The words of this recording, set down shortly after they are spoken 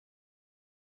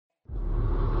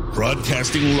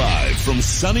Broadcasting live from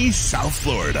sunny South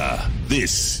Florida,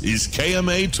 this is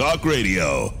KMA Talk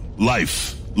Radio.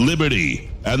 Life,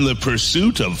 liberty, and the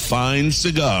pursuit of fine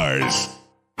cigars.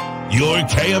 Your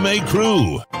KMA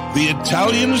crew, the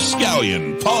Italian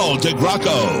Scallion, Paul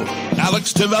DeGracco,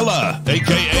 Alex Tavella,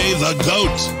 a.k.a. The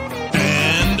GOAT,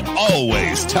 and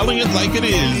always telling it like it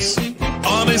is,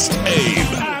 Honest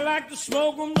Abe. I like to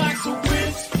smoke them like the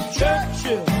Winston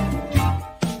Churchill,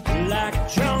 like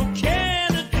John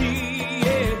Kennedy,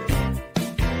 yeah.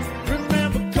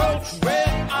 Remember Coach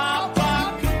Red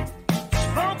Auerbach,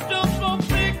 smoked up for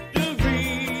victory,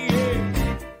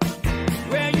 yeah.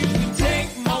 Well, you can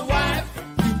take my wife,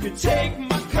 you can take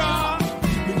my car,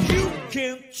 but you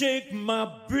can't take my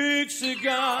big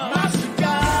cigar. My cigar.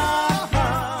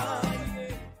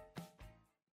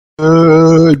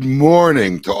 Good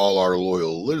morning to all our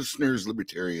loyal listeners,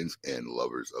 libertarians, and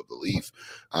lovers of the leaf.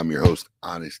 I'm your host,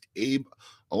 Honest Abe,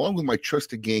 along with my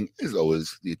trusted gang, as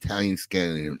always, the Italian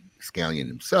Scallion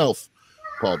himself,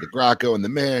 Paul DeGracco, and the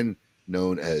man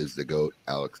known as the GOAT,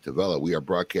 Alex Tavella. We are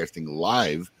broadcasting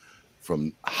live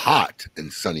from hot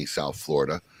and sunny South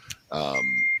Florida.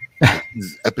 This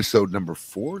is episode number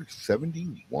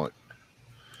 471.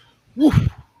 Woo.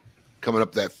 Coming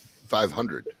up that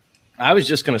 500. I was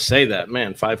just going to say that,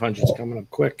 man. 500 is coming up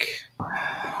quick.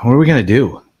 What are we going to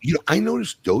do? You know, I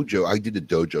noticed Dojo. I did a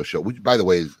Dojo show, which, by the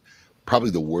way, is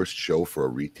probably the worst show for a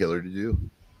retailer to do.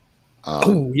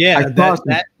 Oh, yeah.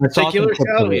 That particular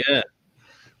show, yeah.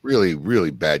 Really, really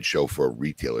bad show for a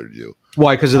retailer to do.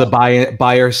 Why? Because of the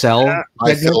buy or sell?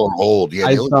 Buy, sell, or hold. Yeah,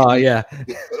 I saw, yeah.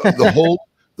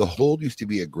 The hold used to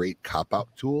be a great cop-out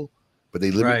tool, but they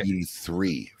limit you to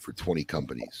 3 for 20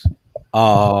 companies.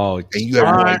 Oh, and you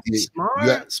have no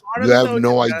idea. You have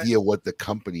no idea what the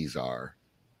companies are,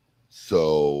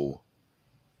 so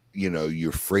you know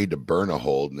you're afraid to burn a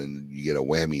hold, and then you get a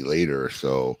whammy later.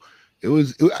 So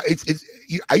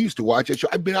I used to watch that show.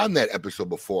 I've been on that episode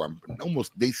before.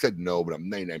 They said no, but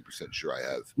I'm 99% sure I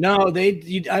have. No,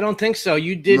 I don't think so.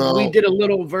 You did. No, we did a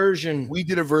little version. We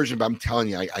did a version, but I'm telling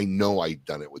you, I know I've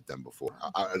done it with them before.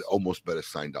 I almost bet a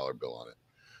signed $1 bill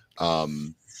on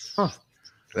it.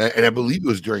 And I believe it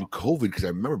was during COVID because I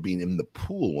remember being in the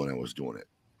pool when I was doing it.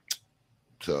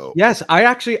 So yes,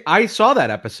 I saw that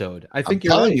episode. I think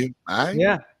you're right. I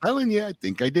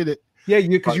think I did it. Yeah,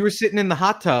 because you were sitting in the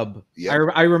hot tub. Yeah.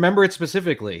 I remember it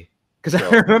specifically because I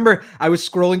remember I was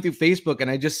scrolling through Facebook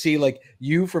and I just see like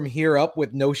you from here up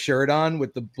with no shirt on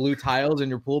with the blue tiles in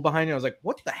your pool behind you. I was like,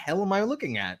 what the hell am I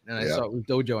looking at? And I saw it was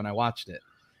Dojo and I watched it.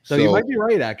 So you might be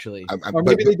right, actually. Or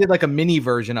maybe they did like a mini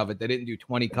version of it. They didn't do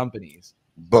 20 companies.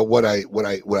 But what I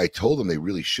told them they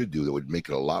really should do that would make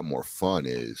it a lot more fun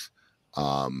is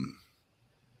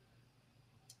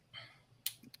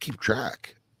keep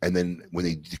track. And then when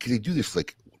they do this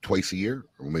like twice a year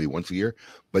or maybe once a year,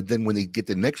 but then when they get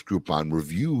the next group on,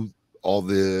 review all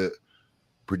the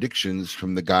predictions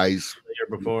from the guys the year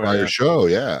before prior show.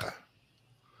 Yeah.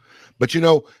 But you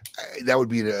know, that would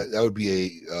be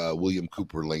a William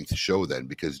Cooper length show then,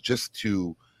 because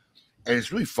and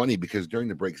it's really funny because during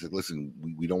the break, it's like, listen,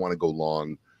 we don't want to go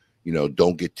long, you know,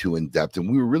 don't get too in depth. And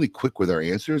we were really quick with our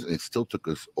answers, and it still took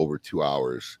us over 2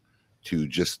 hours to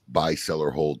just buy, sell,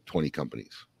 or hold 20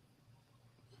 companies.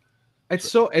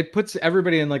 It puts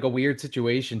everybody in like a weird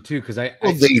situation too, because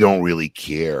they don't really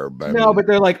care. But but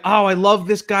they're like, oh, I love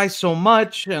this guy so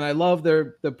much, and I love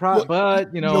the product, but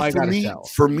I gotta sell.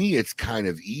 For me, it's kind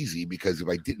of easy because if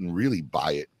I didn't really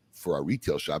buy it for our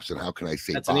retail shops, then how can I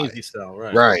say that's buy? An easy sell,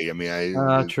 right? Right. I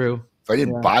mean, true. If I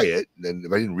didn't buy it, then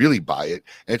if I didn't really buy it,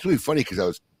 and it's really funny because I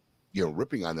was,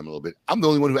 ripping on them a little bit. I'm the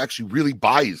only one who actually really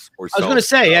buys or sells. I was going to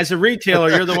say, as a retailer,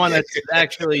 you're the one that's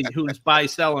actually who's buy,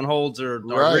 sell, and holds are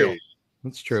real.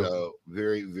 That's true. So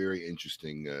very, very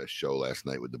interesting show last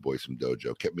night with the boys from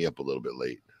Dojo. Kept me up a little bit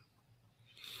late.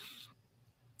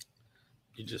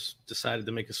 You just decided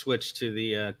to make a switch to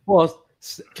the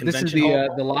this is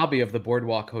the lobby of the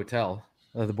Boardwalk Hotel,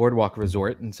 the Boardwalk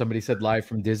Resort, and somebody said live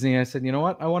from Disney. I said, you know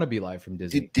what? I want to be live from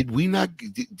Disney. Did we not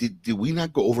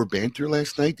go over banter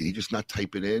last night? Did he just not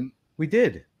type it in? We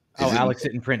did. Alex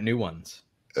didn't print new ones.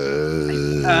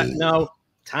 No,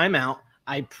 timeout.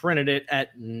 I printed it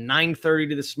at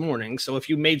 9:30 this morning. So if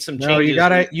you made some changes,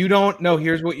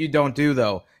 here's what you don't do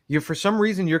though. For some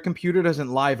reason, your computer doesn't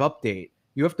live update.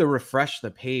 You have to refresh the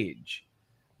page.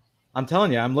 I'm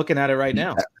telling you, I'm looking at it right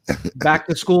now. Back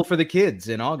to school for the kids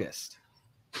in August.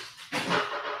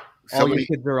 All your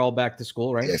kids are all back to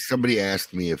school, right? Yeah, somebody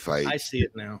asked me if I see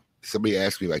it now. Somebody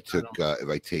asked me if I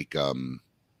take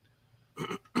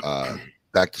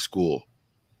back to school,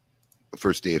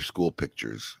 first day of school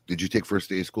pictures. Did you take first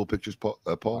day of school pictures, Paul?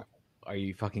 Are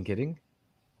you fucking kidding?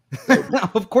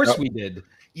 Of course No. we did.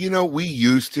 You know, we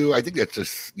used to. I think that's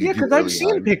just Yeah, because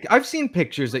I've seen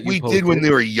pictures that you we posted. did when they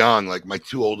were young. Like my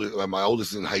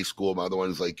oldest is in high school. My other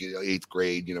one's like 8th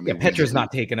grade. You know, I mean, Yeah, Petra's not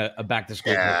taking a back to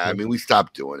school. Yeah, I mean, we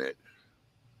stopped doing it.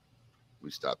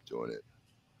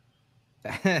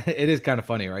 It is kind of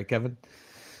funny, right, Kevin?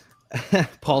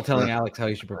 Paul telling Alex how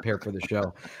you should prepare for the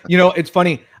show. You know, it's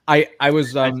funny. I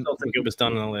was I still think it was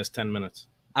done in the last 10 minutes.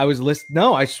 I was listening.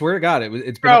 No, I swear to God, it's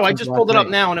been. Bro, I just pulled it up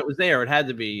now and it was there. It had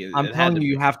to be. I'm telling you,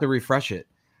 you have to refresh it.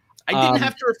 I didn't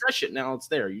have to refresh it. Now it's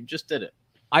there. You just did it.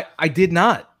 I did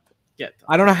not. Get.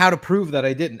 I don't know how to prove that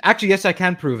I didn't. Actually, yes, I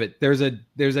can prove it. There's a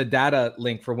data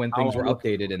link for when things were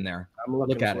updated in there. I'm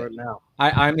looking Look at for it it now.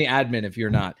 I'm the admin if you're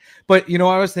not. But you know,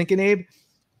 I was thinking, Abe,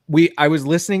 I was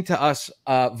listening to us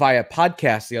via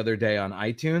podcast the other day on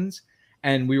iTunes,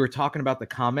 and we were talking about the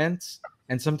comments.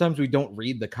 And sometimes we don't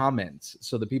read the comments.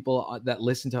 So the people that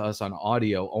listen to us on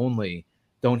audio only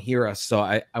don't hear us. So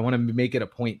I want to make it a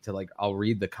point to I'll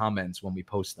read the comments when we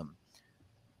post them.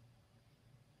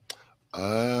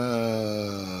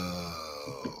 Oh,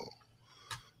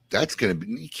 that's going to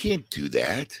be, you can't do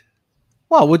that.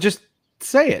 Well, we'll just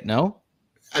say it. No,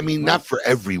 I mean, not for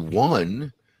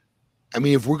everyone. I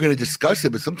mean, if we're going to discuss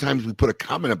it, but sometimes we put a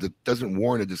comment up that doesn't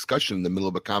warrant a discussion in the middle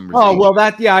of a conversation. Oh, well,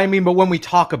 I mean, but when we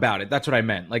talk about it, that's what I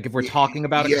meant. Like if we're talking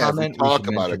about a comment, if we talk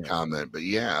about a comment, but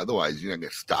yeah, otherwise you're not going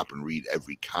to stop and read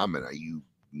every comment. Are you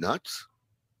nuts?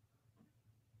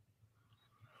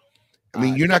 I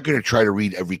mean, you're not going to try to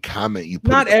read every comment you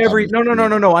put. Not every.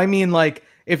 No. I mean, like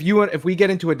if we get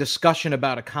into a discussion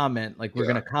about a comment, like we're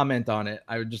going to comment on it,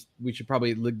 we should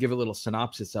probably give a little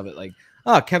synopsis of it. Like,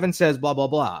 Kevin says blah blah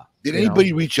blah. Did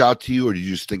anybody reach out to you, or did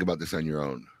you just think about this on your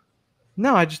own?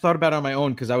 No, I just thought about it on my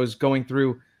own because I was going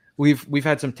through. We've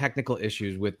had some technical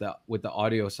issues with the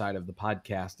audio side of the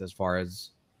podcast as far as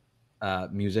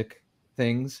music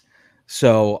things.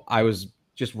 So I was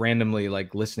just randomly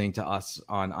listening to us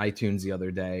on iTunes the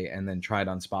other day, and then tried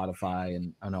on Spotify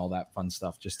and all that fun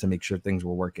stuff just to make sure things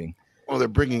were working. Well, they're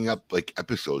bringing up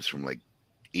episodes from 8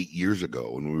 years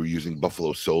ago when we were using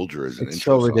Buffalo Soldier as an intro. It's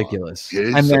so song. ridiculous. It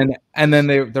is and then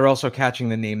they're also catching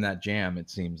the Name That Jam. It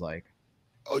seems like.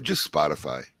 Oh, just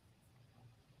Spotify.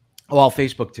 Well,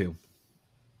 Facebook too.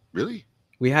 Really?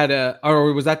 We had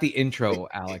or was that the intro,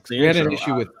 Alex? The we had intro, an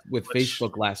issue with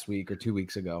Facebook last week or 2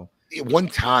 weeks ago. One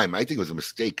time, I think it was a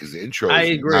mistake because the intro I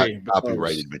is agree, not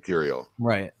copyrighted material.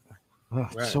 Right. Oh,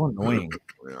 Right. So annoying.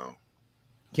 You know.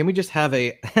 Can we just have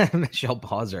a Michelle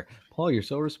Pauser? Paul, you're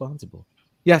so responsible.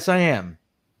 Yes, I am.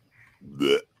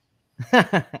 Blech.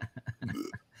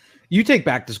 You take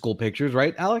back to school pictures,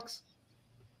 right, Alex?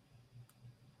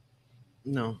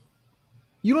 No.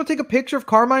 You don't take a picture of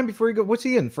Carmine before you go. What's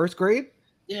he in? First grade?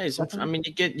 Yeah, I mean,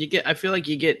 you get. I feel like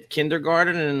you get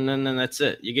kindergarten, and then that's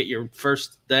it. You get your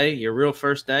first day, your real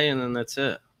first day, and then that's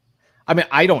it. I mean,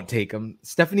 I don't take him.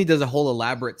 Stephanie does a whole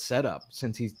elaborate setup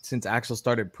since Axel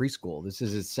started preschool. This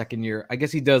is his second year. I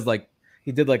guess he did a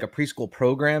preschool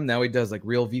program. Now he does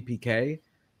real VPK,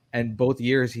 and both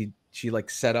years she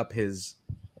set up his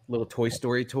little Toy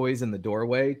Story toys in the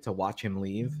doorway to watch him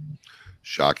leave.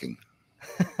 Shocking.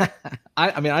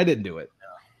 I mean, I didn't do it.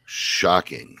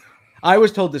 Shocking. I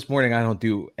was told this morning I don't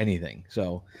do anything,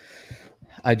 so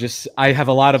I have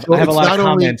a lot of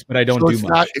comments, but I don't do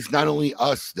much. It's not only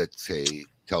us that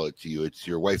tell it to you; it's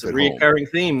your wife It's at a home. recurring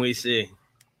theme we see.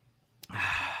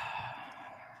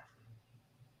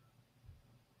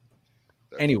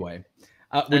 Anyway,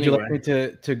 would you like me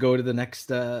to go to the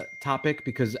next topic?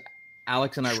 Because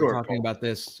Alex and I were talking about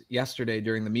this yesterday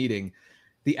during the meeting.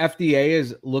 The FDA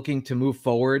is looking to move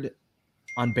forward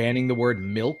on banning the word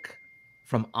milk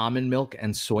from almond milk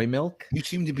and soy milk. You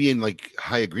seem to be in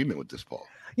high agreement with this, Paul.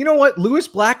 You know what? Lewis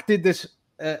Black did this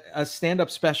a stand-up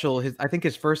special. I think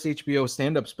his first HBO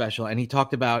stand-up special, and he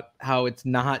talked about how it's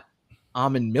not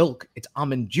almond milk, it's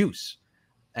almond juice.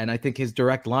 And I think his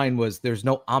direct line was, "There's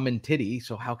no almond titty,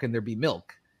 so how can there be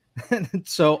milk?"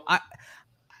 So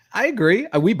I agree.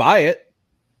 We buy it.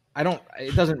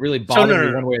 It doesn't really bother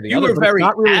me one way or the other. You were very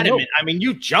really adamant. milk. I mean,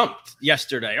 you jumped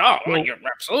yesterday. Oh,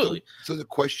 absolutely. So the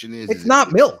question is, It's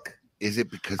not milk. Is it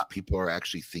because people are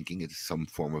actually thinking it's some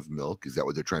form of milk? Is that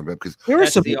what they're trying to? Because There are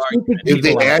some the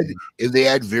stupid argument. if they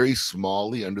add very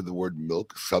smallly under the word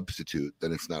milk substitute,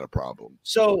 then it's not a problem.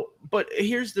 So, but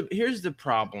here's the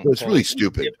problem. Well, it's Paul. really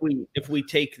stupid. If we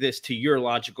take this to your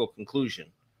logical conclusion,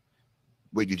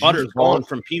 Wait, did you butter's just call gone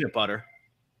from peanut butter.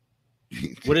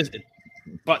 What is it?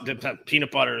 But the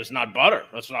peanut butter is not butter.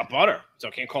 That's not butter. So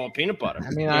I can't call it peanut butter. I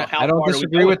mean, how I don't far do we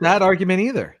disagree go with that argument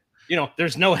either.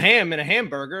 there's no ham in a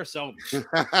hamburger, so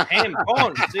ham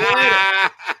gone. See you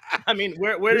later. I mean,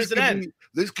 where does it end?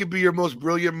 This could be your most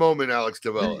brilliant moment, Alex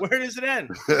Tabella. Where does it end?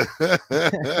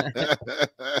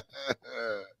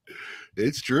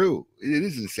 It's true. It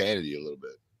is insanity a little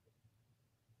bit.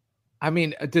 I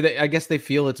mean, I guess they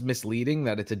feel it's misleading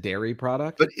that it's a dairy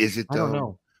product. But is it though? I don't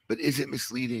know. But is it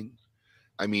misleading?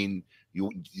 I mean, are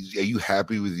you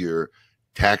happy with your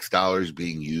tax dollars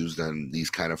being used on these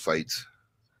kind of fights?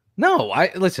 No,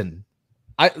 listen.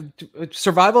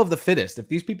 Survival of the fittest. If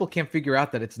these people can't figure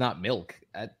out that it's not milk,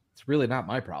 it's really not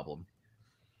my problem.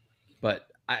 But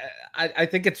I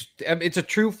think it's a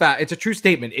true fact. It's a true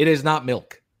statement. It is not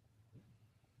milk.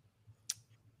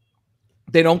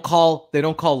 They don't call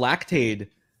Lactaid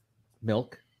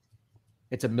milk.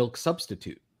 It's a milk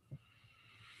substitute.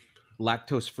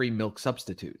 Lactose-free milk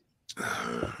substitute.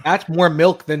 That's more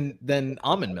milk than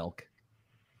almond milk.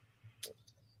 It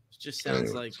just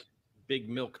sounds like big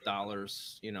milk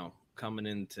dollars, coming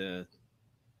into.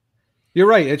 You're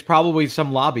right. It's probably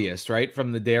some lobbyist, right,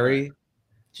 from the dairy.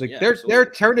 It's like they're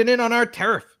turning in on our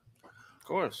tariff. Of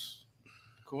course.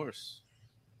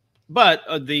 But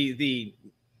the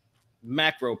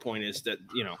macro point is that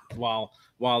while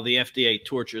the FDA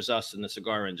tortures us in the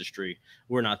cigar industry,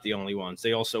 we're not the only ones.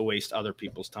 They also waste other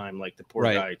people's time, like the poor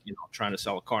guy trying to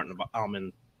sell a carton of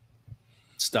almond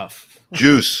stuff,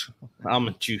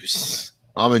 almond juice.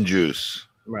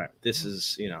 Right. This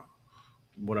is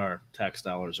what our tax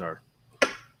dollars are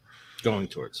going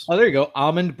towards. Oh, there you go.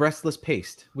 Almond breastless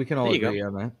paste. We can all agree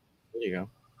on that. There you go.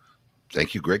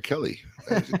 Thank you, Greg Kelly.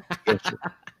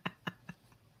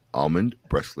 Almond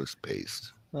breastless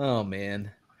paste. Oh man.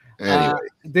 Anyway,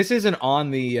 this isn't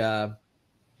on the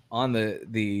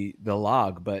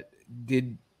log, but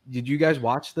did you guys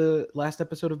watch the last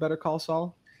episode of Better Call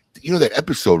Saul? that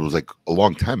episode was like a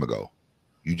long time ago.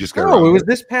 You just got. Oh, it was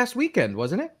this past weekend,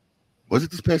 wasn't it? Was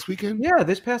it this past weekend? Yeah,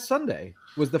 this past Sunday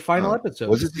was the final episode.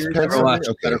 Was it this past Sunday?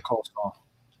 Okay. Better Call Saul.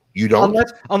 You don't,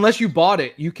 unless you bought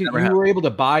it. You were able to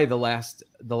buy the last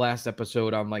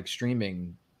episode on like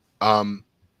streaming.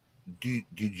 Did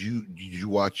you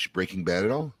watch Breaking Bad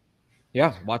at all?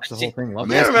 Yeah, watch the whole thing. I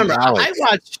remember I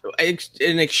watched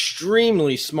an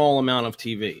extremely small amount of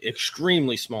TV.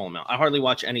 Extremely small amount. I hardly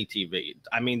watch any TV.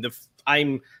 I mean,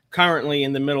 I'm currently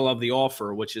in the middle of The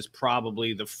Offer, which is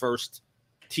probably the first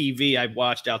TV I've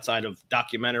watched outside of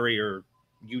documentary or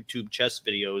YouTube chess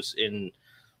videos in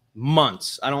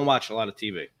months. I don't watch a lot of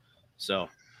TV. So,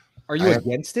 are you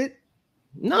against it?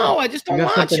 No, I just don't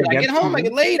watch it. I get home, I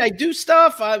get late, I do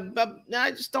stuff. I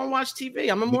just don't watch TV.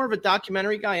 I'm more of a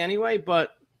documentary guy anyway,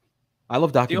 but I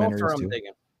love documentaries The Offer, too. I'm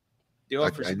digging. The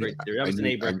Offer is a great theory. That was an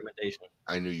Abe recommendation.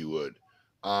 I knew you would.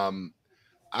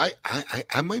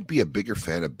 I might be a bigger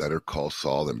fan of Better Call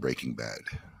Saul than Breaking Bad.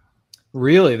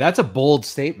 Really? That's a bold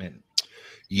statement.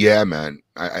 Yeah, man.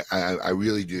 I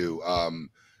really do.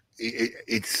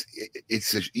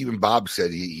 Even Bob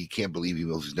said he can't believe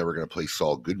he's never going to play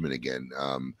Saul Goodman again.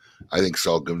 I think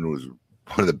Saul Goodman was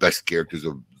one of the best characters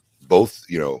of both,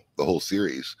 the whole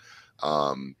series.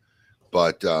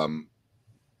 But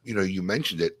you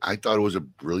mentioned it. I thought it was a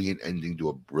brilliant ending to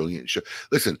a brilliant show.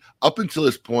 Listen, up until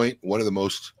this point, one of the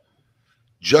most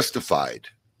justified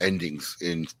endings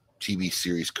in TV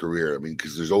series career. I mean,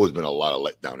 because there's always been a lot of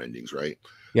letdown endings, right?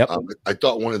 Yep. I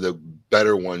thought one of the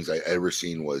better ones I ever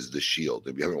seen was The Shield.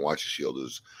 If you haven't watched The Shield, it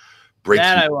was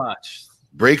I watched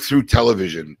Breakthrough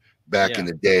Television back in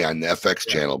the day on the FX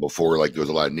channel before there was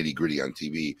a lot of nitty gritty on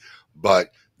TV. But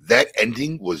that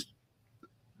ending was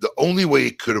the only way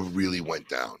it could have really went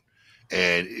down,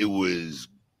 and it was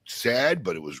sad,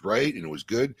 but it was right and it was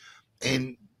good.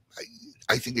 And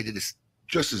I think they did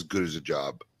just as good as a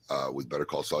job with Better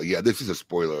Call Saul. Yeah, this is a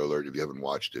spoiler alert. If you haven't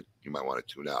watched it, you might want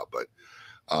to tune out, but.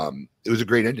 It was a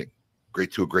great ending,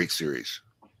 great to a great series.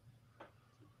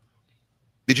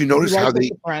 Did you notice how they?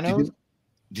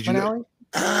 Did you know?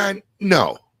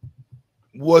 No,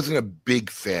 wasn't a big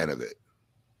fan of it.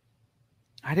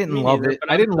 I didn't love it.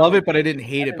 I didn't love it, but I didn't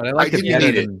hate it. But I liked it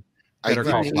better than Better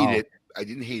Call Saul. I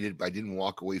didn't hate it, but I didn't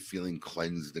walk away feeling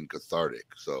cleansed and cathartic.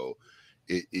 So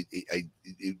I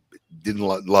didn't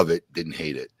love it, didn't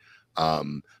hate it.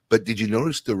 But did you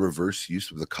notice the reverse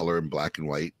use of the color in black and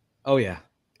white? Oh yeah.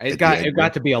 It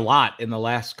got to be a lot in the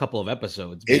last couple of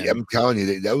episodes. I'm telling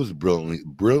you, that was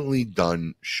brilliantly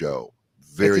done show.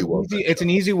 Very well. It's an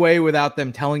easy way without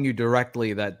them telling you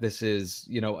directly that this is,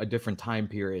 a different time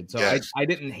period. So yes. I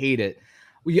didn't hate it.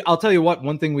 I'll tell you what.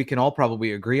 One thing we can all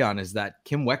probably agree on is that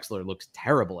Kim Wexler looks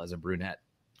terrible as a brunette.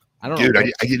 I don't know.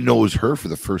 I didn't know it was her for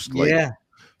the first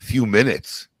few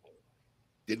minutes.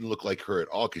 Didn't look like her at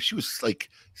all because she was like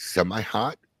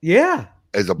semi-hot. Yeah.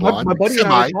 as a blonde. My buddy and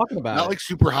I were talking about not it. like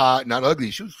super hot, not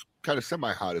ugly. She was kind of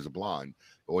semi-hot as a blonde,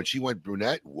 but when she went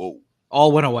brunette, whoa,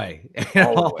 All went away.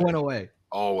 All Went away.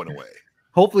 all went away.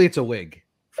 Hopefully, it's a wig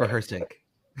for her sake.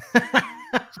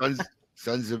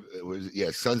 Sons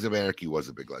of Anarchy was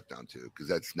a big letdown too, because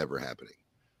that's never happening.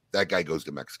 That guy goes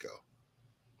to Mexico.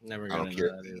 Never I gonna don't know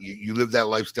care. that either. You live that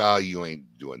lifestyle, you ain't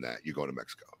doing that. You're going to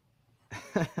Mexico.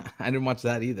 I didn't watch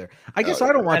that either. I guess Oh,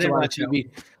 I don't watch a didn't lot of watch that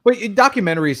TV, but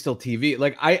documentary is still TV.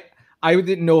 Like I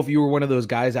didn't know if you were one of those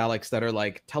guys, Alex, that are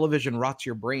like television rots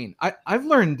your brain. I've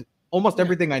learned almost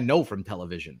everything I know from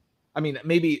television. I mean,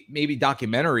 maybe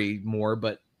documentary more,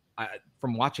 but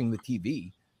from watching the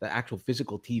TV, the actual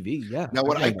physical TV. Yeah. Now,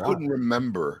 what I've I learned a lot. couldn't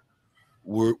remember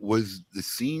was the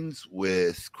scenes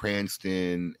with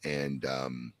Cranston and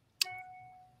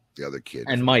the other kid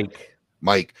And Mike.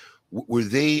 were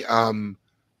they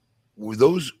were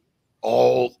those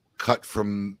all cut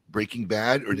from Breaking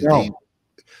Bad, or did No. they?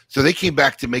 So they came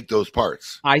back to make those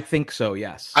parts. I think so.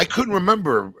 Yes. I couldn't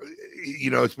remember.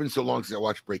 It's been so long since I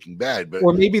watched Breaking Bad, but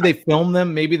Or maybe they filmed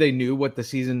them. Maybe they knew what the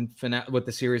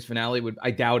series finale would.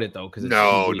 I doubt it though, because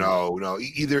no.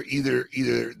 Either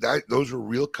that those were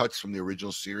real cuts from the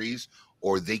original series,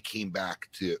 or they came back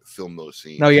to film those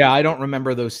scenes. No, yeah, I don't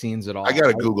remember those scenes at all. I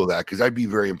gotta Google that because I'd be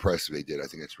very impressed if they did. I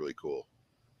think that's really cool.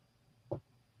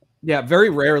 Yeah, very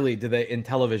rarely do they in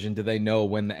television do they know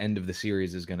when the end of the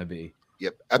series is going to be.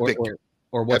 Yep, epic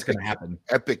or what's epic- going to happen.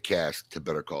 epic cast to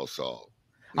Better Call Saul.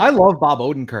 I love Bob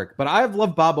Odenkirk, but I've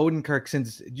loved Bob Odenkirk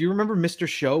since. Do you remember Mr.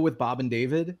 Show with Bob and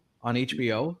David on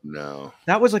HBO? No.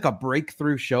 That was like a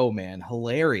breakthrough show, man.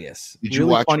 Hilarious. Did you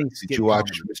Really watch? funny Did skit you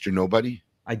watch comedy. Mr. Nobody?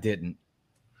 I didn't.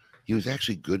 He was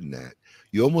actually good in that.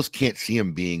 You almost can't see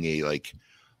him being a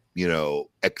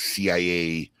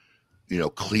ex-CIA,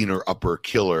 cleaner upper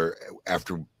killer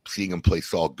after seeing him play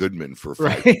Saul Goodman for 5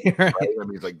 Right. years, Right. right? I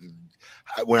mean, it's like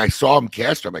when I saw him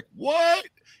cast, I'm like, what?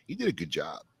 He did a good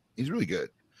job. He's really good.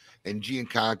 And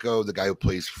Giancarlo, the guy who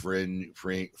plays Fring,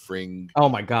 Oh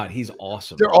my God, he's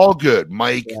awesome. they're all good.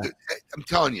 Mike, Yeah. I'm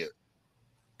telling you,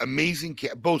 amazing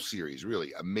cast. Both series,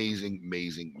 really amazing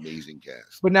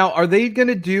cast. But now, are they going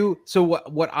to do? So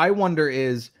what I wonder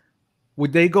is,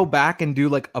 would they go back and do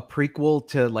like a prequel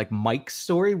to like Mike's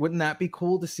story? Wouldn't that be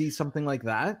cool to see something like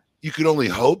that? You could only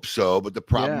hope so, but the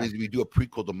problem Yeah. is if you do a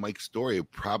prequel to Mike's story, it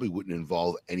probably wouldn't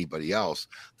involve anybody else.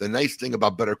 The nice thing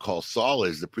about Better Call Saul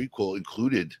is the prequel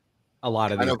included A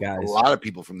lot of kind these of guys. a lot of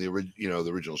people from the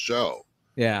the original show.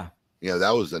 Yeah.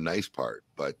 That was the nice part,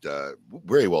 but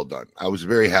very well done. I was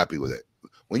very happy with it.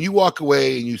 When you walk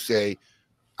away and you say,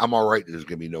 "I'm all right," there's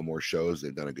going to be no more shows.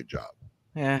 They've done a good job.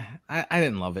 Yeah. I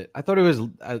didn't love it. I thought it was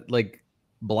like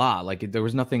blah. Like there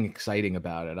was nothing exciting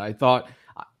about it. I thought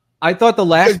the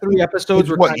last 3 episodes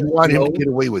were What kind you of want him to slow. get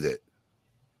away with it?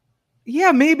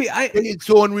 Yeah, maybe. It's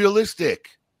so unrealistic.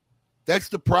 That's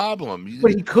the problem.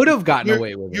 But he could have gotten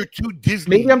away with You're it. too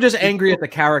Disney. Maybe I'm just angry at the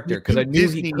character because I You're knew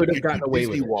Disney- he could have you're gotten too away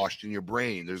with Disney it. washed in your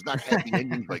brain. There's not happy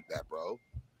endings like that, bro.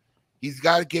 He's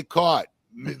got to get caught.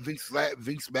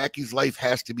 Vince Mackey's life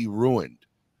has to be ruined.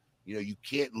 You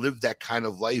can't live that kind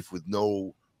of life with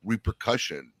no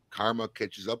repercussion. Karma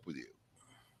catches up with you.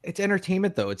 It's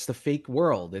entertainment, though. It's the fake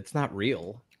world. It's not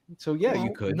real. So yeah, you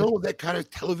Well, could. No, that kind of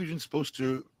television's supposed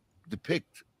to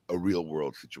depict a real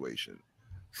world situation.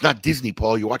 It's not Disney,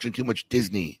 Paul. You're watching too much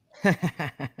Disney.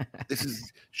 This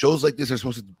is shows like this are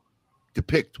supposed to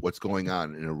depict what's going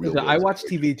on in a real world. I watch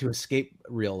situation. TV to escape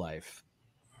real life.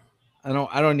 I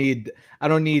don't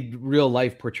need real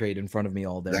life portrayed in front of me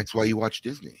all day. That's why you watch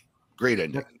Disney. Great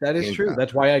ending. That is Hands true. down.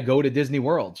 That's why I go to Disney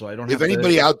World, so I don't. If have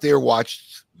anybody to, out there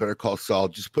watched Better Call Saul,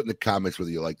 just put in the comments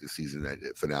whether you like the season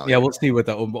finale. yeah, we'll see what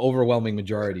the overwhelming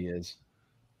majority is.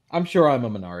 I'm sure I'm a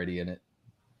minority in it.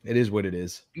 It is what it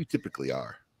is. You typically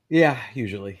are. Yeah,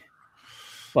 usually.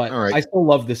 But All right. I still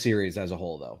love the series as a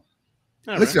whole, though. All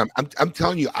right. Listen, I'm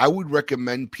telling you, I would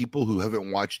recommend people who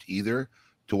haven't watched either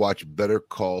to watch Better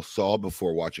Call Saul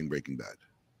before watching Breaking Bad.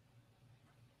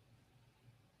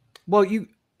 Well,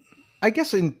 I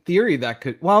guess in theory that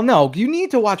could. Well, no, you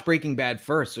need to watch Breaking Bad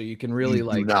first so you can really You do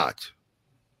like. not.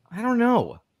 I don't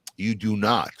know. You do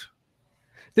not.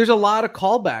 There's a lot of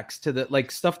callbacks to the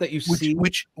like stuff that you see.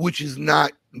 Which is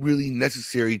not really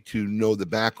necessary to know the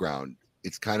background.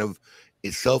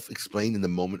 It's self-explained in the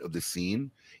moment of the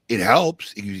scene. It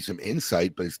helps. It gives you some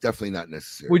insight, but it's definitely not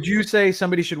necessary. Would you say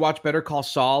somebody should watch Better Call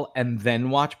Saul and then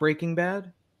watch Breaking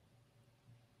Bad?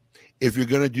 If you're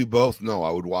gonna do both, no,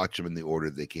 I would watch them in the order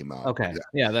they came out. Okay,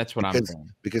 yeah, that's what I'm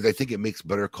saying. Because I think it makes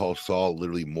Better Call Saul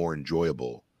literally more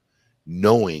enjoyable,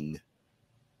 knowing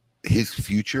his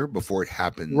future before it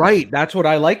happens. Right, that's what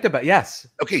I liked about. Yes,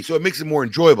 Okay, so it makes it more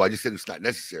enjoyable. I just said it's not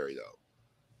necessary though.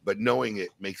 but knowing it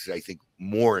makes it, I think,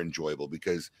 more enjoyable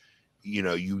because you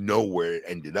know where it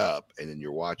ended up, and then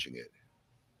you're watching it.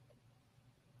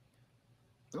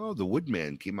 Oh, the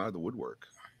Woodman came out of the woodwork.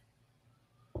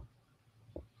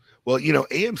 Well,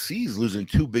 AMC is losing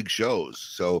 2 big shows.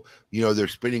 So, they're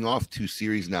spinning off 2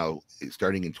 series now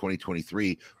starting in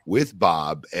 2023 with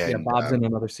Bob. And Bob's in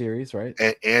another series, right?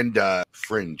 And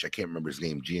Fringe. I can't remember his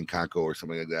name, Giancarlo or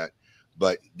something like that.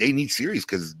 But they need series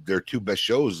because their 2 best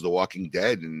shows, The Walking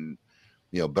Dead and,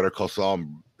 Better Call Saul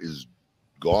is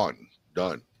done.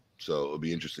 So it'll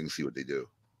be interesting to see what they do.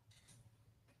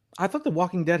 I thought The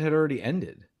Walking Dead had already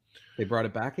ended. They brought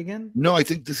it back again? No, I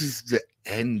think this is the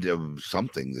end of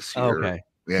something this year. Okay.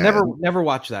 Yeah. Never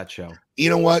watched that show. You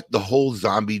know what? The whole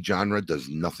zombie genre does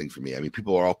nothing for me. I mean,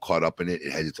 people are all caught up in it.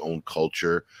 It has its own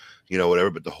culture,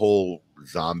 whatever. But the whole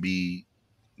zombie,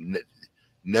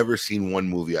 never seen one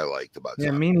movie I liked about Yeah,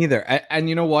 zombie. me neither. And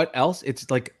you know what else? It's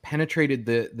like penetrated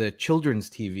the children's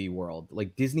TV world.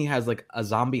 Like Disney has like a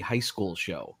zombie high school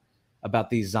show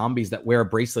about these zombies that wear a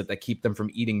bracelet that keep them from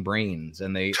eating brains,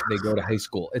 and they go to high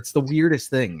school. It's the weirdest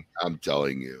thing. I'm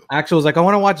telling you. Axel was like, I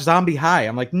want to watch Zombie High.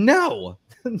 I'm like, no,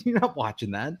 you're not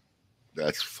watching that.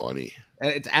 That's funny.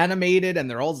 And it's animated and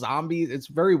they're all zombies. It's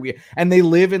very weird. And they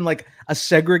live in like a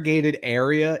segregated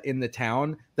area in the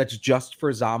town that's just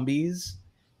for zombies.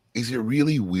 Is it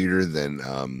really weirder than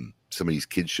some of these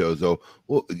kids shows though?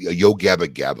 Well, Yo Gabba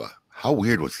Gabba. How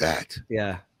weird was that?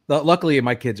 Yeah. Luckily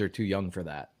my kids are too young for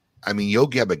that. I mean, Yo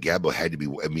Gabba Gabba had to be.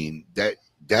 I mean, that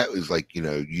was like, you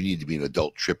need to be an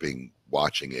adult tripping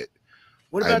watching it.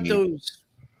 What about those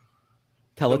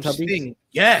Teletubbies?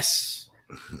 Yes.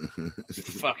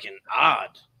 Fucking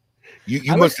odd.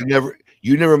 You must have never.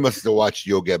 You never must have watched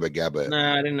Yo Gabba Gabba. No,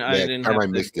 I didn't. I didn't. I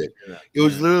missed it. It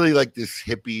was literally like this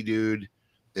hippie dude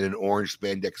in an orange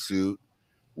spandex suit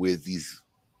with these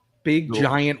big,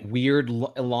 giant, weird,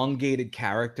 elongated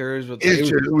characters.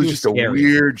 It was just scary. A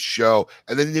weird show.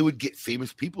 And then they would get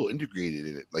famous people integrated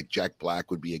in it. Like Jack Black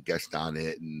would be a guest on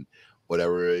it and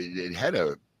whatever. It had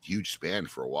a huge span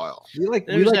for a while. We like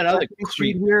that other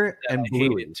Street here and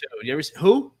Bluey too. You ever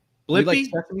who? Blippy? Like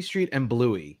Sesame Street and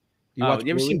Bluey. You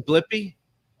ever seen Blippy?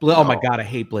 Oh my god, I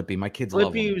hate Blippy. My kids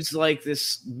love him. Blippy was like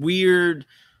this weird,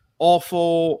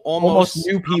 awful, almost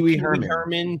new Pee Wee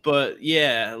Herman. But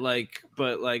yeah, it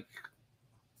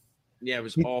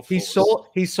was awful.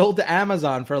 He sold to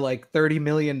Amazon for like $30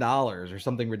 million or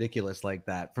something ridiculous like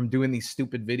that from doing these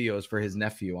stupid videos for his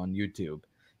nephew on YouTube.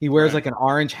 He wears like an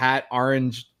orange hat,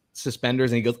 orange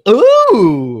suspenders, and he goes,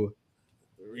 "Ooh!"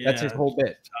 Yeah, that's his whole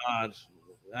bit.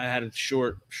 I had a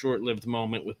short-lived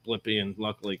moment with Blippy, and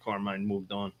luckily Carmine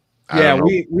moved on. Yeah,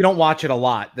 we don't watch it a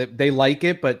lot. They like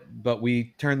it, but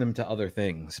we turn them to other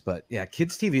things. But yeah,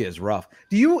 kids TV is rough.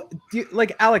 Do you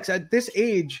like Alex at this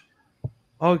age?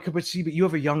 Oh, but you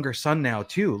have a younger son now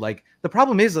too. Like the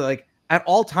problem is like at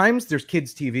all times there's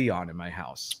kids TV on in my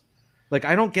house. Like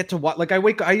I don't get to watch. Like I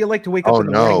like to wake up. Oh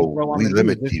no, we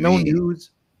limit There's TV. No news.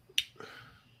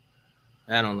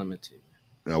 I don't limit TV.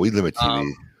 No, we limit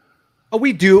TV. Oh,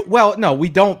 we do. Well, no, we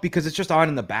don't because it's just on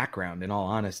in the background. In all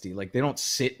honesty, like they don't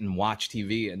sit and watch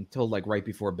TV until like right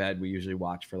before bed. We usually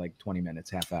watch for like 20 minutes,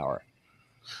 half hour.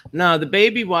 No, the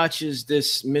baby watches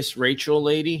this Miss Rachel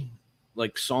lady,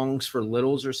 like Songs for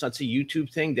Littles or such a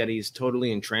YouTube thing that he's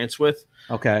totally entranced with.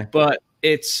 Okay, but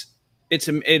it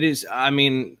is. I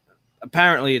mean,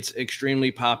 apparently it's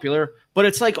extremely popular, but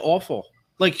it's like awful.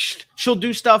 Like she'll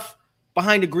do stuff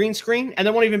behind a green screen, and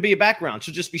there won't even be a background.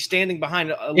 She'll just be standing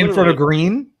behind in front of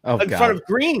green. Oh, in front of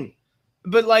green.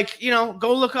 But like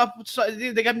go look up.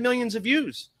 They got millions of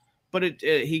views. But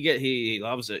he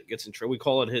loves it. Gets in trouble. We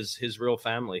call it his real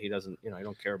family. He doesn't. He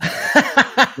don't care about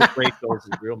it. Rachel is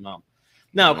his real mom.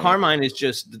 No, Carmine is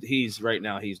just. He's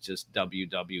just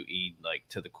WWE like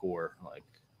to the core. Like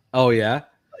oh yeah,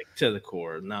 like to the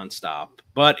core, nonstop.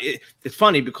 But it's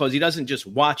funny because he doesn't just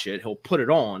watch it. He'll put it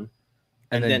on.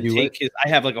 And then take his. I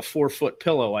have like a 4-foot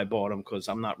pillow I bought him because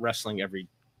I'm not wrestling every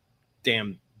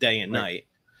damn day and night.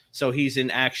 So he's in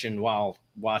action while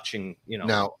watching.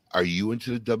 Now, are you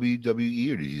into the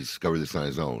WWE or did you discover this on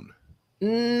his own?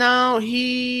 No,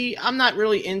 I'm not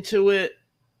really into it.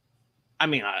 I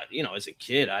mean, as a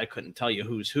kid, I couldn't tell you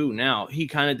who's who. Now he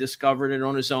kind of discovered it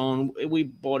on his own. We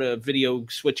bought a video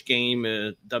Switch game,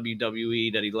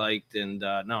 WWE that he liked, and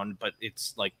but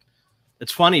it's like.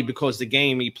 It's funny because the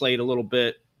game he played a little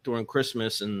bit during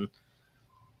Christmas and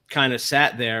kind of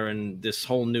sat there, and this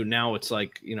whole new now it's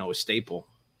like a staple.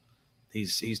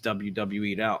 He's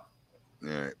WWE'd out. All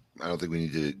right, I don't think we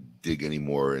need to dig any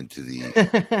more into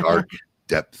the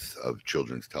depth of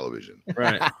children's television.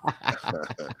 Right.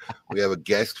 We have a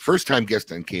guest, first-time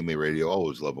guest on KMA Radio.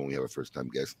 Always love when we have a first-time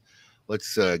guest.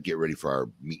 Let's get ready for our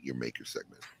Meet Your Maker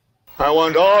segment. I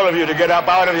want all of you to get up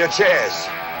out of your chairs.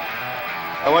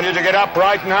 I want you to get up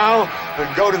right now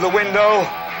and go to the window,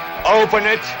 open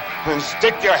it, and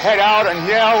stick your head out and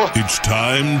yell. It's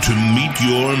time to meet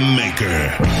your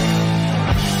maker.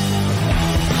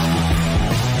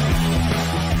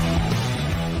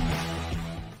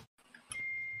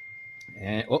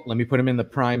 And, let me put him in the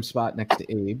prime spot next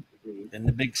to Abe. In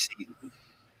the big seat.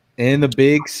 In the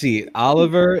big seat.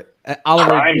 Oliver. Prime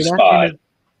your last spot. name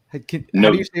is- No.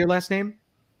 How do you say your last name?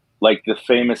 Like the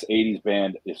famous 80s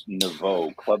band is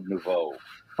Nouveau, Club Nouveau.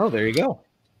 Oh, there you go.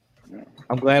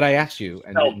 I'm glad I asked you.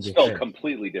 And didn't just Spelled say.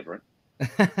 completely different.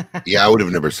 Yeah, I would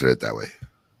have never said it that way.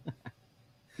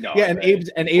 No, Yeah, and I- Abe's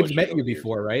unfortunately, met you over the years.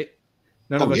 before, right?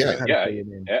 None Oh, of us yeah. have had to Yeah, say your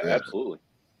name. Yeah, Yeah. absolutely.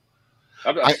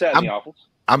 I've sat in the office.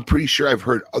 I'm pretty sure I've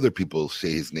heard other people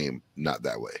say his name not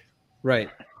that way. Right.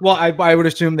 Well, I would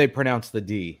assume they pronounce the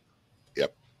D.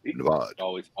 Navad.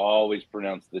 Always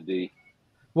pronounce the D.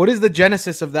 What is the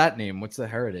genesis of that name? What's the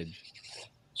heritage?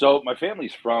 So my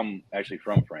family's actually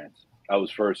from France. I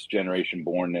was first generation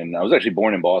I was actually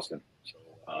born in Boston.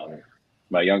 So,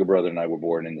 my younger brother and I were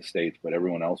born in the States, but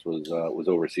everyone else was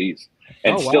overseas.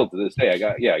 And Oh, wow. still to this day, I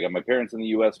got my parents in the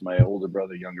U.S., my older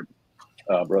brother, younger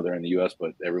brother in the U.S.,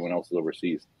 but everyone else is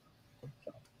overseas.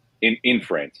 In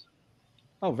France.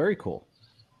 Oh, very cool.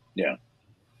 Yeah.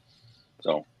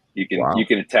 So you Wow.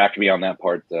 can attack me on that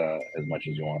part as much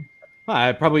as you want. Well,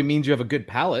 it probably means you have a good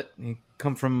palate. You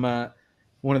come from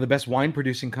one of the best wine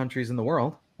producing countries in the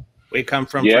world. We come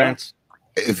from Yeah. France.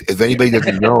 If anybody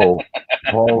doesn't know,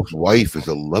 Paul's wife is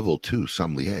a level 2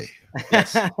 sommelier.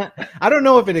 Yes. I don't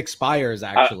know if it expires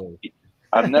actually.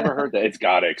 I've never heard that. It's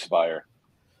got to expire.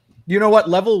 You know what?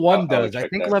 Level 1 I'll does. I check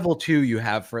think that. level 2 you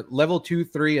have for level 2,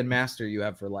 3, and master you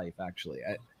have for life. Actually,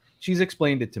 she's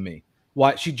explained it to me.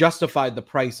 Why she justified the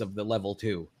price of the level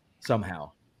 2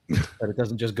 somehow, but it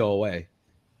doesn't just go away.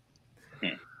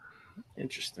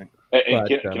 Interesting. And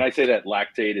But, can I say that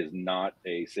lactate is not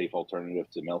a safe alternative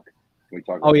to milk? Can we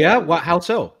talk about Oh yeah, that? how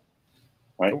so?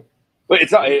 Right. But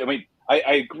it's not. I mean, I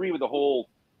agree with the whole.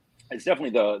 It's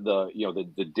definitely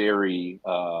the dairy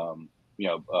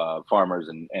farmers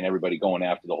and everybody going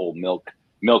after the whole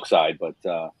milk side, but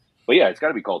yeah, it's got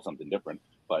to be called something different.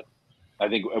 But I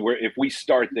think if we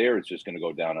start there, it's just going to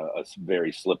go down a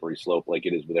very slippery slope, like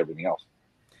it is with everything else.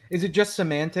 Is it just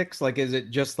semantics? Like, is it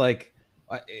just like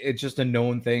it's just a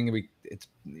known thing? It's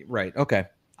right. Okay.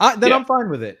 Then Yeah. I'm fine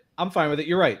with it.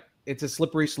 You're right. It's a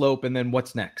slippery slope, and then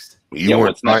what's next? You weren't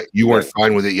what's next? you weren't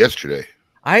fine with it yesterday.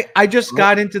 I just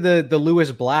got into the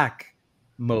Lewis Black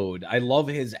mode. I love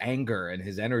his anger and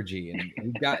his energy,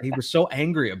 and he was so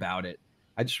angry about it.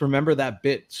 I just remember that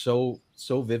bit so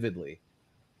vividly.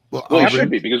 Well, Well, I, it should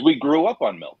be because we grew up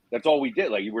on milk. That's all we did.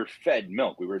 Like we were fed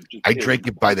milk. We were just. drank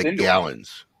it by the into us.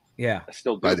 gallons. Yeah. I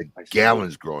still do. By the I still do.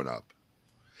 gallons growing up.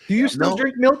 Do you still No.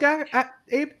 drink milk,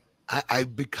 Abe?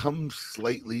 I've become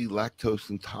slightly lactose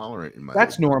intolerant in my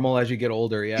That's life. normal as you get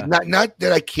older. Yeah. Not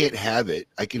that I can't have it.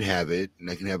 I can have it and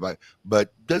I can have it,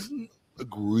 but doesn't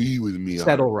agree with me.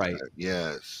 Settle 100%. right.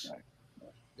 Yes.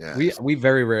 Yeah. We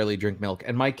very rarely drink milk,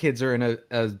 and my kids are in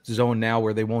a zone now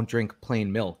where they won't drink plain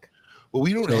milk. Well,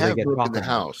 we don't So they have get milk in the chocolate.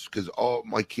 house because all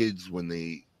my kids, when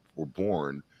they were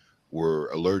born, were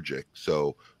allergic.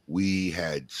 So we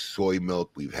had soy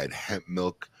milk, we've had hemp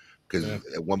milk because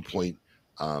at one point,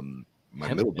 my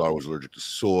Hemp middle milk? daughter was allergic to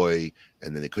soy,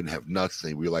 and then they couldn't have nuts.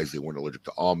 And they realized they weren't allergic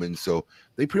to almonds, so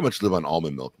they pretty much live on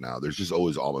almond milk now. There's just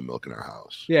always almond milk in our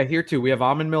house. Yeah, here too. We have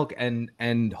almond milk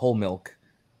and whole milk,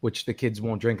 which the kids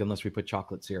won't drink unless we put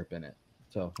chocolate syrup in it.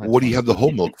 So that's What do you fine. have the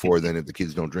whole milk for then if the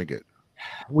kids don't drink it?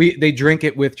 They drink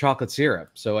it with chocolate syrup.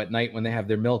 So at night when they have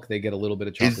their milk, they get a little bit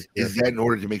of chocolate Is syrup. that in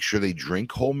order to make sure they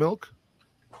drink whole milk?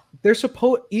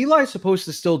 Eli's supposed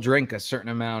to still drink a certain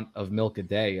amount of milk a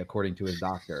day, according to his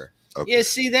doctor. Okay. Yeah,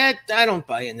 see that I don't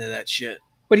buy into that shit.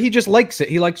 But he just likes it.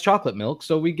 He likes chocolate milk,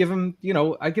 so we give him,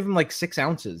 I give him like 6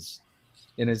 ounces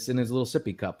in his little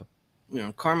sippy cup. You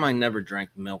know, Carmine never drank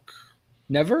milk.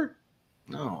 Never?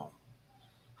 No.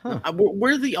 Huh.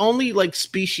 We're the only like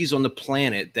species on the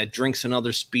planet that drinks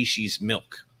another species'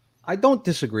 milk. I don't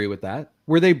disagree with that.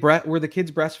 Were the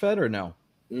kids breastfed or no?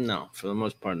 No, for the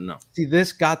most part, no. See,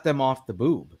 this got them off the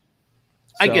boob.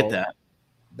 I get So that.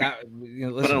 That I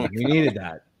listen, don't- we needed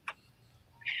that.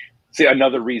 See,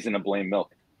 another reason to blame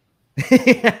milk. Listen,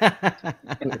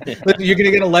 you're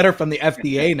gonna get a letter from the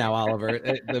FDA now, Oliver.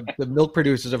 The milk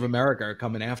producers of America are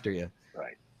coming after you.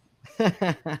 Right.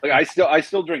 Like I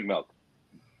still drink milk.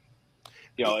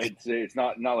 it's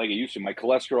not like it used to. My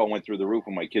cholesterol went through the roof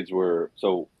when my kids were.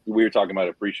 So we were talking about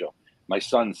it pre-show. My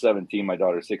son's 17, my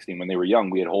daughter's 16. When they were young,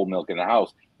 we had whole milk in the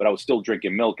house, but I was still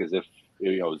drinking milk as if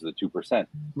it was the 2%. So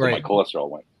Right. my cholesterol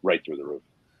went right through the roof.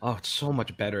 Oh, it's so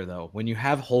much better though when you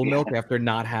have whole milk after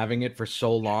not having it for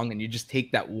so long, and you just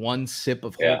take that one sip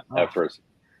of whole. Yeah, at first,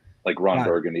 like Ron God.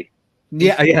 Burgundy.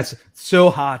 Yeah, yes, so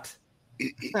hot.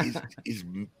 Is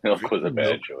Milk was a drinking bad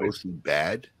milk choice. supposed to be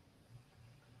bad?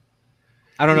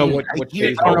 I don't know what I hear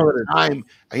tastes it all better. the time.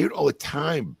 I hear it all the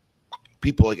time.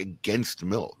 People like against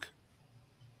milk.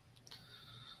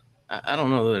 I don't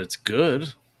know that it's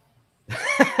good.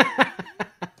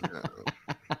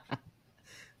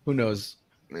 Who knows?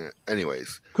 Yeah.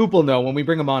 Anyways, Coop will know when we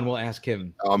bring him on. We'll ask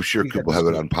him. I'm sure He's Coop got will have the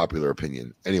an scoop. unpopular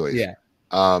opinion. Anyways, Yeah.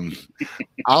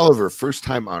 Oliver, first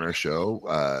time on our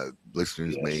show.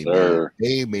 Listeners Yes, sir.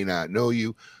 may not know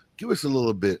you. Give us a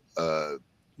little bit,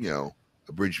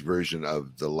 abridged version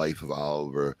of the life of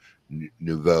Oliver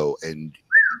Nouveau and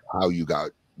how you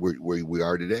got where we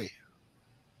are today.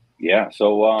 Yeah.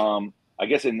 So I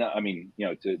guess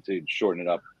to shorten it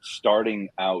up, starting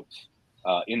out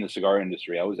in the cigar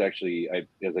industry, I was actually,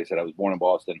 as I said, I was born in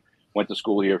Boston, went to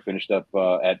school here, finished up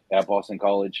at Boston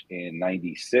College in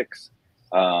 '96.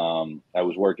 I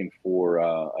was working for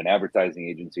an advertising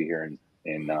agency here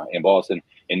in Boston.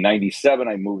 In '97,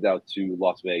 I moved out to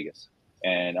Las Vegas,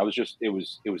 and I was it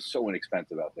was so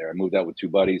inexpensive out there. I moved out with two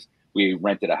buddies. We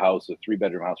rented a house, a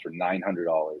 3-bedroom house, for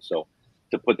 $900. So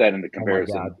to put that into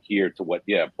comparison here to what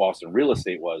Boston real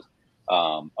estate was,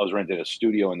 I was renting a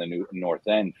studio in the North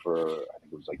End for, I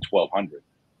think it was like $1,200.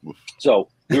 So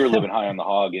we were living high on the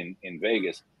hog in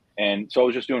Vegas. And so I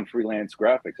was just doing freelance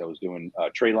graphics. I was doing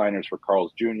tray liners for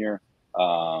Carl's Jr.,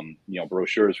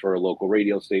 brochures for a local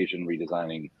radio station,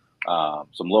 redesigning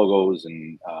some logos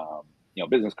and,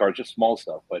 business cards, just small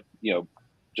stuff, but,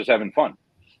 just having fun.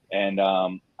 And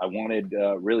I wanted,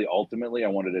 ultimately, I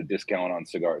wanted a discount on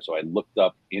cigars. So I looked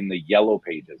up in the Yellow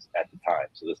Pages at the time.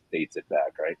 So this dates it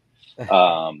back, right?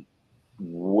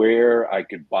 Where I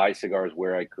could buy cigars,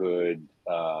 where I could,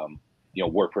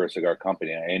 work for a cigar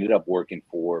company. And I ended up working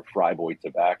for Fryboy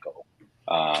Tobacco,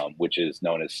 which is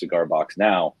known as Cigar Box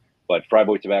now. But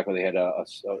Fryboy Tobacco, they had a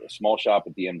small shop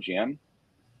at the MGM.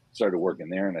 Started working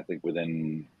there, and I think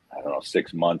within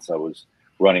 6 months, I was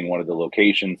running one of the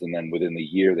locations, and then within the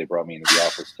year, they brought me into the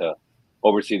office to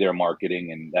oversee their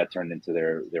marketing, and that turned into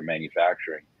their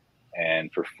manufacturing.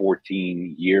 And for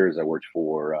 14 years, I worked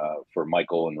for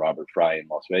Michael and Robert Fry in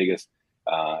Las Vegas,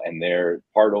 and they're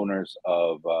part owners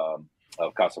of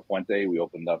Casa Fuente. We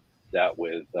opened up that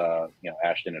with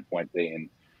Ashton and Fuente, and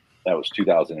that was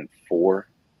 2004.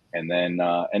 And then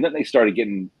they started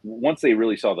getting, once they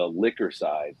really saw the liquor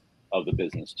side of the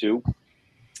business too,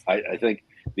 I think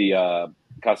the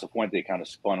Casa Fuente kind of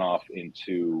spun off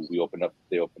into, they opened up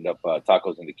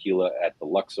Tacos and Tequila at the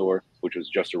Luxor, which was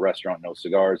just a restaurant, no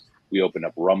cigars. We opened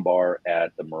up Rum Bar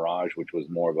at the Mirage, which was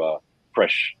more of a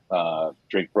fresh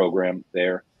drink program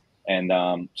there.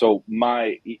 And so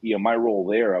my role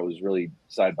there, I was really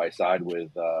side by side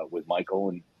with Michael,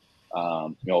 and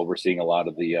overseeing a lot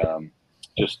of the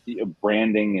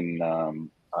branding and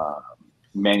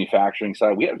manufacturing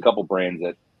side. We had a couple brands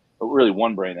but really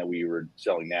one brand that we were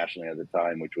selling nationally at the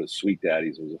time, which was Sweet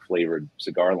Daddies. It was a flavored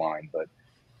cigar line. But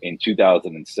in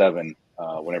 2007,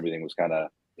 when everything was kind of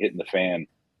hitting the fan,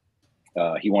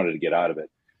 he wanted to get out of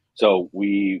it. So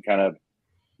we kind of,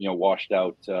 washed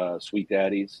out Sweet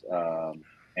Daddies,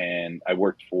 and I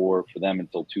worked for them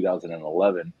until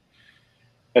 2011,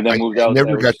 and then moved out. I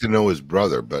never got to know his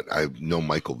brother, but I know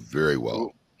Michael very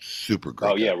well. Super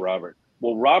great. Oh yeah, Robert.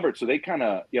 Well, Robert. So they kind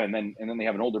of and then they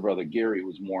have an older brother, Gary,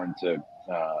 who's more into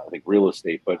I think real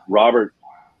estate. But Robert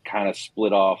kind of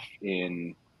split off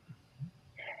in,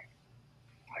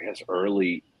 I guess,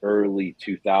 early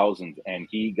 2000s, and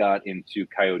he got into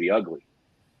Coyote Ugly.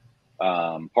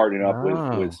 Partnering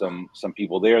up with some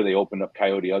people there. They opened up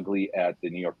Coyote Ugly at the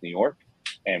New York.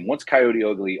 And once Coyote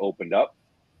Ugly opened up,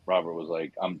 Robert was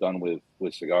like, I'm done with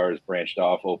cigars, branched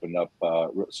off, opened up,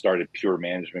 started Pure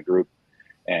Management Group.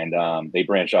 And they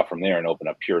branched off from there and opened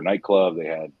up Pure Nightclub. They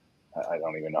had, I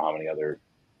don't even know how many other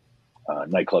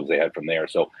nightclubs they had from there.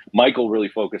 So Michael really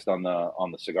focused on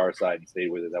the cigar side and stayed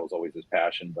with it. That was always his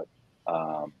passion. But,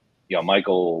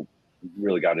 Michael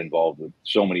really got involved with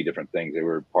so many different things. They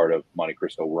were part of Monte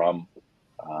Cristo Rum,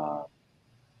 a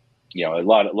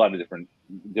lot of different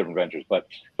ventures. But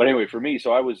anyway, for me,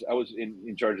 so I was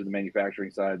in charge of the manufacturing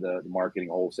side, the marketing,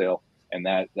 wholesale, and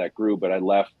that grew. But I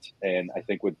left, and I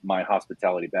think with my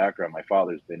hospitality background, my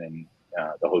father's been in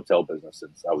the hotel business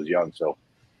since I was young. So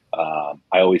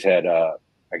I always had, an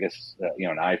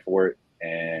eye for it.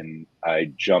 and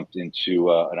I jumped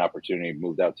into an opportunity,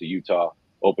 moved out to Utah,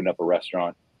 opened up a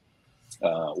restaurant.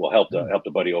 Helped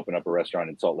a buddy open up a restaurant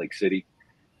in Salt Lake City,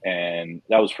 and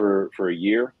that was for a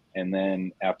year. And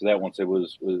then after that, once it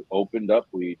was opened up,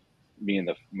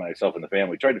 myself and the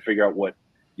family tried to figure out what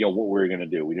we were going to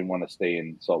do. We didn't want to stay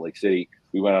in Salt Lake City.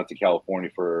 We went out to California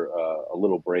for a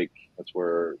little break. That's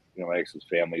where my ex's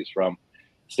family is from.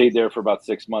 Stayed there for about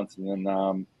 6 months, and then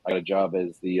I got a job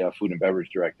as the food and beverage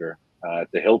director at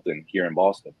the Hilton here in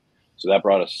Boston. So that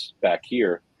brought us back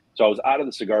here. So I was out of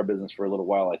the cigar business for a little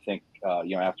while. I think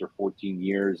after 14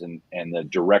 years, and the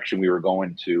direction we were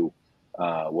going to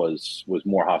was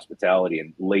more hospitality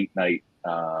and late night,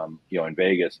 in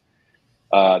Vegas.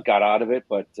 Got out of it,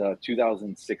 but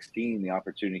 2016, the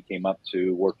opportunity came up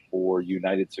to work for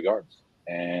United Cigars.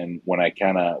 And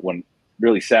when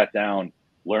really sat down,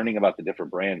 learning about the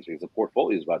different brands, because the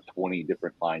portfolio is about 20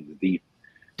 different lines deep.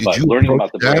 Did you learning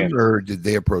about the brand, or did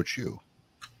they approach you?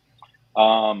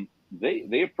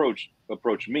 They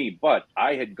approached me, but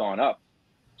I had gone up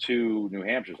to New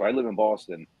Hampshire. So I live in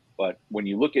Boston, but when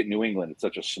you look at New England, it's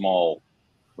such a small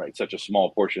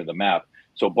portion of the map.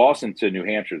 So Boston to New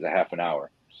Hampshire is a half an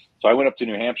hour. So I went up to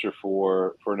New Hampshire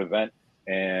for an event,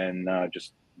 and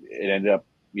it ended up,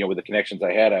 with the connections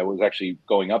I had, I was actually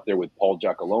going up there with Paul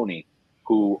Giacalone,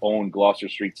 who owned Gloucester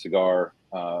Street Cigar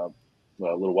a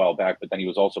little while back, but then he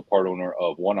was also part owner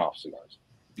of One Off Cigars.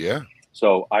 Yeah.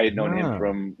 So I had known him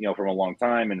from a long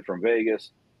time and from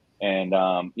Vegas, and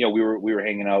we were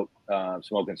hanging out,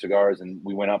 smoking cigars, and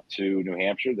we went up to New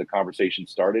Hampshire. The conversation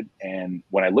started, and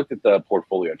when I looked at the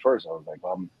portfolio at first, I was like,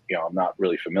 well, I'm not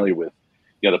really familiar with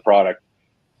the product.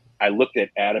 I looked at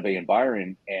Atabey and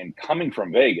Byron, and coming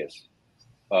from Vegas,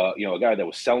 a guy that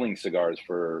was selling cigars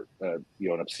for an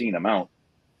obscene amount.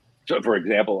 So, for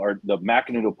example, the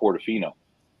Macanudo Portofino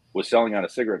was selling on a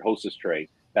cigarette hostess tray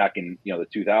back in the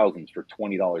 2000s for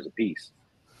 $20 a piece.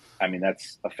 I mean,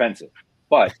 that's offensive,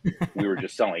 but we were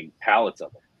just selling pallets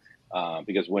of them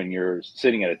because when you're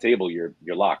sitting at a table, you're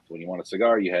locked. When you want a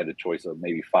cigar, you had a choice of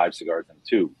maybe 5 cigars and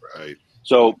 2. Right.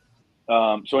 So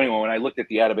anyway, when I looked at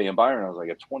the Atabey and Byron, I was like,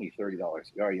 a $20, $30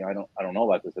 cigar. I don't know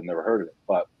about this. I've never heard of it.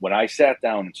 But when I sat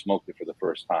down and smoked it for the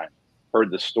first time,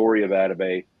 heard the story of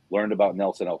Atabey, learned about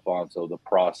Nelson Alfonso, the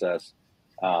process,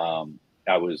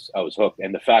 I was hooked.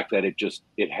 And the fact that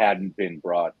it hadn't been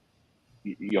brought,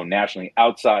 nationally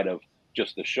outside of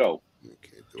just the show.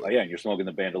 Oh yeah, and you're smoking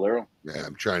the Bandolero? Yeah,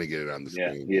 I'm trying to get it on the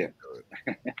screen. Yeah.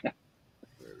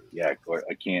 Yeah,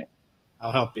 I can't.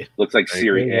 I'll help you. Looks like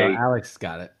Serie A. Alex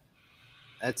got it.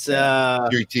 That's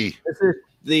Serie T. This is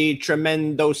the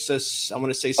Tremendosis. I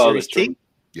want to say Series T.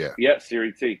 Yeah,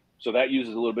 Serie T. So that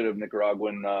uses a little bit of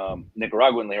Nicaraguan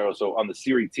Ligero. So on the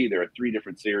Serie T, there are 3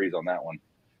 different series on that one,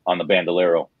 on the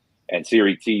Bandolero, and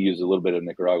Serie T uses a little bit of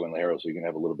Nicaraguan Ligero, so you can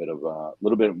have a little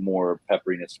bit more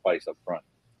pepperiness, spice up front.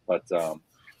 But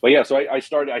yeah, so I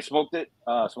smoked it,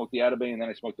 smoked the Atabey, and then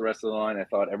I smoked the rest of the line. I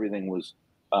thought everything was,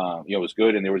 was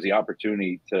good, and there was the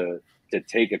opportunity to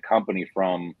take a company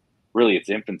from really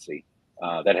its infancy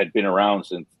that had been around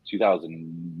since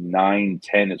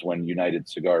 2009-10 is when United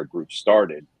Cigar Group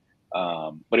started.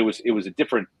 But it was a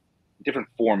different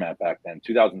format back then.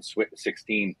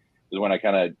 2016 was when I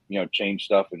kind of changed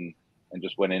stuff and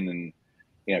just went in and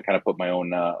kind of put my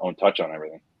own touch on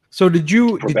everything. So did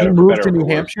you move to New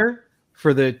Hampshire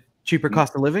for the cheaper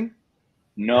cost of living?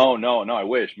 No. I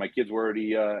wish. My kids were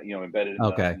already embedded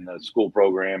in the school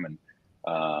program, and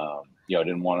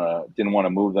didn't want to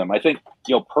move them. I think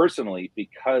personally,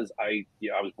 because I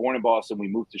was born in Boston. We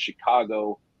moved to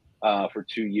Chicago for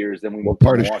 2 years. Then we moved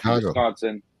to Milwaukee,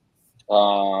 Wisconsin. I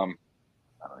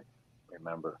don't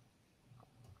remember.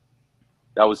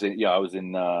 That was in. I was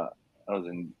in.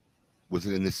 Was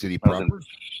it in the city proper?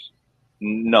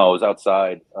 No, it was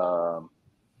outside. I'll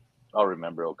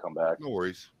remember. It'll come back. No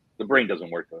worries. The brain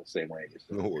doesn't work the same way.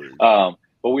 No worries.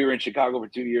 But we were in Chicago for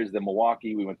 2 years, then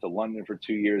Milwaukee. We went to London for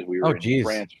 2 years. We were in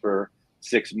France for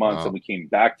 6 months, and we came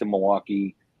back to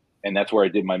Milwaukee, and that's where I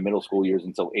did my middle school years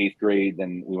until 8th grade.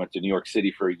 Then we went to New York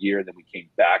City for a year. Then we came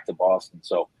back to Boston.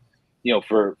 So,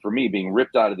 for me, being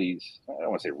ripped out of these, I don't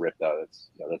want to say ripped out.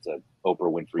 That's a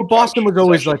Oprah Winfrey. Well, Boston was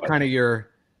always like kind of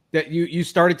you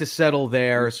started to settle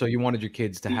there, so you wanted your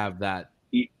kids to have that.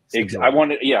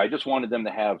 I just wanted them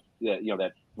to have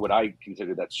that what I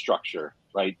consider that structure,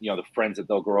 right? The friends that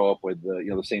they'll grow up with,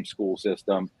 the same school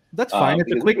system. That's fine. It's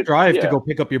a quick drive to go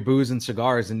pick up your booze and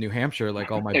cigars in New Hampshire,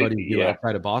 like all my buddies do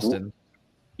outside of Boston.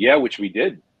 Yeah, which we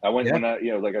did. I went when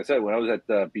like I said, when I was at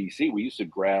BC, we used to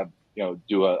grab,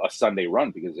 do a Sunday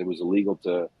run because it was illegal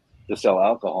to sell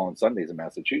alcohol on Sundays in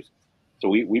Massachusetts. So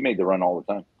we made the run all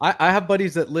the time. I have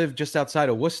buddies that live just outside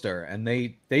of Worcester, and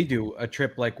they do a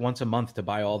trip like once a month to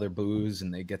buy all their booze,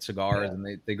 and they get cigars,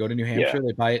 and they go to New Hampshire,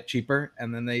 they buy it cheaper,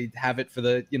 and then they have it for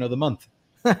the the month.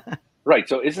 Right.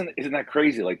 So isn't that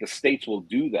crazy? Like the states will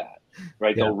do that,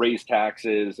 right? Yeah. They'll raise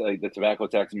taxes. Like the tobacco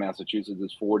tax in Massachusetts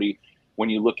is 40. When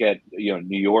you look at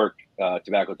New York,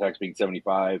 tobacco tax being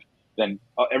 75, then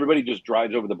everybody just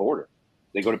drives over the border.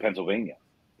 They go to Pennsylvania.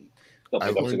 They'll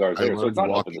pick up cigars there. So it's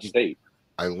not up in the state.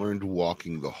 I learned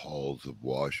walking the halls of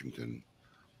Washington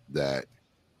that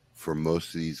for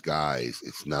most of these guys,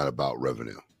 it's not about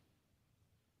revenue.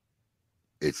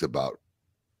 It's about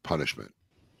punishment.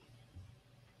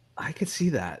 I could see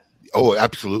that. Oh,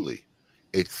 absolutely.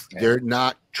 They're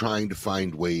not trying to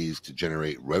find ways to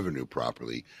generate revenue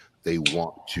properly. They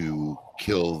want to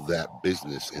kill that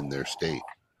business in their state.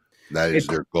 That is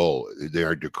their goal. They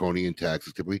are draconian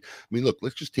taxes typically. I mean, look,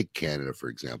 let's just take Canada, for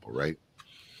example, right?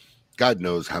 God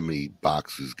knows how many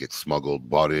boxes get smuggled,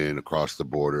 bought in across the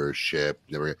border,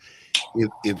 shipped.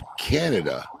 If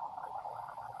Canada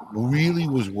really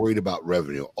was worried about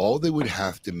revenue, all they would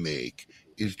have to make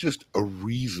is just a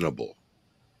reasonable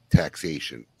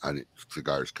taxation on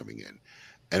cigars coming in.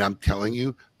 And I'm telling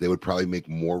you, they would probably make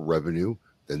more revenue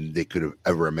than they could have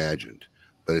ever imagined.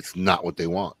 But it's not what they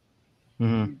want.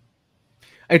 Mm-hmm.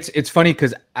 It's funny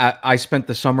because I spent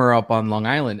the summer up on Long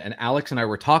Island, and Alex and I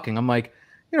were talking. I'm like,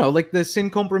 like the Sin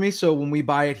Compromiso, when we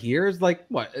buy it here, is like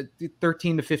what, $13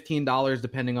 to $15,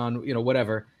 depending on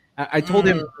whatever. I told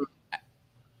him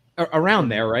around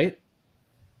there, right?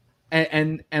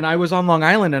 And I was on Long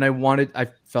Island, and I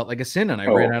felt like a sin, and I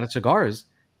ran out of cigars,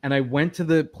 and I went to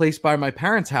the place by my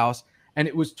parents' house, and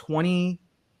it was $23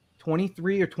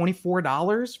 or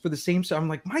 $24 for the same. So I'm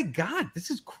like, my God, this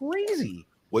is crazy.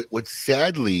 What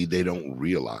sadly they don't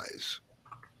realize,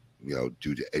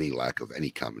 due to any lack of any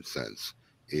common sense,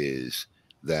 is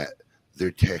that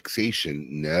their taxation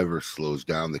never slows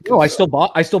down the consumption.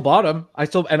 I still bought them.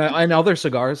 And other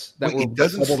cigars that it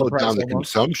doesn't slow down the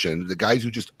consumption. The guys who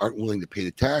just aren't willing to pay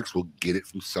the tax will get it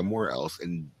from somewhere else,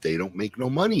 and they don't make no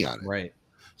money on it. Right.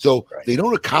 So they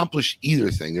don't accomplish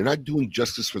either thing. They're not doing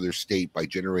justice for their state by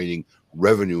generating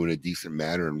revenue in a decent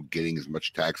manner and getting as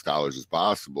much tax dollars as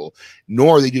possible,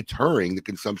 nor are they deterring the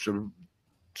consumption of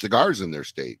cigars in their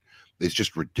state. It's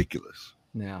just ridiculous.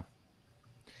 Yeah.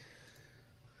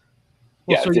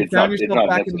 Well, so it's not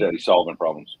necessarily solving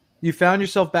problems. You found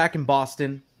yourself back in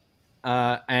Boston,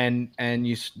 and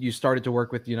you started to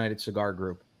work with the United Cigar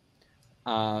Group.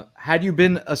 Had you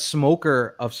been a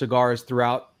smoker of cigars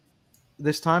throughout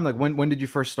this time? Like when did you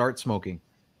first start smoking?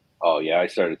 Oh yeah, I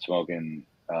started smoking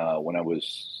when I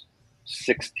was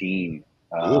 16.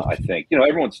 I think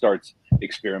everyone starts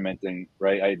experimenting,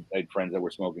 right? I had friends that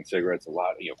were smoking cigarettes a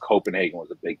lot. Copenhagen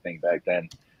was a big thing back then.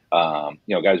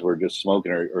 Guys were just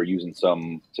smoking or using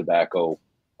some tobacco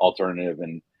alternative,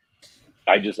 and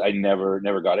I never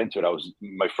got into it.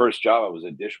 My first job, I was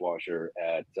a dishwasher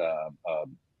at a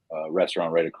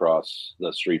restaurant right across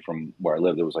the street from where I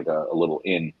lived. There was like a little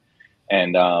inn,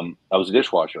 and I was a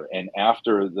dishwasher. And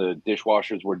after the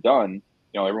dishwashers were done,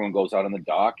 everyone goes out on the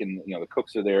dock, and the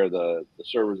cooks are there, the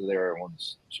servers are there,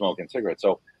 everyone's smoking cigarettes.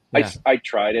 So I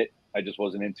tried it. I just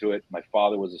wasn't into it. My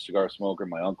father was a cigar smoker.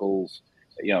 My uncles,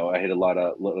 I had a lot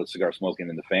of cigar smoking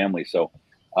in the family. So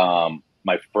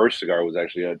my first cigar was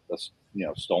actually a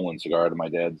stolen cigar out of my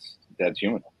dad's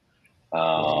humidor.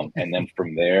 And then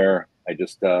from there, I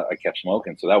just I kept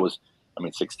smoking. So that was,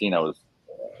 16. I was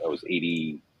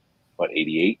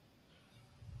 88,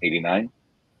 89.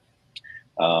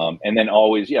 And then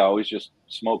always just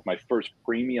smoked my first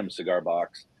premium cigar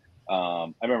box.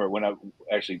 I remember when I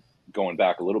actually going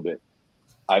back a little bit,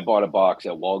 I bought a box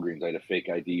at Walgreens. I had a fake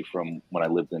ID from when I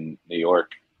lived in New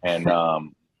York. And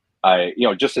I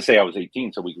just to say I was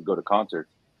 18 so we could go to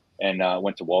concerts, and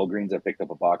went to Walgreens. I picked up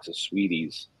a box of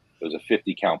Sweeties. It was a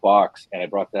 50 count box. And I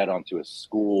brought that onto a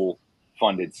school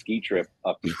funded ski trip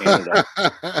up to Canada.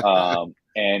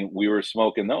 And we were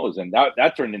smoking those, and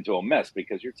that turned into a mess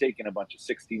because you're taking a bunch of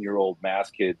 16-year-old mass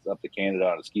kids up to Canada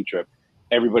on a ski trip.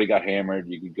 Everybody got hammered.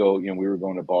 You could go, we were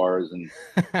going to bars, and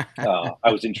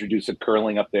I was introduced to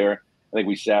curling up there. I think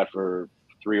we sat for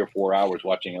 3 or 4 hours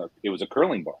watching it was a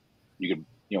curling bar. You could,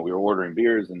 we were ordering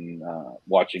beers and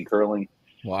watching curling.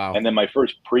 Wow. And then my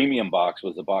first premium box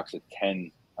was a box of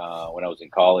 10 when I was in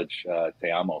college, Te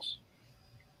Amos.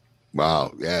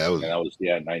 Wow. Yeah. That was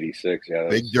 96. Yeah.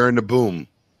 Big during the boom.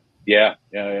 Yeah.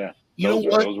 You know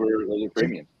what? Those were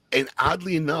premium. And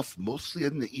oddly enough, mostly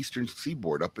in the eastern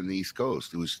seaboard, up in the East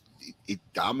Coast, it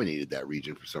dominated that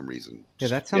region for some reason. Yeah,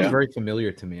 that sounds very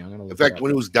familiar to me. I'm gonna. In fact, when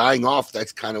it was dying off,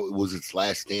 that's kind of it was its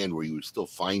last stand where you would still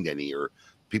find any, or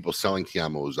people selling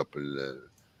Tiamos up in the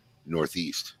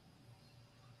Northeast.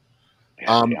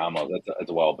 Yeah, Tiamo, that's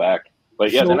a while back.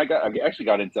 But yeah, So- then I actually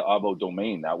got into Avo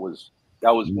Domain. That was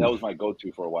my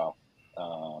go-to for a while,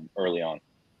 early on.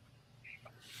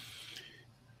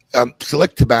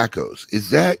 Select Tobaccos, is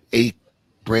that a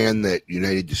brand that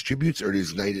United distributes, or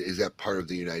is that part of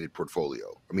the United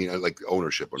portfolio? I mean, like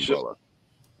ownership umbrella.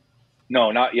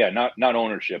 No, not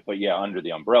ownership, but yeah, under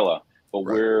the umbrella. But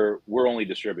Right. we're only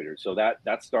distributors. So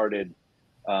that started,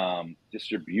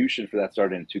 distribution for that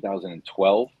started in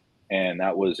 2012, and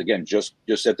that was again just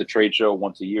at the trade show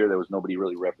once a year. There was nobody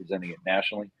really representing it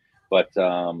nationally, but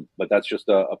that's just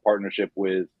a partnership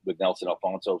with Nelson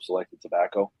Alfonso of Selected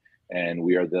Tobacco, and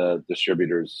we are the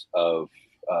distributors of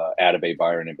Atabey,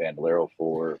 Byron, and Bandolero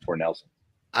for Nelson.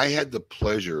 I had the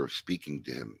pleasure of speaking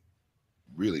to him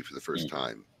really for the first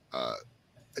time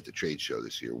at the trade show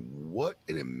this year. What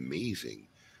an amazing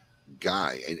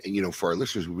guy. And for our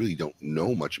listeners who really don't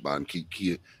know much about him, can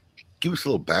you give us a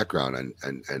little background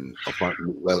on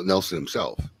Nelson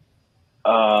himself?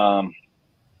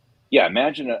 Yeah,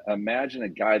 imagine a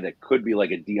guy that could be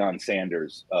like a Deion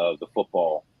Sanders of the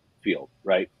football field,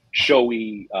 right?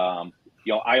 Showy,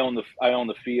 I own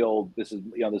the field. This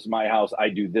is my house. I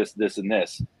do this, and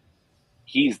this.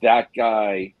 He's that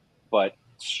guy, but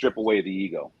strip away the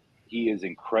ego. He is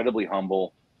incredibly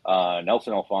humble.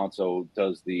 Nelson Alfonso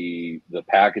does the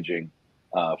packaging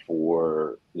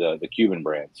for the Cuban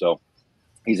brand. So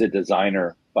he's a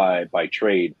designer by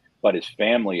trade, but his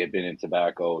family had been in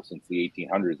tobacco since the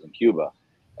 1800s in Cuba.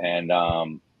 And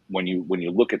when you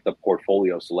look at the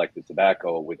portfolio Selected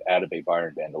Tobacco with Atabey,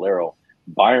 Byron, Bandolero,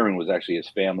 Byron was actually his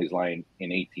family's line in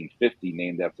 1850,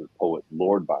 named after the poet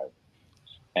Lord Byron.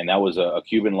 And that was a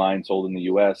Cuban line sold in the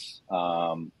U.S.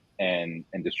 And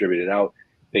distributed out.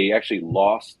 They actually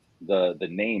lost the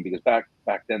name because back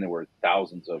then there were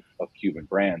thousands of Cuban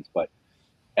brands. But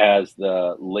as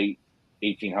the late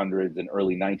 1800s and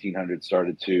early 1900s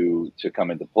started to come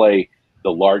into play,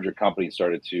 the larger companies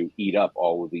started to eat up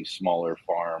all of these smaller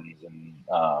farms and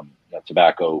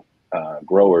tobacco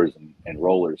growers and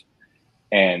rollers.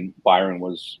 And Byron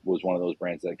was one of those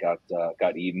brands that got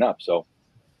eaten up. So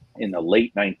in the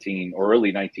late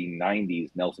early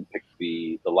 1990s, Nelson picked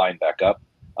the line back up.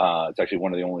 It's actually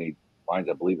one of the only lines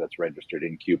I believe that's registered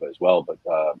in Cuba as well, but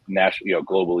nationally,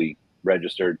 globally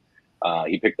registered.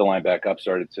 He picked the line back up,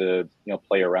 started to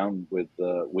play around with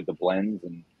the blends.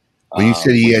 And when you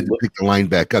said he had to pick the line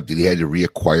back up, did he had to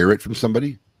reacquire it from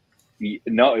somebody?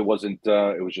 No, it wasn't.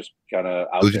 It was just kind of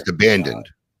out. It was just abandoned.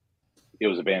 It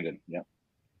was abandoned. Yeah.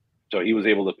 So he was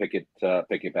able to pick it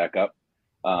back up.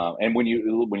 And when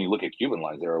you look at Cuban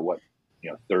lines, there are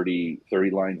 30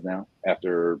 lines now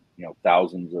after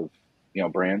thousands of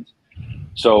brands.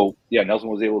 So yeah, Nelson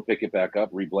was able to pick it back up,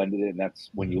 reblended it, and that's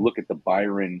when you look at the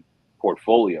Byron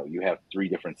portfolio, you have 3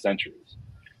 different centuries.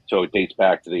 So it dates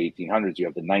back to the 1800s. You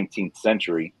have the 19th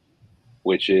century,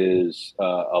 which is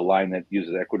a line that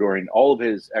uses Ecuadorian. All of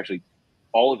his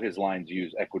lines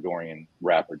use Ecuadorian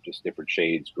wrapper, just different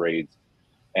shades, grades.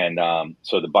 And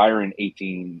so the Byron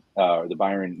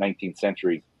 19th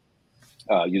century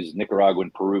uses Nicaraguan,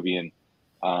 Peruvian,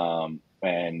 and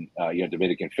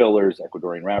Dominican fillers,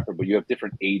 Ecuadorian wrapper, but you have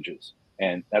different ages,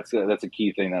 and that's a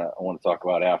key thing that I want to talk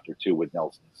about after too with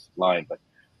Nelson's line. But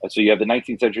so you have the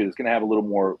 19th century that's going to have a little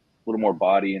more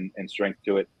body and strength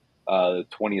to it. The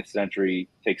 20th century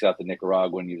takes out the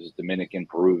Nicaraguan, uses Dominican,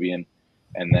 Peruvian,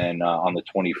 and then on the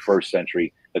 21st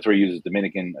century, that's where he uses a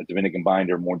Dominican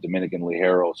binder, more Dominican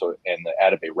Ligero, and the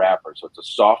Atabey wrapper. So it's a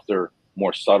softer,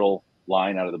 more subtle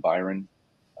line out of the Byron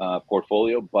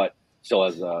portfolio, but still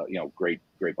has a great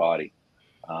body.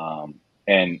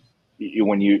 And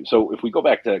if we go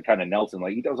back to kind of Nelson,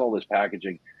 like he does all this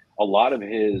packaging, a lot of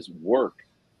his work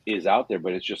is out there,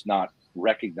 but it's just not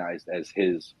recognized as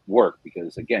his work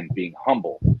because again, being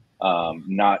humble,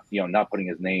 not putting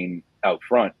his name out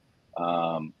front.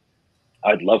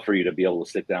 I'd love for you to be able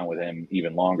to sit down with him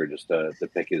even longer just to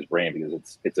pick his brain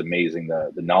because it's amazing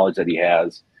the knowledge that he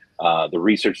has, the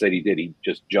research that he did. He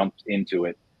just jumped into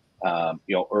it,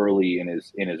 early in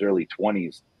his early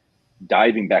 20s,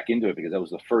 diving back into it because that was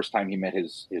the first time he met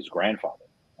his grandfather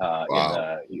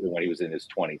when he was in his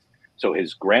 20s. So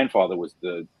his grandfather was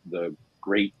the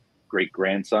great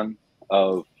grandson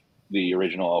of the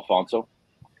original Alfonso,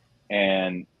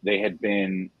 and he had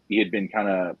been kind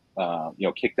of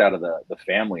kicked out of the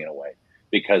family in a way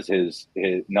because his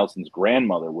Nelson's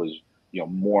grandmother was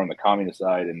more on the communist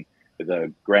side and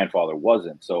the grandfather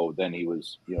wasn't. So then he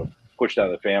was pushed out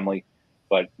of the family.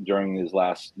 But during his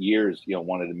last years,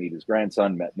 wanted to meet his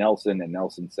grandson, met Nelson, and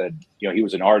Nelson said he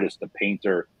was an artist, a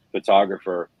painter,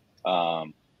 photographer,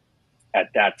 at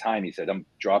that time, he said, I'm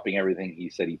dropping everything. He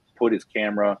said he put his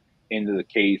camera into the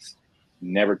case,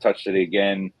 never touched it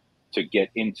again to get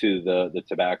into the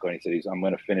tobacco. And he said, I'm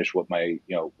going to finish what my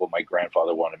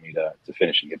grandfather wanted me to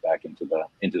finish and get back into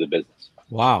the business.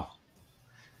 Wow.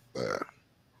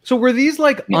 So were these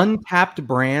like untapped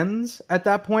brands at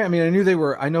that point? I mean, I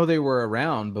know they were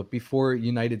around, but before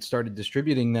United started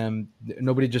distributing them,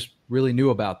 nobody just really knew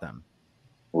about them.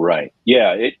 Right.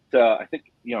 Yeah. It, I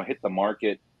think, hit the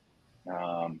market,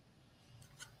 in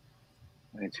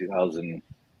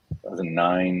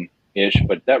 2009 ish,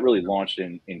 but that really launched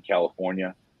in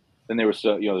California. Then there was,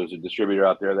 there's a distributor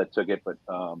out there that took it, but,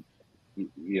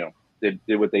 they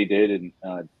did what they did. And,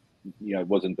 it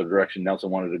wasn't the direction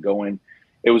Nelson wanted to go in.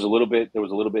 There was a little bit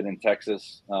in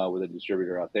Texas with a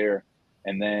distributor out there.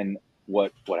 And then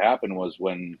what happened was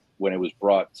when it was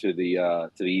brought to the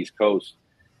East Coast,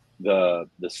 the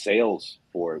sales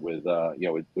for it with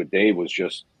Dave was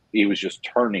just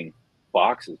turning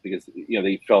boxes because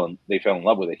they fell in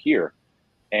love with it here.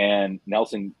 And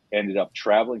Nelson ended up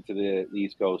traveling to the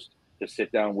East Coast to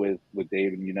sit down with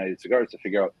Dave and United Cigars to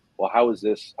figure out, well, how is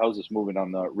this moving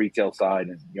on the retail side?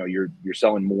 And you're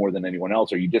selling more than anyone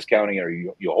else. Are you discounting it? Are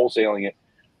you wholesaling it?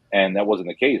 And that wasn't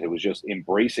the case. It was just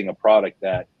embracing a product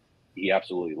that he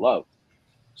absolutely loved.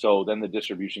 So then the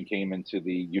distribution came into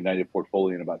the United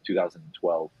portfolio in about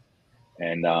 2012.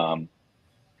 And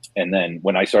then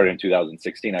when I started in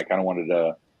 2016, I kind of wanted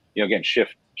to, again,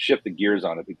 shift the gears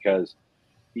on it because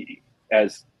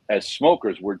as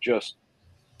smokers, we're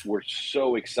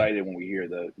so excited when we hear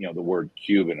the word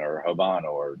Cuban or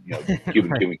Habano or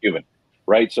Cuban,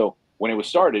 right? So when it was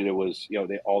started, it was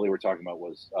all they were talking about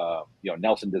was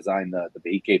Nelson designed the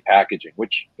Behike packaging,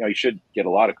 which you should get a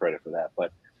lot of credit for that.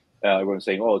 But everyone's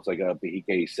saying, oh, it's like a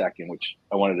Behike second, which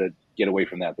I wanted to get away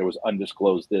from that. There was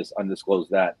undisclosed this,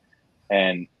 undisclosed that,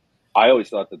 and I always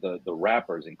thought that the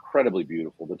wrapper is incredibly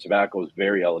beautiful. The tobacco is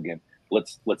very elegant.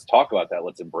 Let's talk about that.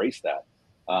 Let's embrace that.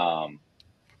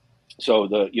 So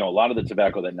a lot of the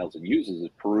tobacco that Nelson uses is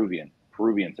Peruvian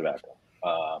tobacco.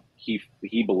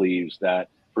 He believes that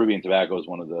Peruvian tobacco is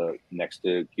one of the, next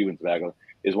to Cuban tobacco,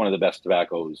 is one of the best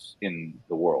tobaccos in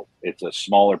the world. It's a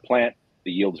smaller plant.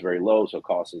 The yield's very low, so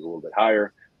cost is a little bit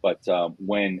higher. But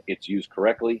when it's used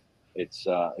correctly, it's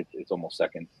almost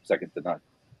second to none.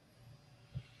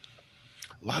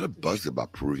 A lot of buzz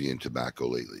about Peruvian tobacco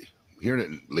lately. I'm hearing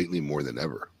it lately more than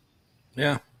ever.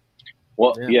 Yeah.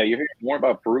 Well, yeah, you're hearing more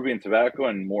about Peruvian tobacco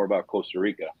and more about Costa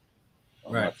Rica.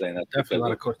 I'm not saying that's definitely a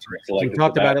lot of Costa Rica. We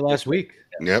talked about it last week.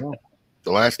 Yep.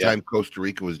 The last time Costa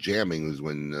Rica was jamming was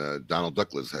when Donald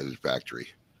Douglas had his factory.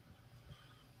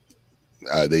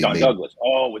 Douglas.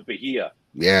 Oh, with Bahia.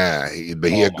 Yeah,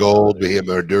 Bahia Gold, Bahia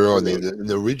Maduro, and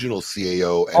the original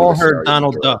CAO. All heard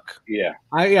Donald Duck. Yeah.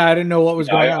 I didn't know what was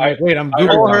going on. Wait, I'm Googling.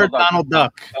 I all heard Donald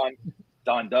Duck.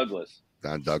 Don Douglas.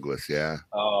 Don Douglas, yeah.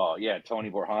 Oh, yeah, Tony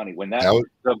Borhani. When I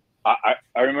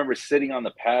remember sitting on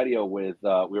the patio with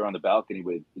we were on the balcony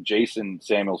with Jason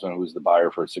Samuelson, who's the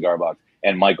buyer for Cigar Box,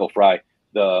 and Michael Fry.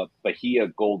 The Bahia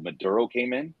Gold Maduro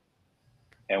came in,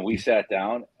 and we sat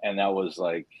down, and that was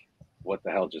like, what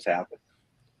the hell just happened?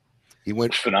 He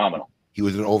went phenomenal. He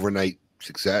was an overnight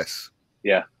success.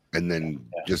 Yeah. And then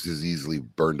just as easily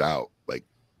burned out. Like,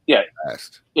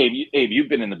 fast. Abe, you've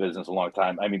been in the business a long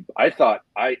time. I mean, I thought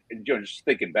just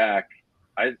thinking back,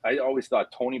 I always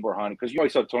thought Tony Borhani, because you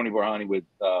always saw Tony Borhani with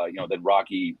then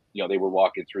Rocky, they were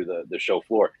walking through the show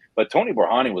floor. But Tony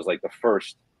Borhani was like the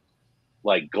first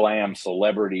like glam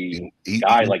celebrity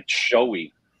guy, like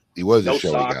showy. He was no a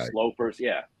showy socks, guy. Loafers,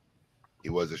 yeah. He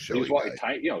was a showy he was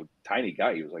guy. Tiny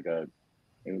guy. He was like a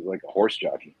horse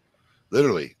jockey.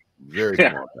 Literally. Very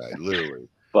small guy, literally.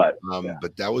 But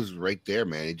that was right there,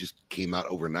 man. It just came out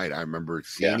overnight. I remember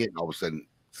seeing it and all of a sudden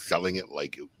selling it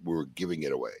like we were giving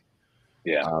it away.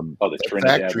 Yeah.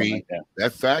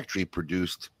 That factory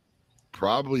produced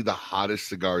probably the hottest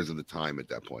cigars of the time at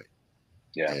that point.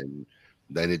 Yeah. And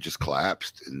then it just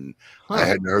collapsed. And I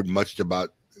hadn't heard much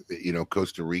about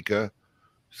Costa Rica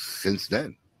since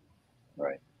then.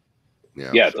 Right.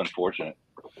 Yeah. Yeah, it's unfortunate.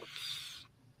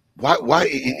 Why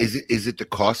is it the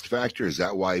cost factor? Is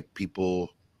that why people,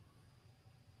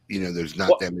 there's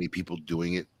not that many people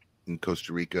doing it in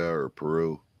Costa Rica or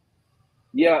Peru?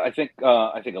 Yeah, I think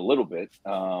a little bit.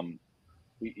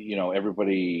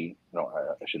 Everybody. No,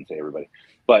 I shouldn't say everybody,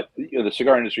 but the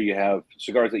cigar industry. You have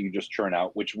cigars that you just churn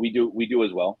out, which we do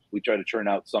as well. We try to churn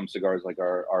out some cigars, like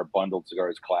our bundled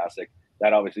cigars, classic.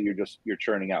 That obviously you're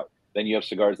churning out. Then you have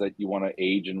cigars that you want to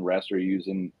age and rest, or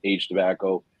using aged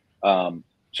tobacco.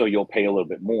 So you'll pay a little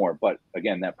bit more. But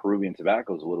again, that Peruvian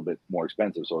tobacco is a little bit more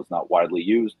expensive, so it's not widely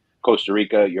used. Costa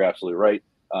Rica, you're absolutely right.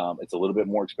 It's a little bit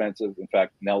more expensive. In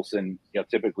fact, Nelson,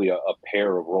 typically a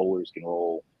pair of rollers can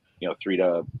roll, 300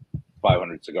 to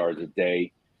 500 cigars a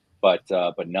day. But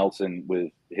Nelson,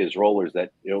 with his rollers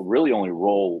that really only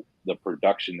roll the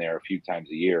production there a few times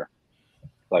a year.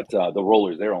 But the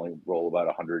rollers there only roll about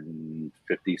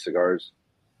 150 cigars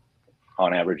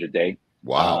on average a day.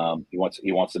 Wow. He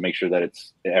wants to make sure that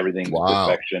everything's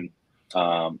perfection.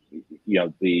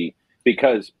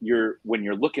 Because when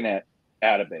you're looking at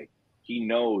Atabey,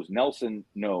 Nelson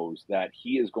knows that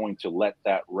he is going to let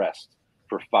that rest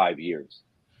for 5 years.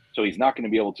 So he's not going to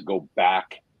be able to go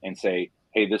back and say,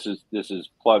 hey, this is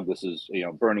plugged, this is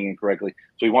burning incorrectly.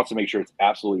 So he wants to make sure it's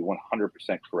absolutely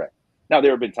 100% correct. Now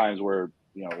there have been times where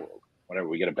whenever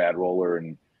we get a bad roller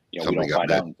and we don't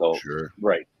find out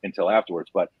until afterwards.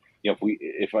 But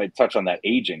if I touch on that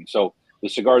aging, so the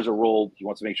cigars are rolled, he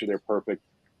wants to make sure they're perfect.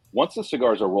 Once the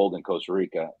cigars are rolled in Costa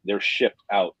Rica, they're shipped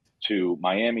out to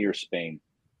Miami or Spain,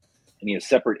 and he has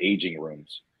separate aging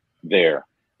rooms there.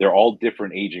 They're all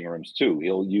different aging rooms too.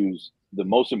 He'll use the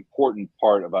most important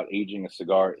part about aging a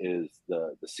cigar is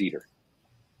the cedar.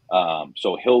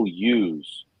 So he'll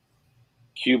use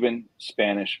Cuban,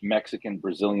 Spanish, Mexican,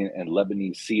 Brazilian, and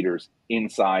Lebanese cedars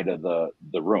inside of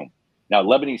the room. Now,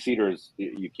 Lebanese cedars,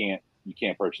 you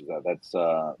can't purchase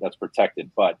that. That's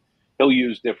protected. But he'll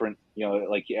use different.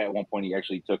 Like at one point he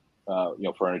actually took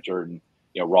furniture and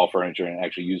raw furniture and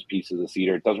actually used pieces of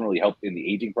cedar. It doesn't really help in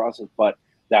the aging process, but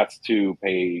that's to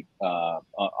pay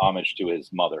homage to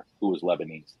his mother, who was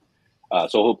Lebanese.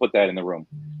 So he'll put that in the room.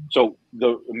 So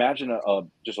imagine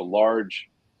just a large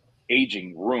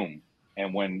aging room.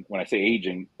 And when I say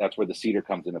aging, that's where the cedar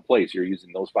comes into place. You're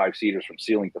using those 5 cedars from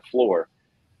ceiling to floor,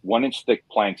 1-inch thick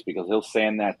planks, because he'll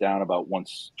sand that down about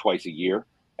twice a year,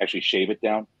 actually shave it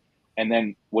down. And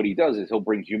then what he does is he'll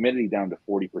bring humidity down to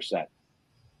 40%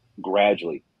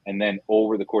 gradually. And then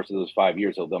over the course of those 5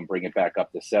 years, he'll then bring it back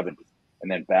up to 70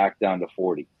 and then back down to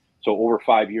 40. So over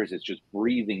 5 years, it's just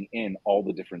breathing in all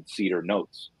the different cedar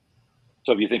notes.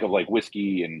 So if you think of like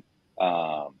whiskey and,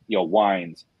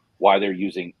 wines, why they're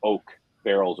using oak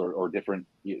barrels or different,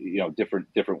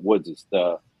 different woods, it's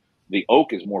the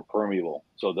oak is more permeable.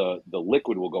 So the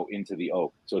liquid will go into the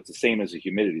oak. So it's the same as the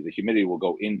humidity. The humidity will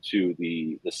go into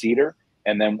the cedar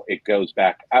and then it goes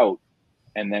back out.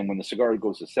 And then when the cigar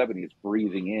goes to 70, it's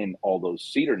breathing in all those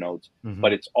cedar notes,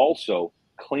 but it's also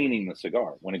cleaning the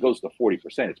cigar. When it goes to 40%,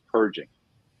 it's purging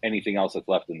anything else that's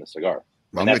left in the cigar.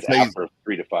 Well, and that's after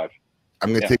 3 to 5. I'm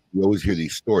going to tell you, always hear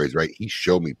these stories, right? He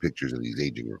showed me pictures of these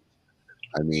aging rooms.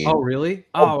 I mean, oh really?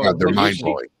 God, they're mind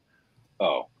blowing.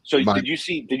 Oh, so did you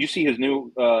see his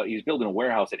new? He's building a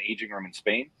warehouse, an aging room in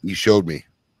Spain. He showed me.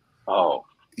 Oh,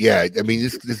 yeah. I mean,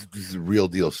 this is real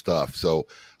deal stuff. So,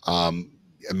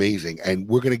 amazing. And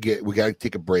we got to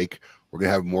take a break. We're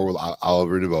gonna have more with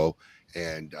Oliver DeVoe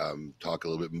and talk a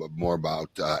little bit more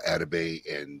about Atabey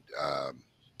and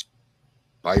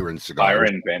Byron Cigars.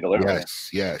 Byron Bandolero.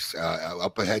 Yes.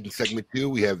 Up ahead in segment 2,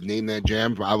 we have Name That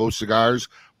Jam, Bravo Cigars.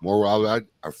 More about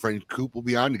our friend Coop will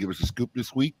be on to give us a scoop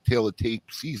this week. Tale of Tape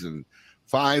season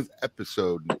 5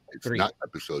 episode. It's 3. Not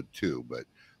episode 2, but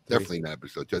definitely not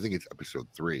episode 2. I think it's episode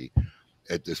 3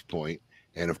 at this point.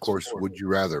 And of course, Would You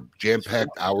Rather?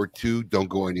 Jam-packed hour 2. Don't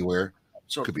go anywhere.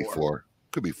 Could be 4.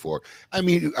 Could be 4. I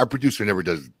mean, our producer never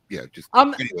does. Yeah, just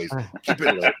anyways. Keep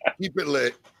it lit. Keep it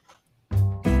lit.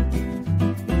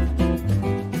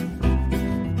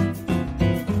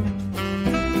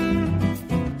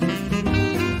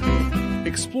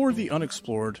 Explore the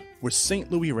unexplored with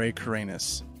St. Louis Rey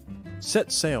Carenas.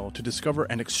 Set sail to discover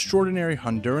an extraordinary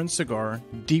Honduran cigar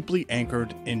deeply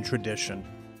anchored in tradition.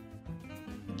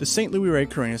 The St. Louis Rey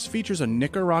Carenas features a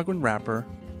Nicaraguan wrapper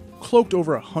cloaked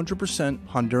over 100%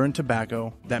 Honduran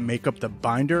tobacco that make up the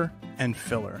binder and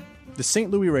filler. The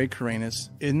St. Louis Rey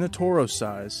Carenas, in the Toro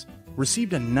size,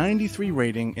 received a 93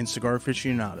 rating in Cigar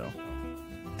Aficionado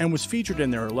and was featured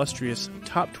in their illustrious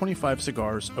Top 25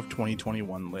 Cigars of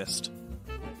 2021 list.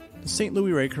 The St.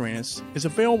 Louis Rey Carenas is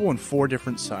available in 4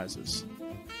 different sizes: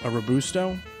 a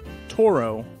Robusto,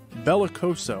 Toro,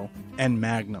 Bellicoso, and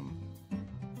Magnum.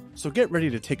 So get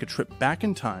ready to take a trip back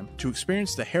in time to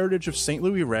experience the heritage of St.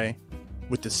 Louis Rey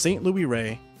with the St. Louis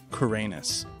Rey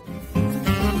Carenas.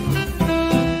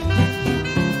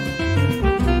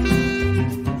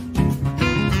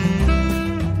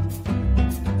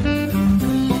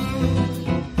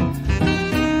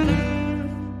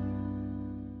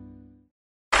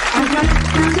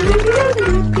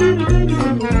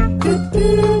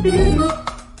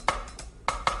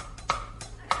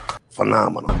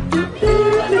 Phenomenal.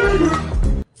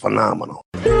 Phenomenal.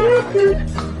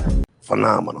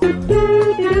 Phenomenal.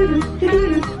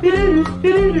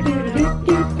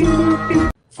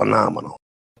 phenomenal.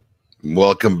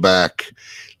 Welcome back.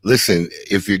 Listen,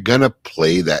 if you're gonna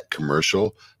play that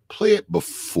commercial, play it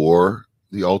before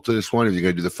the Ultimus one. If you're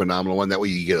gonna do the phenomenal one, that way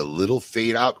you get a little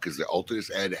fade out because the Ultimus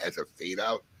ad has a fade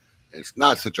out, and it's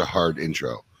not such a hard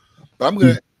intro. But I'm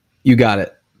gonna. You got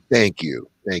it. Thank you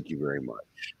very much.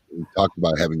 We talked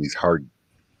about having these hard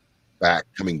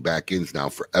coming back ins now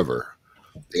forever.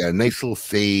 They got a nice little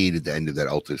fade at the end of that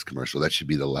Ultimus commercial. That should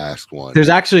be the last one. There's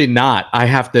actually not.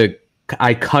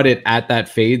 I cut it at that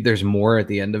fade. There's more at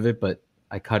the end of it, but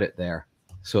I cut it there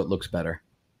so it looks better.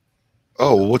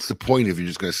 Oh, well, what's the point if you're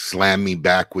just going to slam me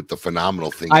back with the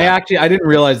phenomenal thing? I didn't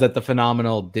realize that the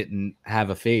phenomenal didn't have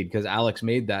a fade because Alex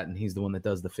made that and he's the one that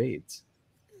does the fades.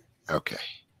 Okay.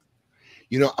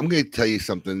 You know, I'm going to tell you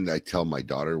something that I tell my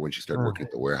daughter when she started working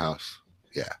at the warehouse.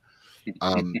 Yeah.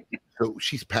 So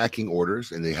she's packing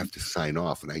orders and they have to sign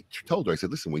off. And I told her, I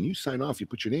said, listen, when you sign off, you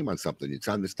put your name on something. It's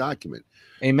on this document.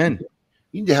 Amen.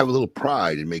 You need to have a little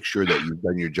pride and make sure that you've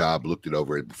done your job, looked it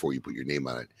over before you put your name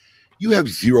on it. You have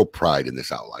zero pride in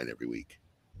this outline every week.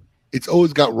 It's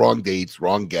always got wrong dates,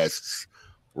 wrong guests,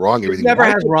 wrong everything. It never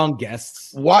has wrong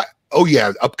guests. What? Oh,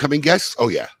 yeah. Upcoming guests? Oh,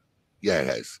 yeah. Yeah, it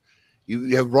has.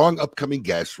 You have wrong upcoming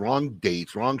guests, wrong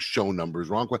dates, wrong show numbers,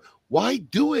 wrong. Why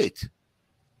do it?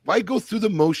 Why go through the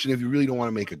motion if you really don't want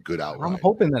to make a good outline? I'm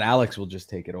hoping that Alex will just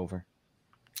take it over.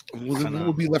 Well, then what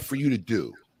will be left for you to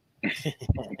do?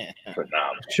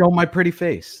 Show my pretty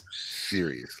face.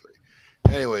 Seriously.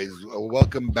 Anyways,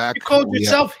 welcome back. You called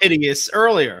yourself hideous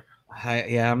earlier.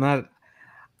 I'm not.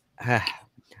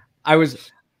 I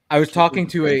was talking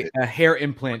to a hair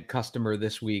implant customer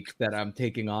this week that I'm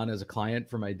taking on as a client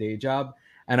for my day job.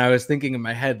 And I was thinking in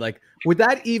my head, like, would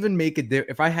that even make a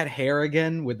difference? If I had hair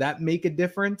again, would that make a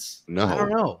difference? No. I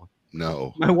don't know.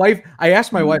 No. I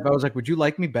asked my wife, I was like, would you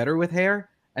like me better with hair?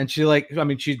 And she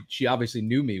she obviously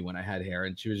knew me when I had hair.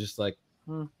 And she was just like,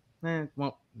 well,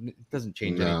 it doesn't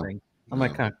change anything. I'm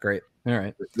like, great. All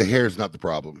right. The hair is not the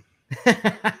problem.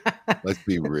 Let's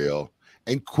be real.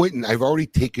 And Quentin, I've already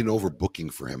taken over booking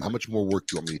for him. How much more work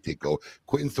do you want me to take over?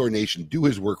 Quentin Thornation, do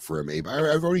his work for him, Abe.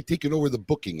 I've already taken over the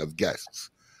booking of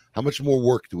guests. How much more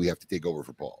work do we have to take over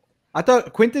for Paul? I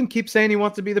thought Quentin keeps saying he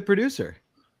wants to be the producer.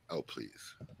 Oh,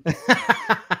 please.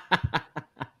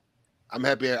 I'm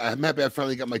happy I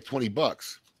finally got my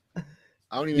 $20. I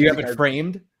don't even. You have it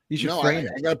framed? You should frame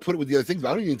it. I got to put it with the other things,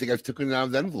 but I don't even think I've taken it out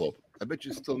of the envelope. I bet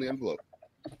you it's still in the envelope.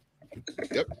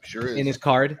 Yep, sure is. In his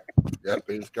card? Yep,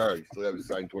 in his card. You still have his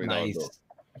signed $20 nice. bill.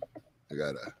 I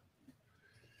got to.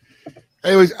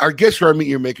 Anyways, our guest for our Meet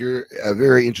Your Maker, a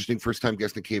very interesting first-time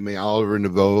guest that came in, Oliver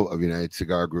Naveau of United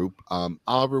Cigar Group.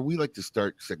 Oliver, we like to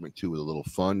start segment 2 with a little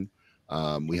fun.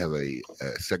 We have a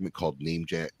segment called Name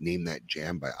That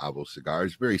Jam by Avo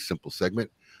Cigars. Very simple segment.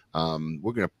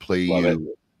 We're gonna play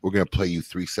you. We're gonna play you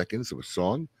 3 seconds of a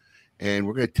song, and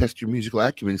we're gonna test your musical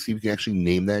acumen and see if we can actually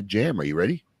name that jam. Are you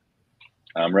ready?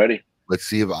 I'm ready. Let's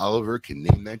see if Oliver can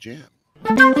name that jam.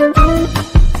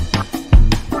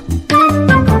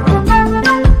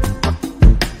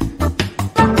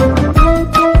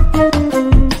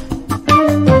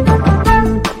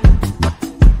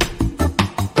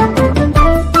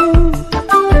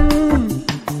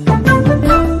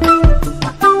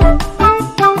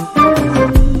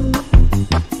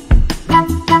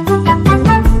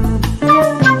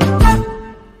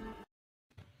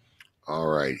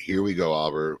 Here we go,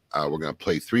 Oliver. We're going to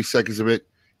play 3 seconds of it.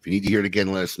 If you need to hear it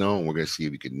again, let us know, and we're going to see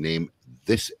if you can name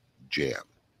this jam.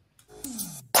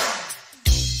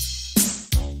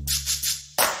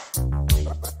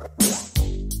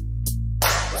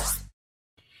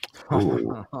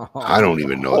 Ooh, I don't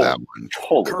even know that one.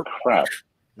 Holy crap.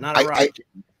 Not a rock.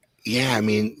 Yeah, I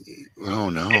mean, oh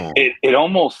no. It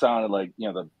almost sounded like,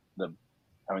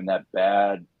 that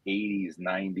bad 80s,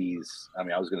 90s. I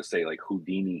mean, I was going to say like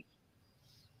Houdini.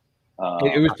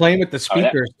 It was playing with the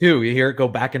speakers too. You hear it go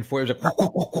back and forth. It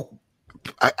was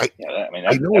like,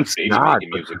 I know it's not,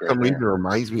 but for some reason it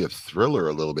reminds me of Thriller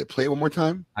a little bit. Play it one more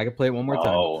time. I can play it one more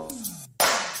time.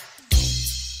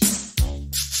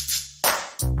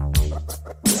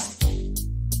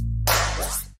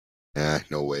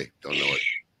 No way. Don't know it.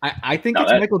 I think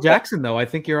it's Michael Jackson, though. I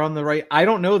think you're on the right. I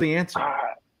don't know the answer.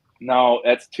 No,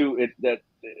 that's too.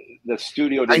 The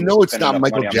studio. I know it's not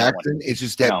Michael Jackson. It's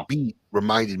just that beat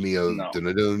reminded me of.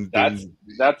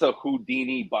 That's a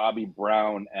Houdini, Bobby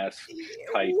Brown-esque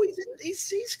type.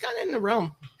 He's kind of in the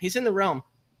realm. He's in the realm.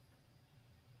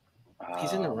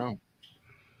 He's in the realm.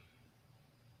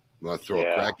 You want to throw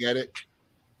a crack at it?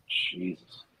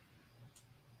 Jesus.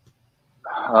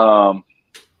 I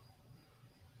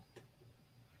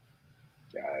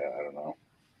don't know.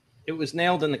 It was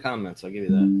nailed in the comments. I'll give you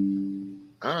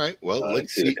that. All right. Well,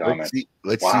 let's see the see. comment.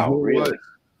 Let's Wow, see who it really? was.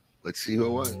 Let's see who it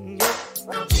was.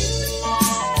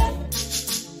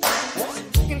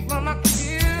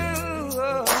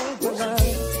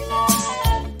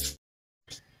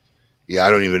 Yeah, I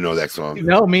don't even know that song.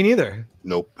 No, me neither.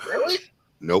 Nope. Really?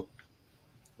 Nope.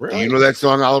 Really? Do you know that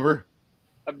song, Oliver?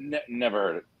 I've never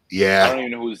heard it. I Yeah. don't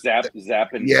even know who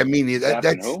Zappin'. Yeah, me neither. Zappin'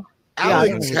 That's who?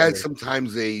 Alex Yeah, I has know.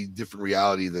 sometimes a different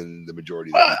reality than the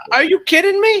majority of the people. Are you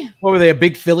kidding me? What were they? A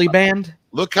big Philly band?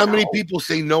 Look how many No. people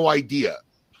say no idea.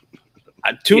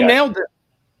 Two Yeah. nailed it.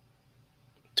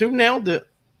 Two nailed it.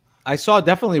 I saw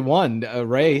definitely one.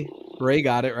 Ray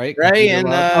got it right. Ray and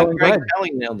Oh, Greg Greg.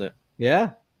 Kelly nailed it.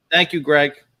 Yeah. Thank you,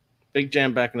 Greg. Big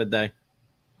jam back in the day.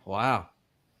 Wow.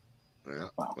 Yeah.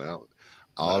 Well,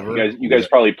 Oliver, You guys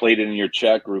probably played it in your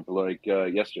chat group like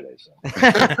yesterday. So.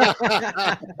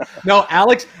 No,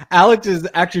 Alex is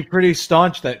actually pretty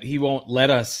staunch that he won't let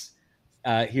us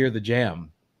hear the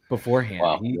jam beforehand.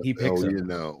 Wow. He picks oh, it. you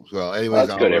know. Well, anyways,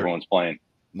 That's good. Oliver, Everyone's playing.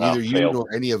 neither you failed.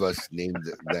 nor any of us named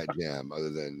that jam other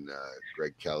than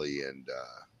Greg Kelly and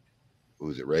who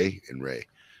was it? Ray and Ray.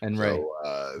 And Ray.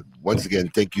 So, once again,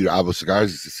 thank you to Avo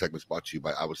Cigars. This segment brought to you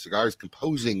by Avo Cigars,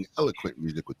 composing eloquent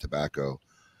music with tobacco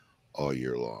all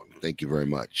year long. Thank you very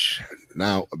much.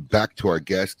 Now back to our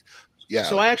guest. Yeah.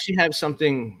 So I actually have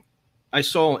something. I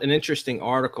saw an interesting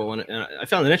article, and I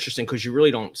found it interesting because you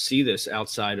really don't see this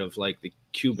outside of like the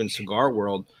Cuban cigar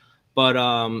world. But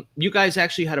you guys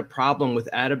actually had a problem with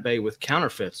Atabey with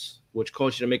counterfeits, which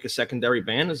caused you to make a secondary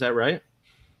ban. Is that right?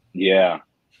 Yeah.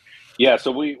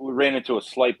 So we ran into a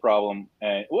slight problem,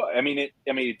 and well, I mean it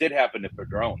did happen to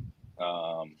Padron.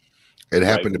 It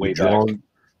happened way to back. Padron.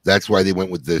 That's why they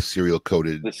went with the serial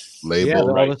coded This label. Yeah,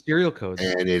 all right. the serial codes.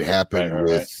 And it happened Right.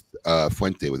 with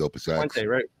Fuente with Opus X. Fuente,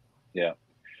 right?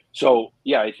 So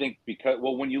yeah, I think because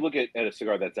when you look at a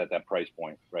cigar that's at that price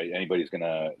point, right? Anybody's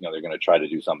gonna they're gonna try to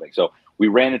do something. So we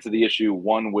ran into the issue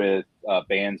one with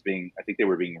bands being, I think they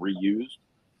were being reused,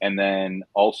 and then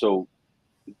also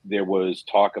there was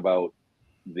talk about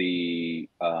the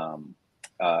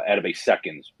Atabey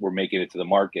seconds were making it to the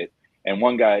market, and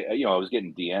one guy, I was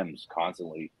getting DMs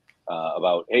constantly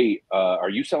about, hey, are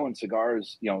you selling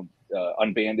cigars,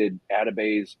 unbanded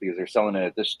Atabeys because they're selling it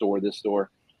at this store,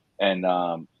 and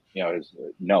it's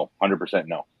no, 100%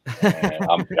 no.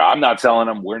 And I'm not selling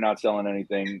them. We're not selling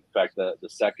anything. In fact, the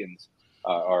seconds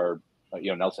are,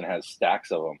 Nelson has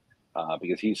stacks of them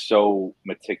because he's so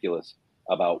meticulous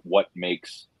about what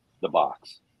makes the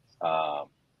box.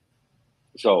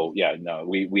 So yeah, no,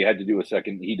 we had to do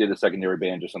he did a secondary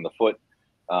ban just on the foot.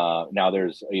 Now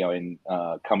there's,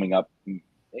 coming up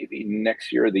maybe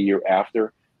next year or the year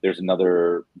after, there's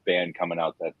another band coming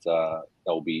out that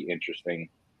will be interesting.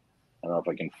 I don't know if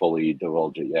I can fully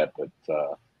divulge it yet, but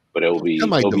it'll be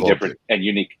different and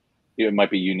unique. It might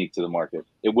be unique to the market.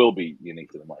 It will be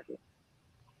unique to the market.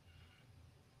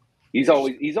 He's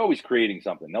always creating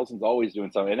something. Nelson's always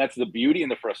doing something, and that's the beauty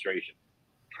and the frustration,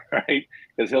 right?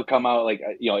 Because he'll come out like,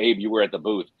 Abe, you were at the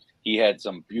booth. He had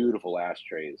some beautiful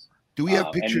ashtrays. Do we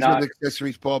have pictures of the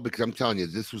accessories, Paul? Because I'm telling you,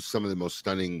 this was some of the most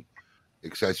stunning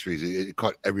accessories. It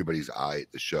caught everybody's eye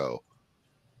at the show.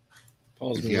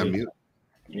 Paul's Is he on mute?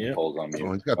 Yeah. Paul's on mute.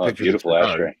 Oh, he's got Oh, pictures beautiful of the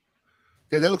ashtray.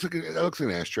 Yeah, that looks like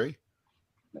an ashtray.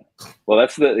 Well,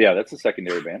 that's the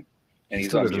secondary band, and He he's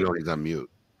still on doesn't mute. know he's on mute.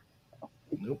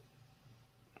 Nope.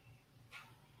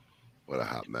 What a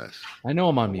hot mess. I know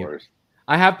I'm on No mute. worries.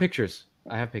 I have pictures.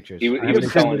 He I was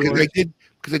have telling pictures.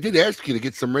 Because I did ask you to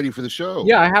get some ready for the show.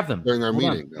 Yeah, I have them. During our Hold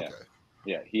on. meeting. Yeah. Okay.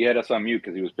 Yeah, he had us on mute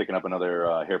because he was picking up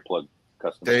another hair plug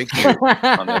customer Thank you.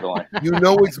 on the other line. You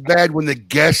know it's bad when the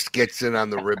guest gets in on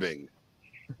the ribbing.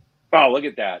 Oh, look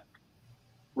at that!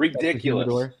 The Ridiculous,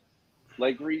 humidor.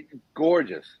 like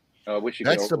gorgeous. I wish you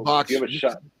That's could the box. give it a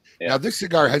shot. Yeah. Now this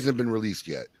cigar hasn't been released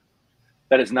yet.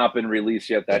 That has not been released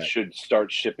yet. That Yeah. should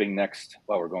start shipping next.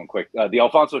 Well, we're going quick. The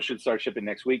Alfonso should start shipping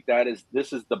next week.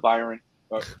 This is the Byron.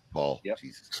 Paul. Yep.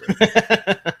 Jesus Christ.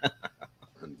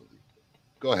 Unbelievable.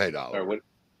 Go ahead, Oliver.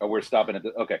 We're stopping at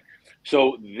the okay.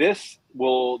 So this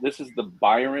is the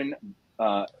Byron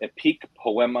Epique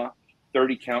Poema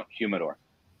 30 count humidor.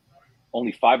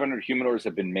 Only 500 humidors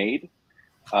have been made.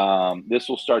 This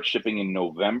will start shipping in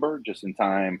November, just in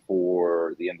time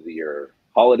for the end of the year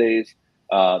holidays.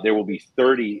 There will be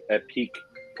 30 Epique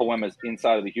Poemas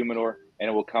inside of the humidor, and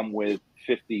it will come with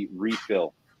 50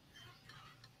 refill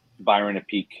Byron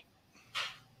Epique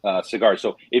cigars.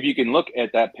 So if you can look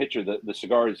at that picture, the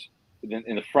cigars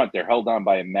in the front, they're held on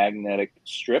by a magnetic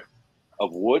strip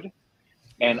of wood,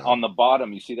 and on the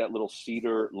bottom you see that little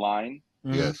cedar line.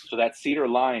 Yes. So that cedar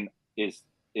line is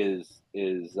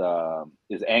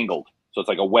angled. So it's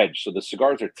like a wedge. So the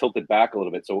cigars are tilted back a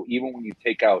little bit. So even when you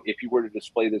take out, if you were to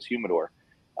display this humidor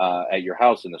at your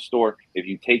house in the store, if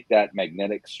you take that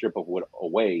magnetic strip of wood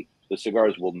away, the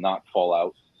cigars will not fall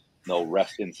out. They'll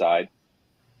rest inside.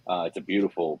 It's a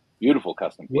beautiful, beautiful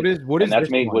custom piece. What is and that's this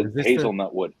made one? with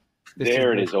hazelnut wood.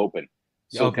 There it is open.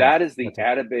 So Okay. that is the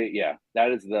Atabey. Yeah,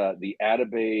 that is the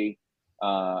Atabey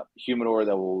humidor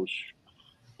that will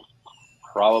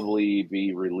probably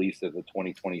be released at the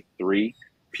 2023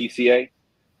 PCA.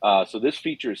 So this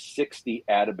features 60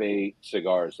 Atabey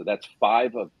cigars. So that's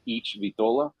 5 of each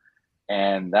Vitola,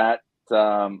 and that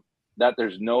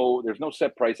there's no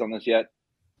set price on this yet.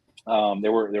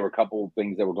 There were a couple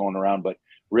things that were going around, but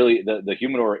really the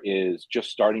humidor is just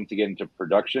starting to get into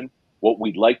production. What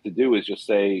we'd like to do is just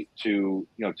say to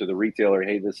the retailer,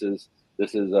 hey, this is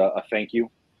a thank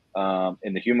you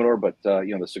in the humidor, but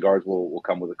the cigars will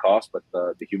come with a cost, but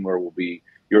the humidor will be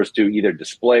yours to either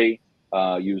display,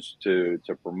 use to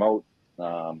promote,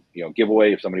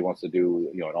 giveaway. If somebody wants to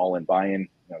do an all-in buy-in,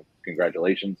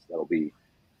 congratulations, that'll be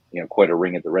quite a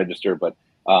ring at the register. But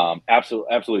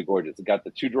absolutely gorgeous. It got the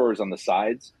 2 drawers on the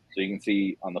sides, so you can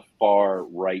see on the far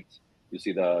right, you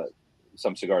see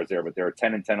some cigars there, but there are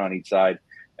 10 and 10 on each side,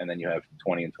 and then you have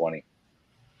 20 and 20.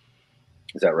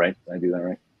 Is that right? Did I do that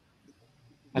right?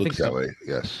 I think that so. way.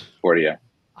 Yes. 40, yeah.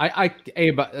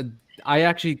 I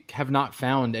actually have not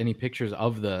found any pictures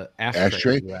of the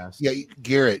Ashtray? you asked. Yeah,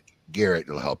 Garrett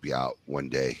will help you out one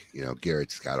day.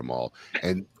 Garrett's got them all.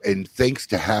 And thanks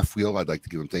to Half Wheel, I'd like to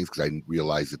give him thanks because I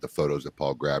realized that the photos that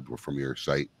Paul grabbed were from your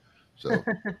site. So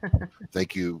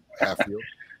thank you, Half Wheel.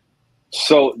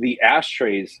 So the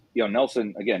ashtrays,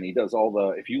 Nelson, again, he does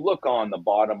if you look on the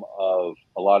bottom of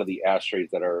a lot of the ashtrays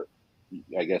that are,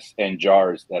 I guess, and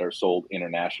jars that are sold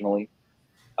internationally,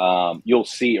 you'll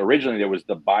see originally there was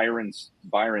the Byron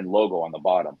logo on the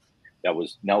bottom. That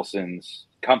was Nelson's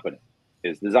company.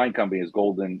 His design company is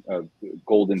Golden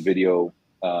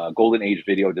Age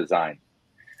Video Design.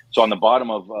 So on the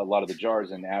bottom of a lot of the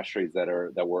jars and ashtrays that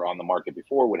were on the market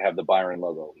before would have the Byron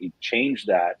logo. He changed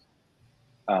that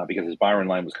because his Byron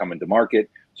line was coming to market.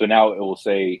 So now it will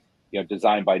say,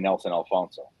 designed by Nelson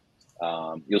Alfonso.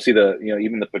 You'll see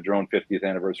even the Padron 50th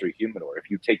anniversary humidor. If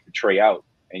you take the tray out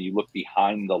and you look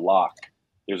behind the lock,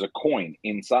 there's a coin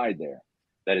inside there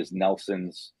that is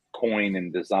Nelson's coin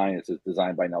and design. It says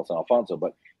designed by Nelson Alfonso,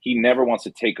 but he never wants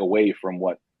to take away from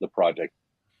what the project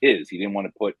is. He didn't want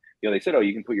to put, they said, oh,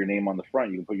 you can put your name on the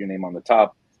front, you can put your name on the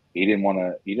top. He didn't want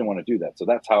to do that. So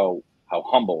that's how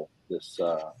humble this,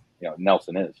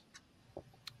 Nelson is.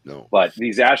 No, but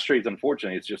these ashtrays,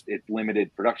 unfortunately, it's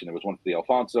limited production. There was one for the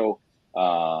Alfonso,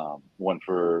 one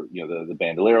for the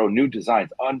Bandolero, new designs,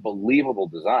 unbelievable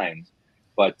designs,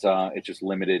 but it's just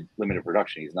limited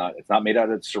production. It's not made out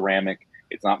of ceramic.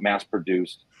 It's not mass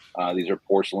produced. These are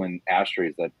porcelain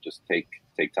ashtrays that just take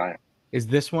time. Is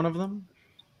this one of them?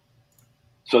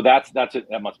 So that's it.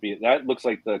 That must be it. That looks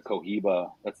like the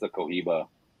Cohiba. That's the Cohiba.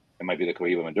 It might be the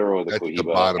Cohiba Maduro or the that's Cohiba the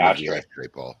bottom ashtray. of the ashtray,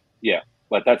 Paul. Yeah.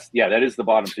 But that is the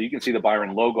bottom. So you can see the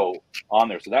Byron logo on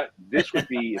there. So this would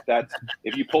be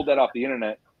if you pulled that off the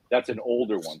internet, that's an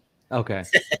older one. Okay.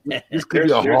 This could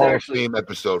be a Hall of Fame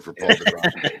episode for Paul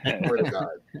DeGrande. Swear to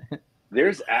God.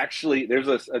 There's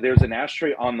an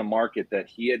ashtray on the market that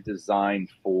he had designed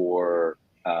for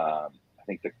I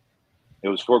think it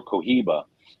was for Cohiba,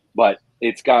 but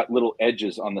it's got little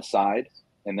edges on the side,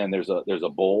 and then there's a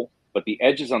bowl. But the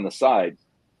edges on the side,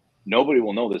 nobody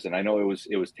will know this, and I know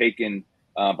it was taken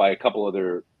by a couple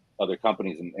other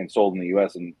companies and sold in the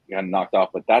U.S. and kind of knocked off.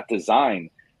 But that design,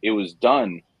 it was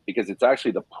done because it's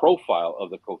actually the profile of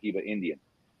the Cohiba Indian,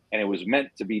 and it was meant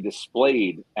to be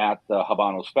displayed at the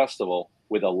Habanos Festival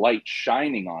with a light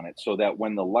shining on it, so that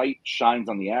when the light shines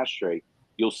on the ashtray,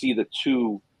 you'll see the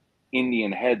 2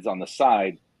 Indian heads on the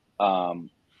side,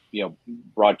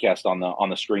 broadcast on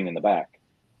the screen in the back.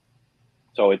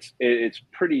 So it's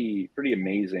pretty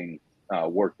amazing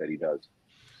work that he does.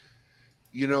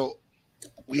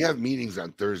 We have meetings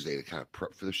on Thursday to kind of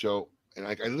prep for the show, and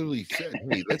I literally said,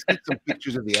 "Hey, let's get some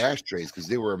pictures of the ashtrays because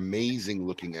they were amazing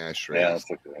looking ashtrays." Yeah, let's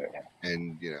look at that.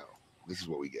 And this is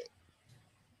what we get.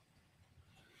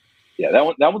 Yeah,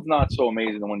 that one's not so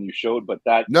amazing, the one you showed, but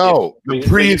the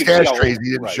previous ashtrays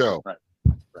he didn't show. Right.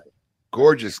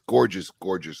 Gorgeous stuff.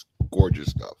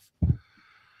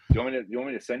 Do you want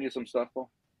me to send you some stuff, Paul?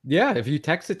 Yeah, if you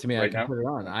text it to me, I can now? put it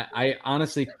on. I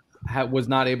honestly was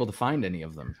not able to find any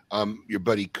of them. Your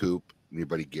buddy Coop and your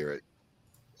buddy Garrett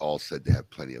all said they have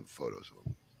plenty of photos of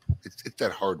them. It's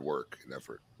that hard work and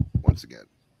effort once again.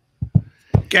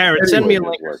 Garrett, send me a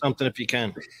link or something if you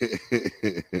can.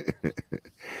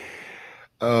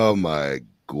 Oh my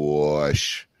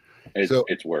gosh.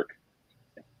 It's work.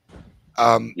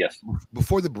 Yes.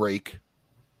 Before the break,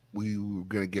 we were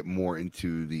going to get more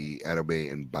into the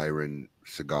Atabey and Byron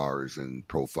cigars and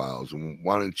profiles. And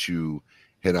why don't you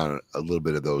hit on a little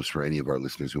bit of those for any of our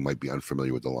listeners who might be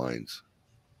unfamiliar with the lines?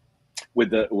 With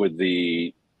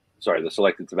the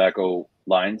selected tobacco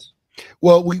lines.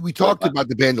 Well, we talked about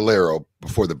the Bandolero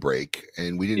before the break,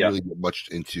 and we didn't Yeah. really get much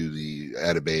into the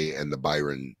Atabey and the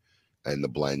Byron and the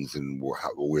blends and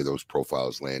where those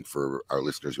profiles land for our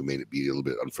listeners who may be a little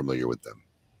bit unfamiliar with them.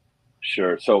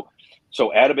 Sure. So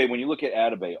Atabey, when you look at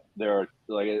Atabey, there are,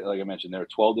 like I mentioned, there are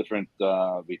 12 different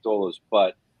Vitolas,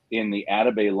 but in the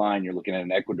Atabey line, you're looking at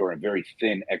an Ecuadorian, very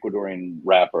thin Ecuadorian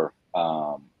wrapper,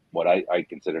 what I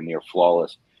consider near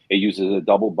flawless. It uses a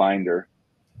double binder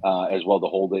as well to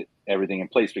hold everything in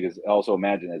place, because also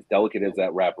imagine, as delicate as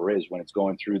that wrapper is, when it's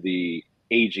going through the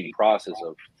aging process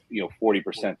of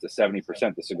 40% to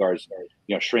 70%, the cigar's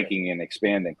shrinking and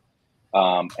expanding.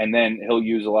 And then he'll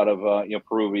use a lot of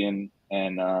Peruvian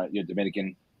and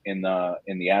Dominican in the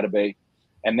Atabey,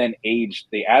 and then aged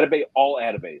the Atabey. All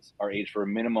Atabeys are aged for a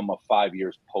minimum of 5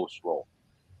 years post roll,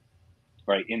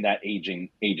 right, in that aging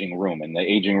room. And the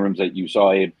aging rooms that you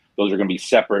saw, Abe, those are going to be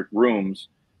separate rooms,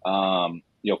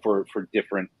 for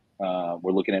different.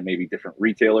 We're looking at maybe different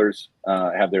retailers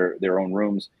have their own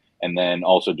rooms, and then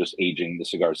also just aging the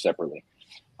cigars separately.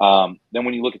 Then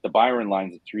when you look at the Byron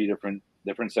lines, at 3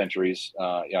 different centuries,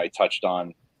 I touched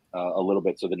on a little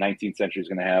bit. So the 19th century is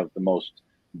going to have the most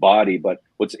body, but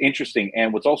what's interesting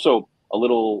and what's also a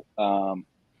little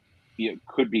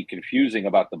could be confusing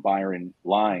about the Byron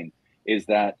line is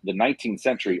that the 19th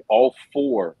century, all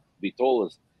 4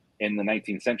 Vitolas in the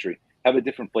 19th century have a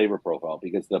different flavor profile,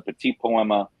 because the Petit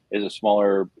Poema is a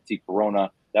smaller Petit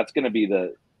Corona. That's going to be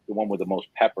the one with the most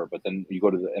pepper, but then you go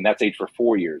to and that's aged for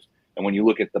 4 years. And when you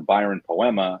look at the Byron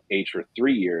Poema, aged for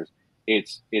 3 years,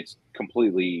 it's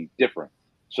completely different.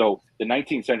 So the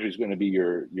 19th century is going to be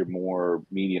your more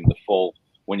medium to full.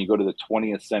 When you go to the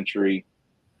 20th century,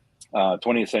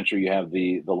 you have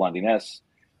the Londinense,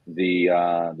 the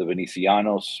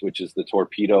Venecianos, which is the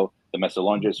Torpedo, the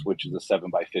Mesalonges, which is a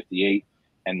 7x58,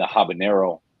 and the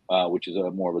Habanero, which is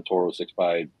more of a Toro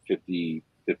 6x50,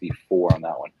 54 on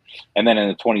that one. And then in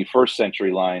the 21st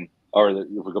century line,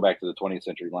 if we go back to the 20th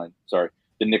century line,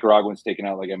 the Nicaraguan's taken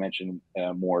out, like I mentioned,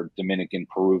 more Dominican,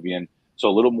 Peruvian, so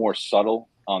a little more subtle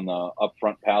on the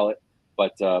upfront palate,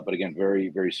 but again, very,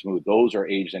 very smooth. Those are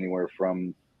aged anywhere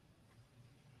from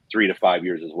 3 to 5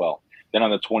 years as well. Then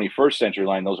on the 21st century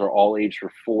line, those are all aged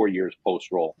for 4 years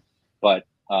post-roll. But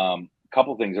a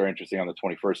couple things are interesting on the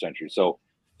 21st century. So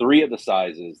 3 of the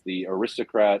sizes, the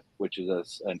Aristocrat, which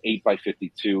is an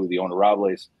 8x52, the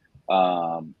Honorables,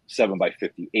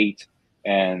 7x58,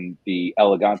 and the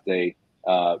Elegante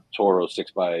Toro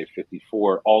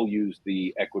 6x54, all use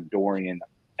the Ecuadorian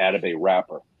Atabey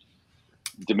wrapper.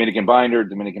 Dominican binder,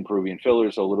 Dominican Peruvian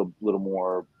fillers, so a little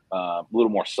more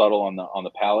subtle on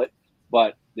the palate.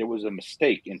 But there was a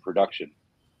mistake in production.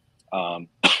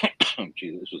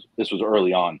 This was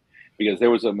early on, because there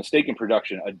was a mistake in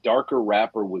production. A darker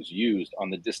wrapper was used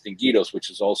on the Distinguidos, which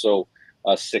is also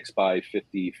a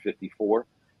 6x54.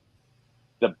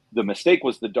 The mistake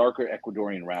was the darker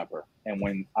Ecuadorian wrapper. And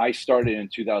when I started in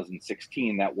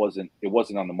 2016, it wasn't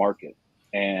on the market.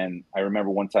 And I remember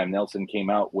one time Nelson came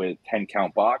out with 10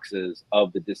 count boxes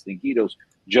of the Distinguidos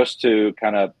just to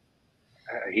kind of,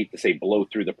 I hate to say blow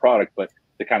through the product, but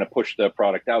to kind of push the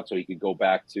product out so he could go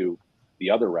back to the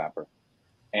other wrapper.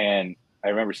 And I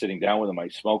remember sitting down with him, I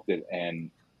smoked it,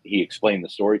 and he explained the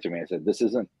story to me. I said, this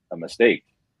isn't a mistake.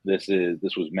 This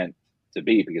was meant to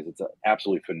be, because it's an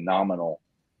absolutely phenomenal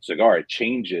cigar. It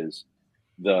changes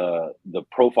the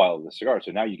profile of the cigar.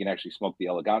 So now you can actually smoke the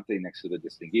Elegante next to the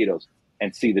Distinguidos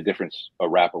and see the difference a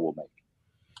wrapper will make.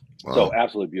 Wow. So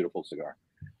absolutely beautiful cigar.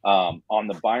 On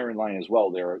the Byron line as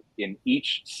well, in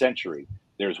each century,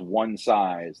 there's one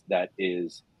size that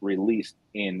is released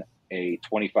in a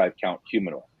 25 count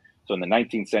humidor. So in the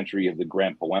 19th century, you have the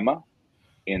Gran Poema.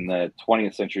 In the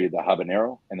 20th century, the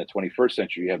Habanero. In the 21st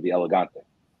century, you have the Elegante.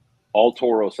 All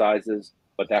Toro sizes,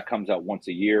 but that comes out once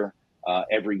a year.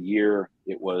 Every year,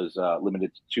 it was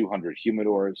limited to 200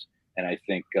 humidors. And I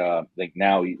think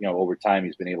now, over time,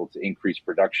 he's been able to increase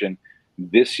production.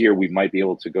 This year, we might be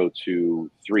able to go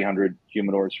to 300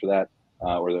 humidors for that,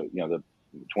 or the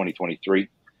 2023.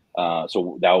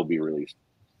 So that will be released.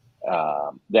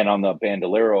 Then on the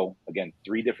Bandolero, again,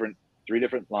 three different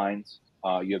lines.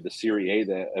 You have the Serie A,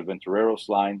 the Aventureros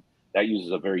line, that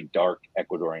uses a very dark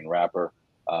Ecuadorian wrapper.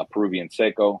 Peruvian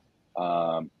Seco,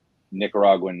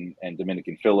 Nicaraguan and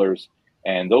Dominican fillers.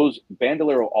 And those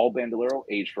all Bandolero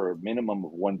age for a minimum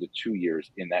of 1 to 2 years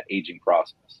in that aging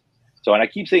process. So, and I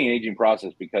keep saying aging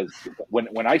process because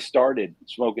when I started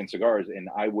smoking cigars, and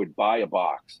I would buy a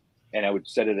box and I would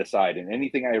set it aside, and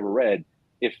anything I ever read,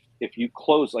 if you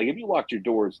close, like if you locked your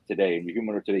doors today and your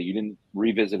humidor today, you didn't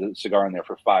revisit a cigar in there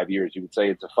for 5 years, you would say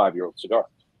it's a 5-year-old cigar.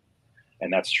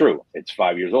 And that's true. It's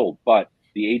 5 years old, but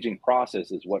the aging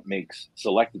process is what makes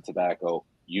selected tobacco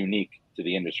unique to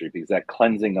the industry, because that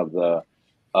cleansing of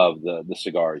the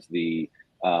cigars, the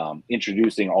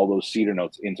introducing all those cedar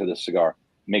notes into the cigar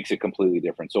makes it completely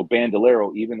different. So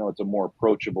Bandolero, even though it's a more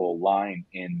approachable line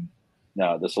in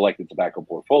the selected tobacco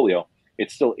portfolio,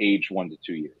 it's still aged 1 to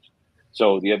 2 years.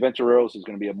 So the Aventureros is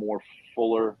going to be a more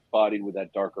fuller bodied with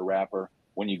that darker wrapper.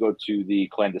 When you go to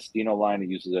the Clandestino line, it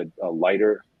uses a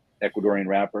lighter Ecuadorian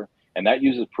wrapper, and that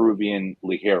uses Peruvian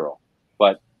Ligero.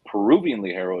 But Peruvian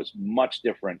Ligero is much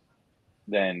different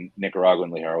than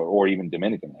Nicaraguan Ligero or even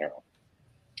Dominican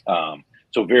Ligero.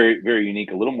 So very, very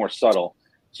unique, a little more subtle.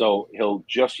 So he'll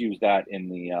just use that in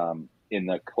the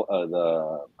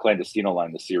Clandestino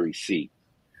line, the Series C.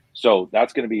 So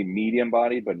that's going to be medium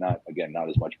bodied, but not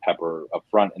as much pepper up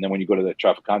front. And then when you go to the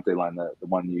Traficante line, the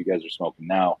one you guys are smoking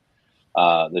now,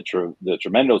 the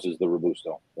Tremendos is the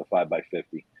Robusto, the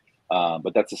 5x50.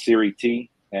 But that's a Series T,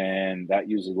 and that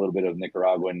uses a little bit of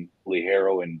Nicaraguan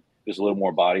Ligero and just a little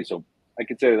more body. So I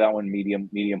consider that one medium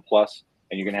plus,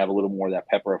 and you're going to have a little more of that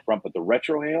pepper up front. But the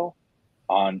retrohale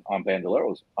on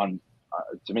Bandoleros,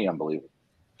 to me, unbelievable.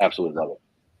 Absolutely love it.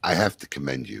 I have to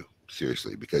commend you,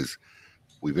 seriously, because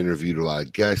we've interviewed a lot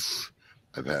of guests.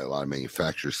 I've had a lot of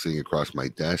manufacturers sitting across my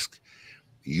desk.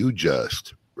 You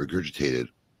just regurgitated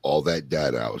all that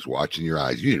data. I was watching your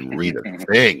eyes. You didn't read a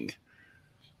thing.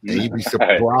 And you'd be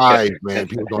surprised, man.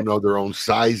 People don't know their own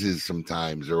sizes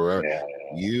sometimes, or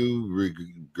you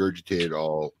regurgitated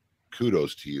all.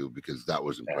 Kudos to you, because that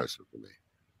was impressive for me.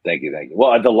 Thank you.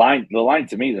 Well, the line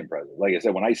to me is impressive. Like I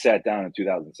said, when I sat down in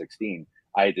 2016,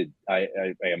 I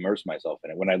immersed myself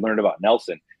in it. When I learned about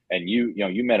Nelson, and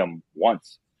you met him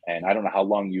once, and I don't know how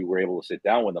long you were able to sit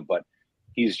down with him, but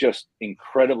he's just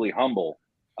incredibly humble.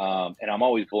 And I'm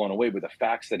always blown away with the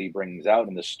facts that he brings out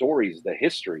and the stories, the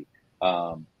history,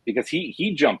 because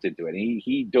he jumped into it.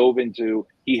 He dove into,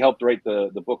 he helped write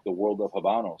the book, The World of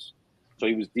Habanos. So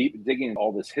he was digging into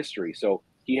all this history. So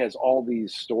he has all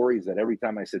these stories that every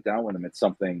time I sit down with him, it's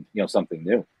something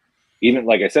new. Even,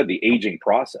 like I said, the aging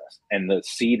process and the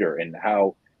cedar, and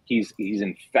how he's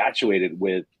infatuated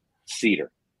with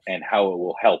cedar and how it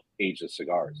will help age the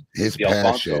cigars. His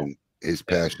passion is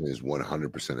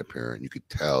 100% apparent. You could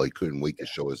tell he couldn't wait to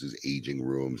show us his aging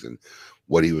rooms and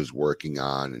what he was working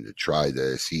on, and to try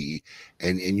this.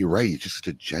 And you're right, he's just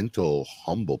a gentle,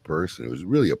 humble person. It was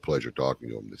really a pleasure talking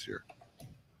to him this year.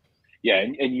 Yeah,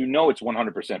 and it's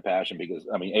 100% passion, because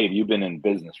I mean, Abe, you've been in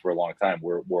business for a long time.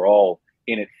 We're all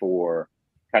in it for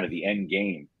kind of the end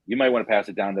game. You might want to pass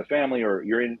it down to family, or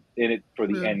you're in it for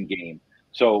the end game.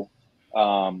 So,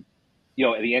 the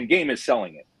end game is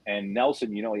selling it. And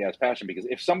Nelson, he has passion, because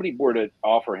if somebody were to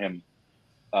offer him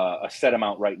a set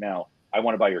amount right now, I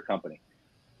want to buy your company.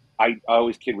 I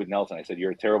always kid with Nelson. I said,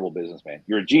 you're a terrible businessman.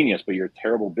 You're a genius, but you're a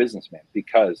terrible businessman,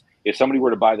 because if somebody were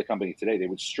to buy the company today, they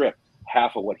would strip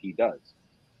half of what he does.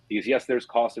 Because yes, there's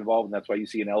cost involved, and that's why you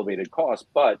see an elevated cost.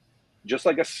 But just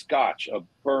like a scotch, a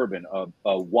bourbon,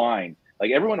 a wine,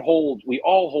 like we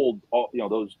all hold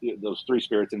those three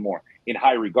spirits and more in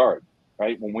high regard,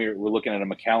 right? When we're looking at a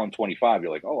Macallan 25,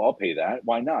 you're like, oh, I'll pay that.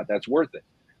 Why not? That's worth it.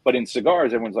 But in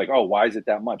cigars, everyone's like, oh, why is it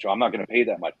that much? Oh, I'm not going to pay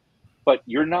that much. But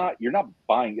you're not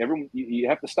buying. Everyone, you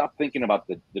have to stop thinking about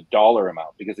the dollar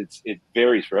amount, because it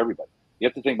varies for everybody. You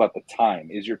have to think about the time.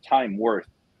 Is your time worth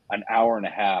an hour and a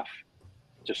half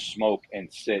to smoke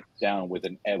and sit down with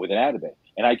an Atabey?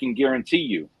 And I can guarantee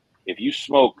you, if you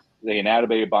smoke an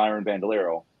Atabey Byron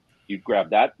Bandolero, you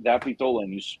grab that Vitola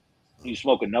and you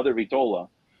smoke another Vitola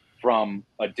from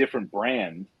a different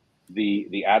brand,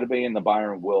 the Atabey and the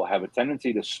Byron will have a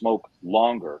tendency to smoke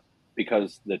longer,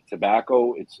 because the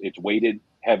tobacco, it's weighted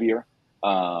heavier.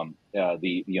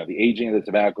 The aging of the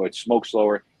tobacco, it smokes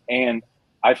slower, and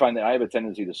I find that I have a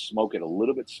tendency to smoke it a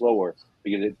little bit slower,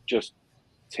 because it just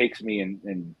takes me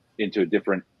into a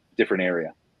different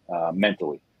area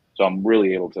mentally. So I'm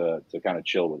really able to kind of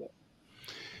chill with it.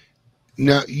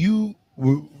 Now, you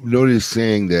noticed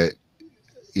saying that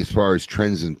as far as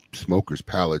trends in smokers'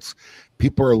 palates,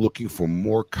 people are looking for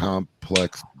more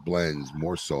complex blends,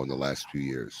 more so in the last few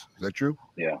years. Is that true?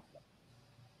 Yeah,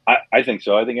 I think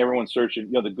so. I think everyone's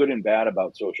searching. The good and bad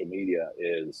about social media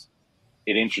is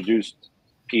it introduced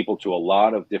people to a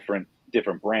lot of different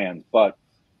brands, but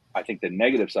I think the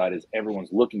negative side is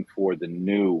everyone's looking for the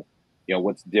new,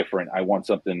 what's different. I want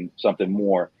something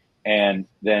more. And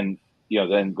then,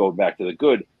 then go back to the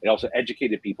good. It also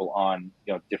educated people on,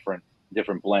 different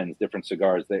blends, different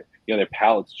cigars that, their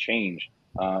palates change.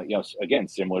 Again,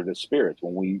 similar to spirits.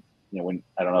 When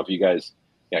I don't know if you guys,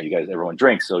 everyone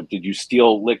drinks. So did you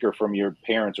steal liquor from your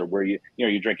parents, or were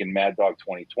you're drinking Mad Dog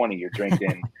 2020? You're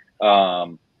drinking,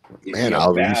 man,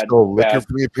 Oliver, you stole liquor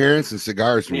from your parents and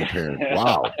cigars from your parents.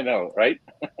 Wow. I know, right?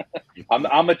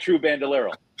 I'm a true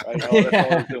bandolero, right? That's all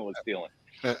I was doing was stealing.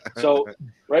 So,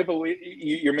 right, but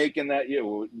you're making that,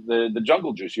 the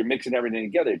jungle juice, you're mixing everything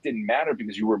together. It didn't matter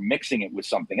because you were mixing it with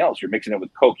something else. You're mixing it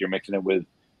with Coke. You're mixing it with,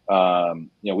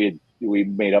 we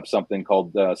made up something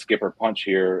called Skipper Punch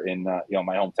here in, my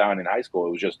hometown in high school.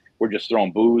 It was we're just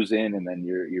throwing booze in, and then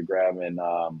you're grabbing,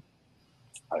 I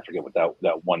forget what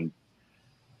that one.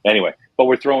 Anyway, but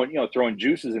we're throwing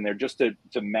juices in there just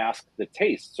to mask the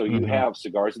taste. So you have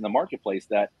cigars in the marketplace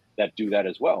that do that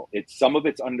as well. Some of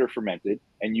it's under fermented,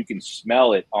 and you can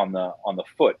smell it on the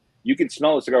foot. You can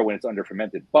smell a cigar when it's under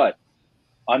fermented, but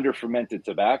under fermented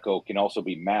tobacco can also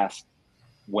be masked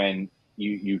when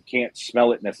you can't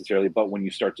smell it necessarily, but when you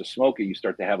start to smoke it, you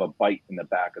start to have a bite in the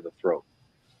back of the throat.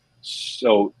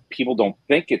 So people don't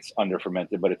think it's under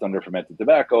fermented, but it's under fermented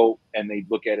tobacco, and they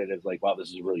look at it as like, wow, this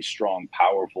is a really strong,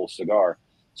 powerful cigar.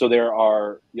 So there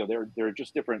are, there are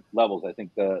just different levels. I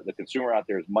think the consumer out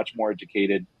there is much more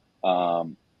educated,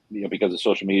 because of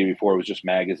social media. Before it was just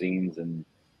magazines and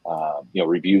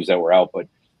reviews that were out, but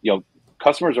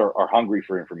customers are hungry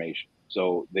for information.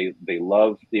 So they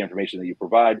love the information that you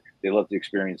provide. They love to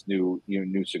experience new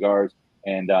cigars,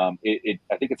 and I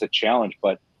think it's a challenge,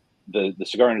 but the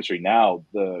cigar industry now,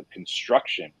 the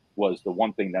construction was the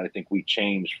one thing that I think we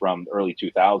changed from the early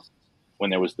 2000s when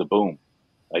there was the boom.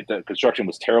 Like, the construction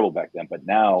was terrible back then, but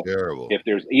now if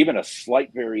there's even a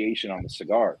slight variation on the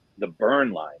cigar, the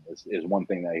burn line is one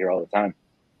thing that I hear all the time.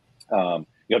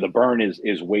 The burn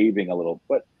is waving a little,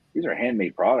 but these are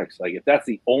handmade products. Like, if that's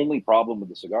the only problem with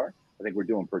the cigar, I think we're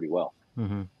doing pretty well.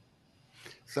 Mm-hmm.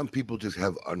 Some people just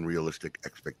have unrealistic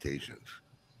expectations,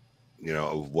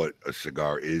 of what a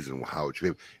cigar is and how it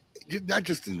should be. Not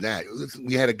just in that.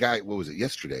 We had a guy, what was it,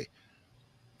 yesterday?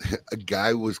 A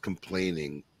guy was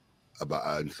complaining about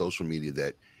on social media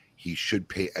that he should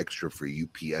pay extra for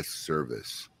UPS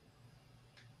service,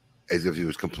 as if he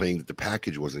was complaining that the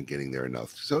package wasn't getting there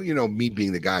enough. So, me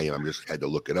being the guy, I just had to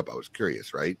look it up. I was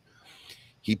curious, right?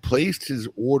 He placed his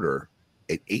order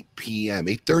at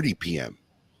 8:30 p.m.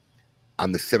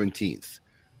 on the 17th.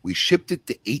 We shipped it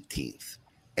the 18th,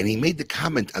 and he made the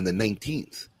comment on the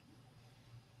 19th.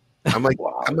 I'm like,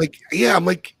 wow. I'm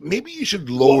like, maybe you should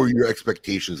lower your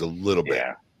expectations a little bit,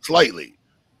 slightly.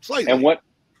 And what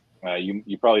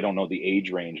you probably don't know the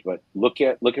age range, but look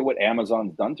at what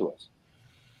Amazon's done to us,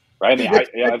 right? I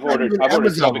mean, I've ordered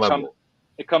stuff.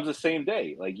 It comes the same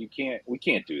day. Like, we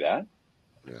can't do that.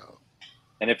 Yeah.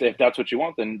 And if that's what you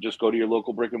want, then just go to your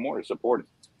local brick and mortar, support it.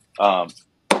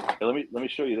 Let me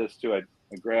show you this too. I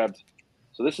grabbed.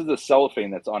 So this is the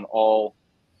cellophane that's on all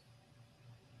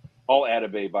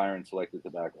Atabey Byron selected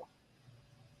tobacco.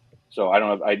 So I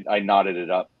don't know if I knotted it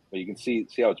up, but you can see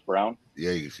how it's brown.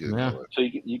 Yeah, you can see it. Yeah. So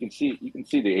you can see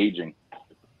the aging.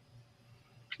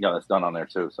 Yeah, that's done on there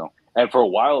too. So, and for a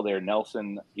while there,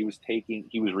 Nelson, he was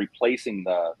replacing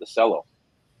the cello,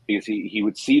 because he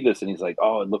would see this and he's like,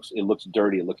 oh, it looks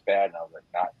dirty, it looks bad. And I was like,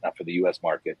 not for the US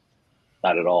market.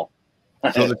 Not at all.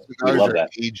 So the cigars are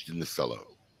aged in the cello.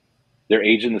 They're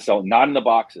aged in the cello, not in the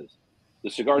boxes. The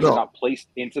cigars are not placed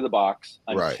into the box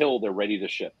until they're ready to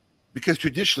ship. Because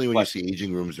traditionally, when you see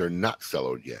aging rooms, they're not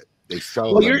celloed yet. They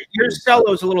sell. Well, your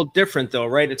cello is a little different, though,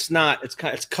 right? It's not. It's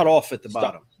cut off at the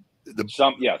bottom.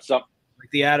 Some like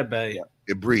the Atabey. Yeah.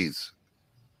 It breathes.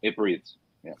 Yeah,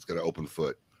 it's got an open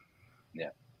foot. Yeah.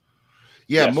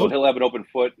 So he'll have an open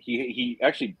foot. He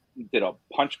actually did a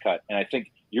punch cut, and I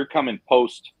think you're coming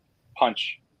post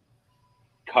punch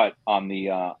cut on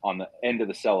the end of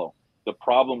the cello. The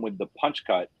problem with the punch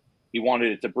cut, he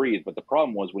wanted it to breathe, but the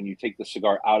problem was when you take the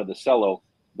cigar out of the cello,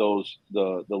 the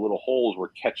little holes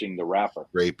were catching the wrapper,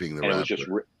 scraping the wrapper. It was just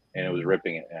it was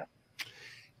ripping it.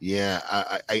 Yeah,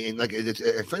 I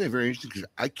find it very interesting because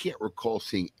I can't recall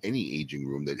seeing any aging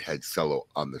room that had cello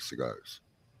on the cigars.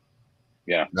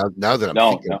 Yeah. Now that I'm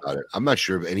thinking about it, I'm not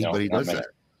sure if anybody does that.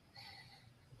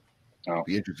 No. It'd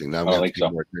be interesting. Now I'm going to pay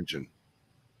more attention.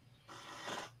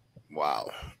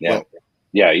 Wow. Yeah. Well,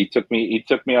 yeah. He took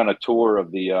me on a tour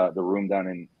of the room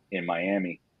down in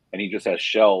Miami, and he just has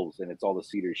shelves and it's all the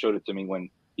cedar. He showed it to me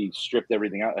when he stripped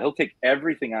everything out. He'll take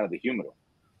everything out of the humidor,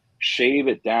 shave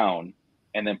it down,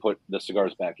 and then put the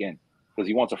cigars back in because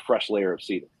he wants a fresh layer of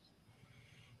cedar.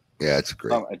 Yeah, it's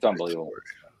great. It's unbelievable.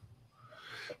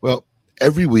 Well,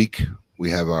 every week we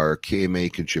have our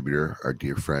KMA contributor, our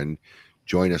dear friend,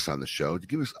 join us on the show to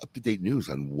give us up-to-date news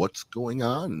on what's going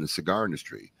on in the cigar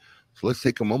industry. So let's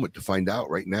take a moment to find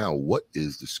out right now, what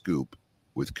is the scoop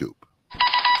with Coop?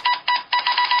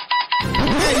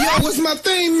 Hey, yo, what's my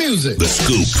theme music? The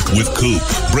Scoop with Coop.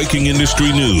 Breaking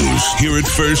industry news. Hear it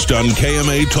first on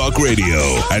KMA Talk Radio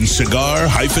and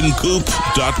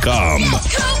cigar-coop.com.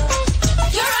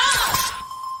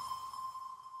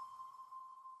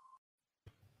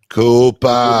 Coop.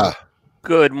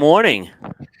 Good morning.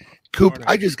 Coop,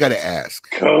 I just got to ask.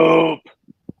 Coop.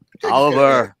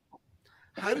 Oliver.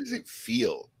 How does it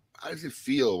feel? How does it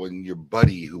feel when your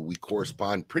buddy, who we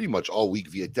correspond pretty much all week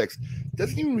via text,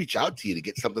 doesn't even reach out to you to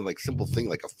get something like simple thing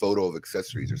like a photo of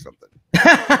accessories or something?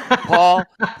 Paul,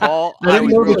 I didn't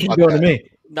know what you're doing to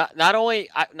me. not only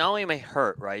am I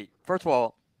hurt, right? First of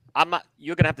all, I'm not.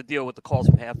 You're gonna have to deal with the calls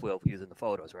from Half Wheel using the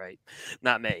photos, right?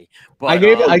 Not me. But I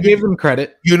gave them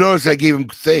credit. You notice I gave him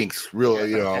thanks, real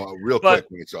quick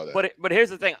when you saw that. But here's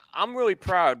the thing. I'm really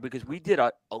proud because we did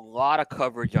a lot of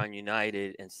coverage on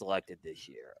United and Selected this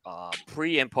year,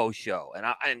 pre and post show. And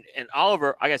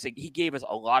Oliver, I gotta say, he gave us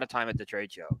a lot of time at the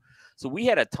trade show, so we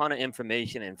had a ton of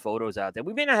information and photos out there.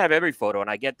 We may not have every photo, and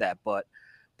I get that, but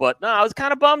no, I was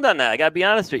kind of bummed on that. I gotta be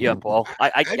honest with you, Paul.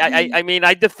 I mean,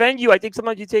 I defend you. I think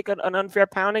sometimes you take an unfair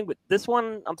pounding, but this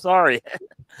one, I'm sorry.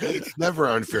 It's never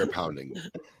unfair pounding.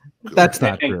 That's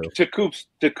not true. To Coop's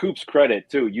credit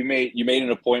too, you made an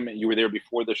appointment. You were there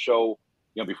before the show,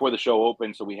 before the show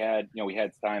opened. So we had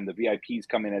time. The VIPs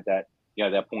come in at that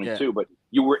point too. But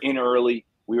you were in early.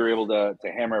 We were able to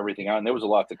hammer everything out, and there was a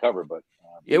lot to cover. But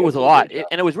it was a lot,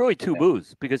 and it was really two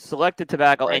booths because Selected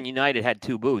Tobacco and United had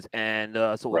two booths, and there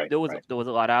was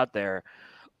a lot out there.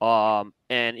 And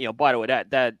by the way,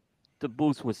 that the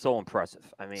booth was so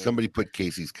impressive. I mean, somebody put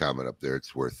Casey's comment up there.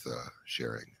 It's worth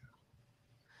sharing.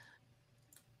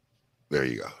 There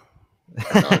you go.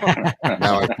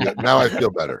 Now I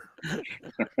feel better.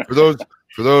 For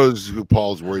those who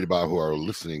Paul's worried about who are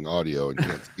listening audio and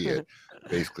can't see it,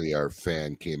 basically our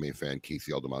KMA fan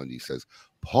Casey Aldamandi says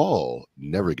Paul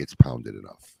never gets pounded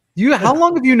enough. How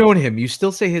long have you known him? You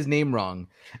still say his name wrong.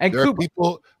 And there are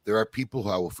people who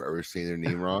I will forever say their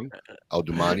name wrong.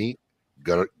 Aldamani,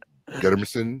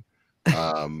 Guttermison.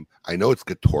 I know it's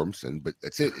Guttormson, but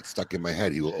that's it. It's stuck in my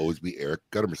head. He will always be Eric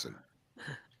Guttermison.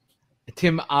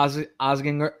 Tim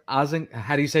Osginger.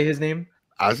 How do you say his name?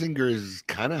 Ozinger is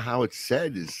kind of how it's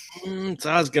said. It's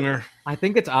Osginger. I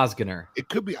think it's Osginger. It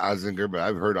could be Ozinger, but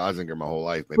I've heard Ozinger my whole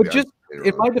life. Maybe but just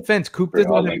in my defense, Coop does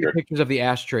not have any pictures of the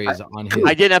ashtrays on his.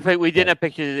 We didn't have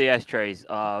pictures of the ashtrays.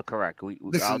 Correct.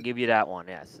 I'll give you that one.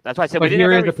 Yes, that's why I said. But we didn't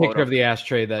here have is a photo. picture of the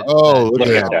ashtray that. Oh, look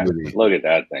at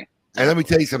that thing. And let me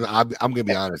tell you something. I'm going to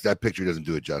be honest. That picture doesn't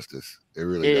do it justice. It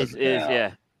really doesn't.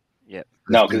 Yeah.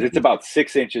 No, because it's about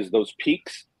 6 inches. Those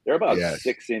peaks, they're about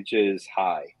 6 inches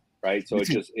high. Right, so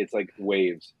it's like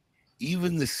waves.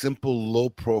 Even the simple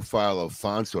low profile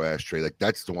Alfonso ashtray, like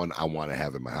that's the one I want to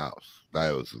have in my house.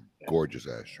 That was a gorgeous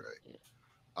ashtray.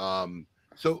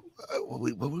 So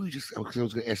what were we just? Because I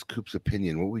was going to ask Coop's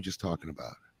opinion. What were we just talking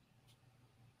about?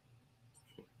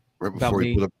 Right before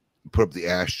we put up the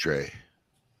ashtray.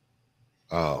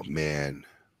 Oh man,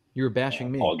 you were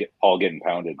bashing me. Paul getting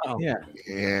pounded. Oh. Yeah,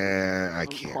 I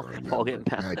can't remember. Paul getting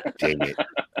pounded. God dang it.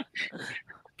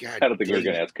 God, I don't think we were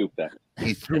going to ask Coop that.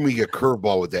 He threw me a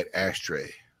curveball with that ashtray.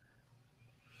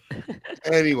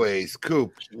 Anyways,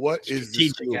 Coop, what is the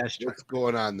scoop? What's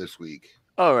going on this week?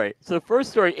 All right. So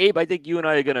first story, Abe. I think you and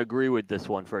I are going to agree with this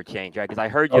one for a change, right? Because I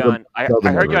heard you on. I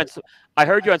heard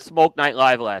you on Smoke Night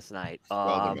Live last night.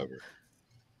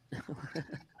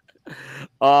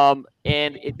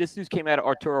 This news came out of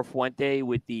Arturo Fuente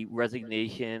with the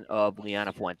resignation of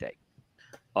Liana Fuente.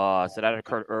 So that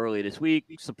occurred earlier this week.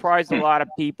 Surprised a lot of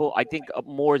people. I think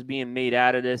more is being made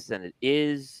out of this than it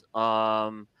is.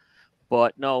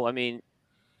 But no, I mean,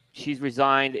 she's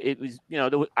resigned. It was, I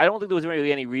don't think there was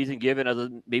really any reason given other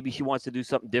than maybe she wants to do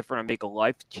something different and make a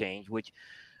life change, which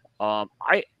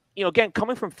again,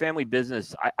 coming from family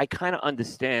business, I kind of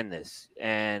understand this.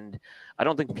 And I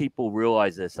don't think people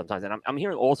realize this sometimes. And I'm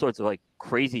hearing all sorts of like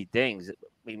crazy things. I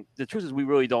mean, the truth is we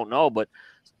really don't know, but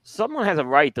someone has a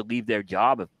right to leave their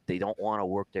job if they don't want to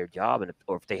work their job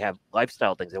or if they have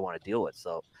lifestyle things they want to deal with.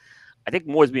 So I think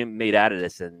more is being made out of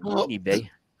this than eBay.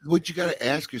 What you got to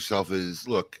ask yourself is,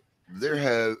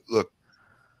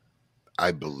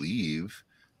 I believe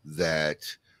that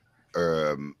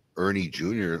Ernie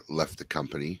Jr. left the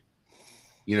company.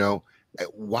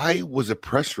 Why was a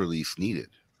press release needed?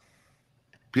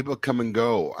 People come and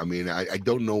go. I mean, I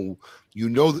don't know.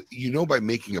 By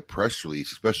making a press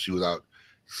release, especially without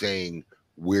saying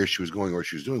where she was going or what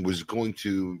she was doing, was going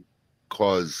to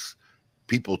cause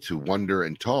people to wonder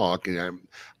and talk. And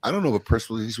I don't know if a press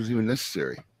release was even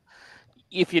necessary.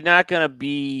 If you're not going to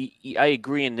be, I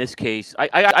agree in this case.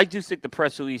 I do think the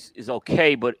press release is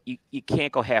okay, but you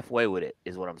can't go halfway with it,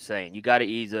 is what I'm saying. You got to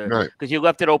either, because you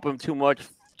left it open too much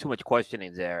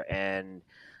questioning there. And,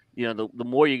 you know, the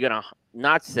more you're going to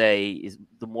not say is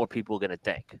the more people are going to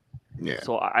think. Yeah.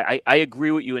 So I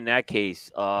agree with you in that case.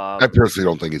 I personally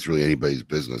don't think it's really anybody's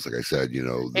business. Like I said, you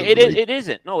know, it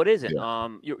isn't. No, it isn't. Yeah.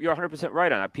 You're 100%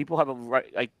 right on that. People have a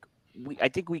right, like, I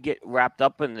think we get wrapped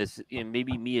up in this, and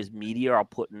maybe me as media, I'll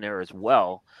put in there as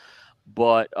well.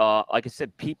 But like I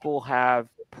said, people have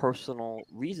personal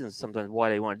reasons sometimes why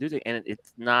they want to do things, and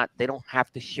it's not, they don't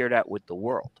have to share that with the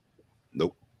world.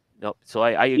 Nope. So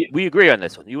we agree on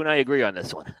this one. You and I agree on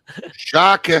this one.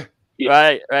 Shocker.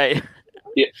 Right.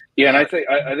 Yeah, and I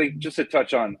think just to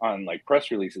touch on like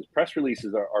press releases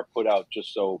are put out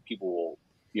just so people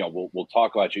will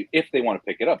talk about you if they want to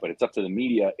pick it up, but it's up to the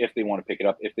media if they want to pick it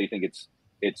up, if they think it's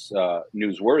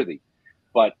newsworthy.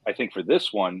 But I think for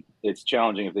this one, it's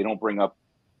challenging if they don't bring up,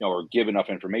 or give enough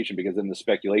information, because then the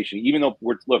speculation, even though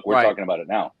we're right. talking about it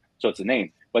now, so it's a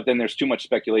name, but then there's too much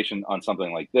speculation on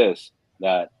something like this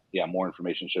that, more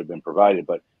information should have been provided.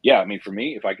 But I mean, for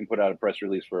me, if I can put out a press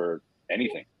release for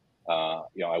anything,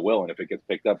 I will. And if it gets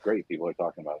picked up, great. People are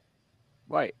talking about it.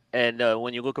 Right. And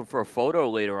when you're looking for a photo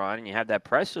later on and you have that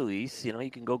press release,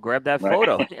 you can go grab that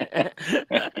photo.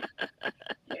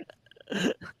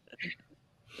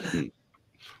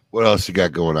 What else you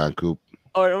got going on, Coop?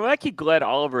 All right, I'm actually glad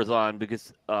Oliver's on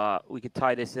because we could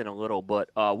tie this in a little. But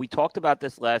we talked about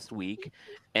this last week,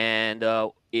 and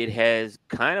it has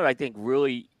kind of, I think,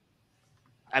 really,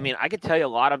 I mean, I could tell you a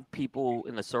lot of people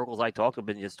in the circles I talked to have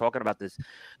been just talking about this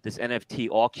NFT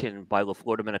auction by La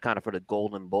Flor Dominicana for the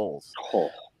Golden Bulls.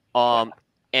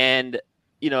 And,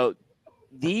 there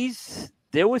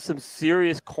was some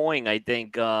serious coin, I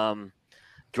think,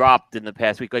 dropped in the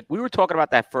past week. Like we were talking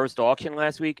about that first auction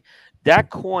last week. That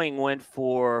coin went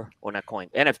for, or not coin,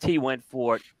 NFT went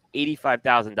for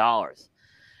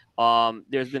 $85,000.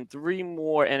 There's been 3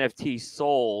 more NFTs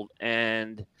sold,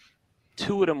 and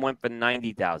 2 of them went for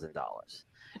 $90,000.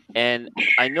 And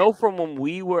I know from when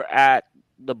we were at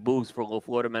the booth for La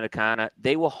Flor Dominicana,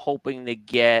 they were hoping to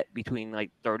get between like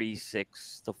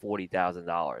 $36,000 to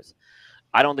 $40,000.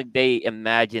 I don't think they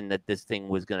imagined that this thing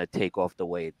was going to take off the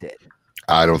way it did.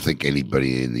 I don't think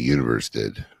anybody in the universe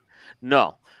did.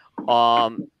 No.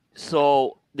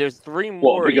 So there's 3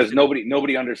 more. Well, because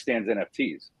nobody understands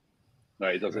NFTs.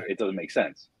 Right? It doesn't make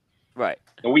sense. Right.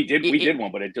 And we did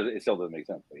one, but it still doesn't make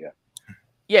sense. But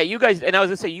yeah, you guys, and I was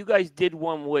gonna say you guys did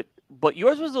one but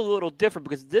yours was a little different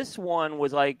because this one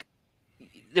was like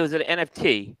there was an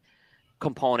NFT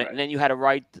component, right. And then you had to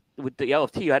write with the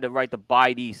LFT, you had to write to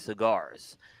buy these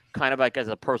cigars, kind of like as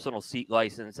a personal seat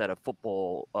license at a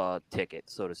football ticket,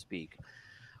 so to speak.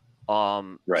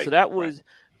 Right. So that was. Right.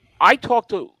 I talked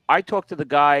to the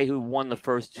guy who won the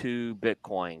first 2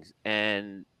 Bitcoins,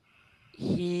 and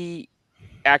he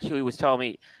actually was telling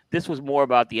me this was more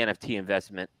about the NFT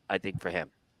investment. I think for him,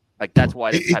 like that's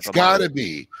why it's got to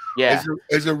be. Yeah.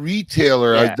 As a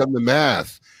retailer, I've done the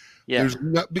math. Yeah. There's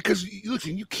not, because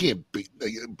listen, you can't beat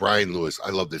Brian Lewis.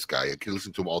 I love this guy. I can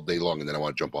listen to him all day long, and then I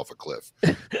want to jump off a cliff.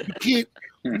 You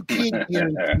can't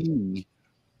guarantee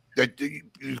that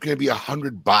there's going to be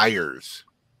 100 buyers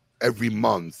every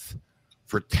month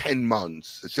for 10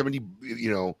 months. 70,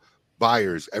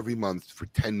 buyers every month for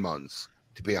 10 months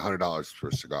to pay $100 for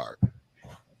a cigar.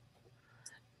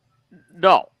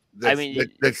 No,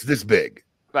 that's this big.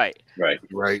 Right.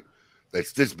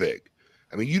 That's this big.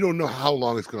 I mean, you don't know how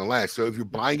long it's going to last. So if you're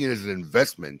buying it as an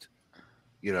investment,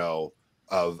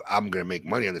 of I'm going to make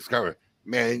money on this cigar,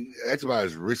 man, that's about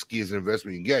as risky as an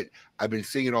investment you can get. I've been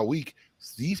saying it all week.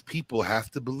 These people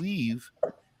have to believe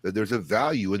that there's a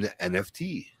value in the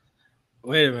NFT.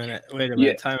 Wait a minute.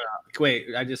 Yeah. Time out. Wait,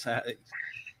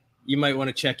 you might want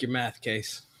to check your math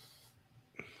case.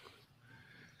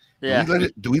 Yeah.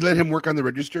 Do we let him work on the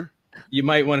register? You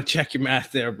might want to check your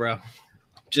math there, bro.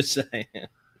 Just saying.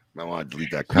 I want to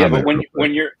delete that comment. Yeah, but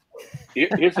when you're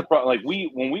here's the problem. Like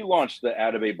when we launched the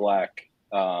Atabey Black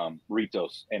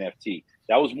Ritos NFT,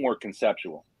 that was more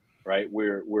conceptual, right?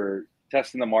 We're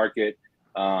testing the market.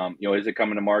 Is it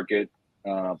coming to market?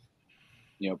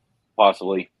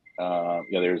 Possibly.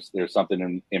 There's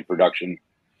something in production,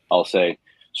 I'll say.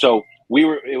 So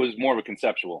it was more of a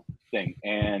conceptual thing.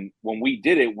 And when we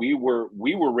did it, we were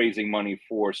raising money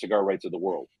for Cigar Rights of the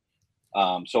World.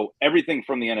 So everything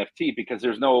from the NFT, because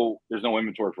there's no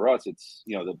inventory for us. It's,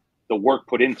 the work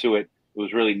put into it. It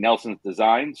was really Nelson's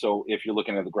design. So if you're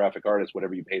looking at the graphic artist,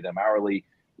 whatever you pay them hourly,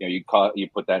 you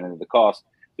put that into the cost.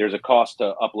 There's a cost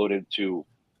to upload it to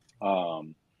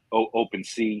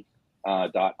OpenSea.io.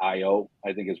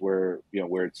 I think is where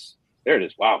it's there. It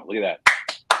is. Wow, look at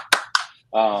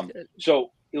that.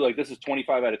 So like this is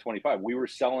 25 out of 25. We were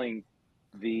selling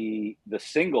the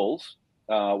singles.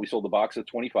 We sold the box of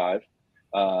 25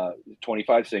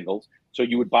 singles. So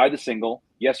you would buy the single.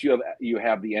 Yes, you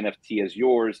have the NFT as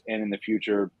yours, and in the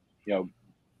future,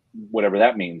 whatever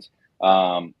that means.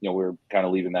 We're kind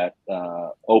of leaving that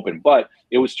open, but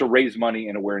it was to raise money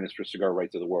and awareness for Cigar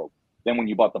Rights of the World. Then when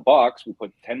you bought the box, we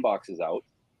put 10 boxes out.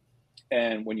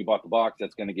 And when you bought the box,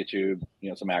 that's going to get you,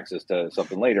 some access to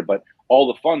something later. But all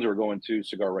the funds are going to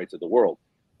Cigar Rights of the World.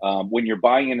 When you're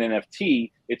buying an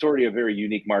NFT, it's already a very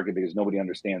unique market because nobody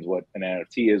understands what an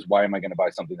NFT is. Why am I going to buy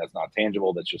something that's not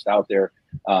tangible, that's just out there?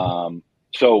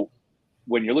 So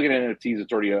when you're looking at NFTs,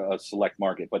 it's already a select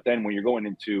market. But then when you're going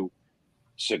into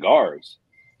cigars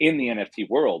in the NFT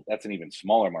world, that's an even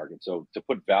smaller market. So to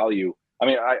put value,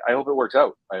 I hope it works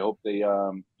out. I hope they,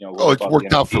 it's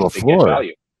worked out for the floor.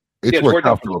 It's worked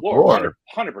out for the floor.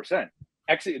 100%.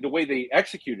 The way they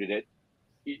executed it,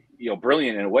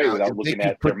 brilliant in a way without looking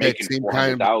at they're making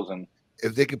 400,000.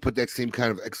 If they could put that same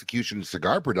kind of execution in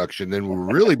cigar production, then we'll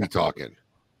really be talking.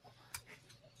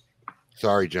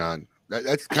 Sorry, John.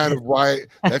 That's kind of why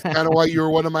you were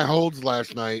one of my holds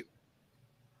last night.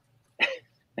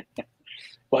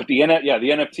 But the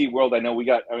NFT world, I know we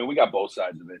got both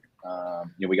sides of it.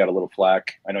 We got a little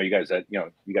flack. I know you guys had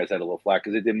a little flack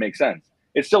because it didn't make sense.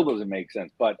 It still doesn't make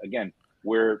sense. But again,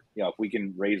 we're, if we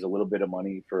can raise a little bit of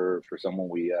money for someone,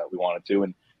 we wanted to,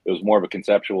 and it was more of a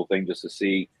conceptual thing just to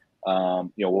see, what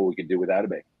we could do with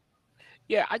Atabey.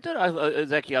 Yeah, I thought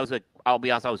I'll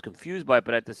be honest, I was confused by it,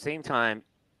 but at the same time,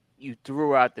 you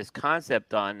threw out this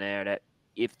concept on there that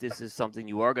if this is something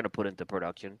you are going to put into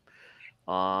production,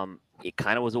 it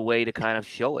kind of was a way to kind of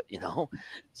show it,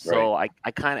 So right.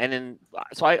 I kind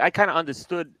of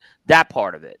understood that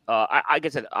part of it. Like I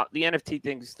said, the NFT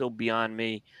thing is still beyond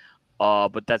me,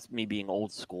 but that's me being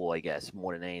old school, I guess,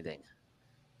 more than anything.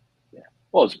 Yeah.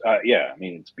 Well,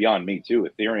 it's beyond me too.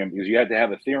 Ethereum, because you had to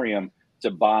have Ethereum to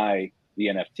buy the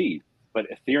NFT, but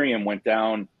Ethereum went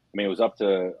down. It was up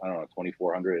to, I don't know,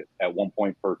 2,400 at one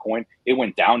point per coin. It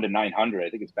went down to 900. I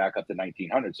think it's back up to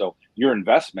 1,900. So your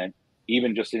investment,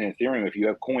 even just in Ethereum, if you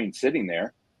have coins sitting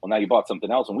there, well, now you bought something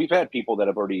else. And we've had people that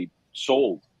have already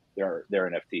sold their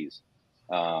NFTs,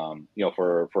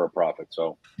 for a profit.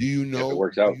 So do you know if it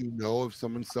works out? Do you know if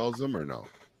someone sells them or no?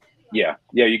 Yeah,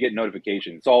 you get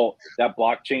notifications. It's all that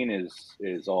blockchain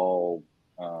is all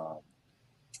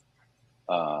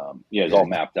all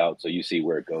mapped out, so you see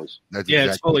where it goes.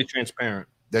 It's fully transparent.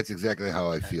 That's exactly how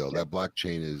I feel. That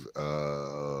blockchain is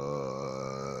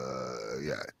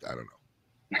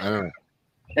I don't know.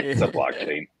 It's a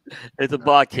blockchain. It's a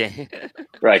blockchain.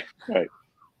 Right.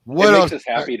 What it else? Makes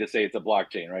us happy to say it's a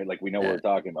blockchain, right? Like we know what we're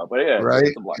talking about. But yeah, right.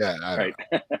 It's a blockchain. Yeah, right.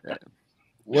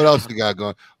 What else we got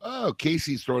going? Oh,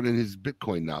 Casey's throwing in his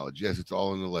Bitcoin knowledge. Yes, it's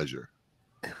all in the ledger.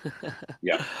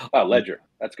 Yeah. Ledger.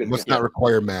 That's good. Must not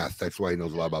require math. That's why he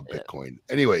knows a lot about Bitcoin.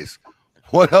 Anyways,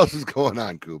 what else is going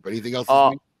on, Coop? Anything else?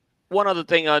 One other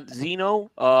thing, Zeno,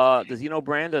 the Zeno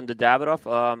brand under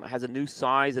Davidoff has a new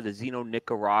size of the Zeno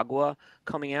Nicaragua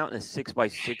coming out in a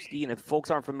 6x60. And if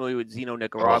folks aren't familiar with Zeno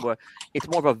Nicaragua, it's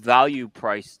more of a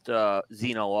value-priced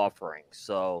Zeno offering.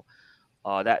 So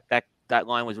that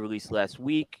line was released last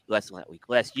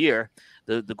year.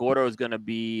 The Gordo is going to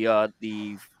be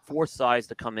the fourth size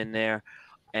to come in there,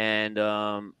 and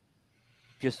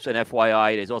just an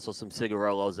FYI, there's also some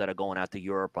cigarillos that are going out to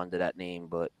Europe under that name,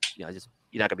 but you're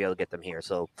not going to be able to get them here.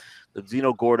 So the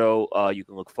Zeno Gordo, you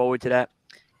can look forward to that.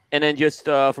 And then just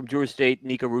from Drew Estate,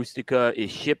 Nica Rustica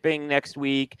is shipping next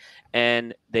week,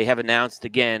 and they have announced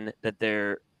again that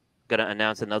they're going to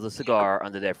announce another cigar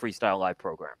under their Freestyle Live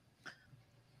program.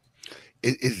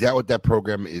 Is that what that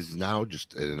program is now?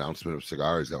 Just an announcement of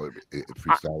cigars? Is that what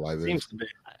Freestyle Live is?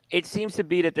 It seems to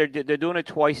be that they're doing it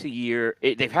twice a year.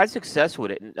 They've had success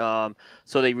with it.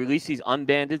 So they release these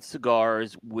unbanded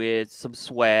cigars with some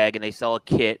swag, and they sell a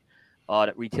kit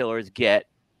that retailers get.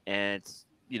 And it's,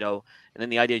 and then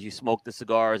the idea is you smoke the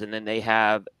cigars, and then they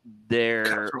have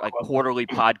their quarterly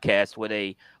podcast where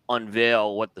they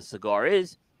unveil what the cigar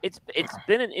is. It's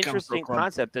been an interesting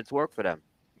concept that's worked for them.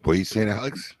 What are you saying,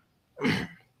 Alex?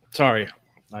 Sorry,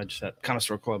 I just had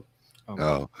Connoisseur Club.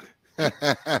 Oh.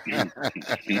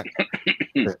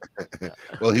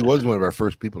 Well, he was one of our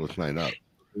first people to sign up.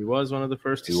 He was one of the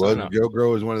first to sign up. Joe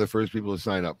Grow was one of the first people to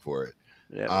sign up for it.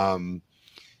 Yeah.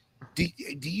 Do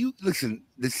you listen?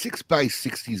 The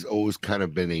 6x60 has always kind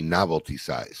of been a novelty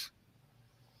size.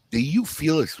 Do you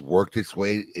feel it's worked its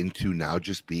way into now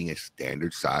just being a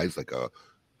standard size, like a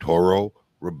Toro,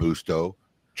 Robusto,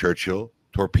 Churchill,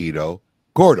 Torpedo,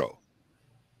 Gordo.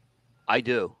 I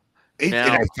do. And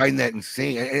I find that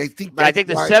insane. And I think, but I think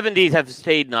the 70s have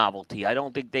stayed novelty. I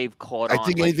don't think they've caught on. I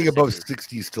think anything above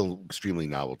 60 is still extremely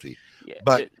novelty. Yeah,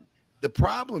 but the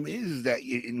problem is that,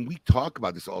 and we talk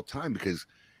about this all the time because,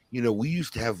 you know, we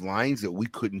used to have lines that we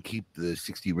couldn't keep the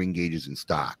 60 ring gauges in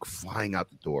stock, flying out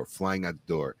the door.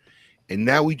 And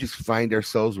now we just find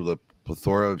ourselves with a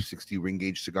plethora of 60 ring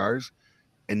gauge cigars,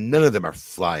 and none of them are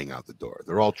flying out the door.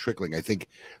 They're all trickling. I think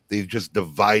they've just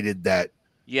divided that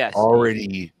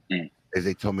already, as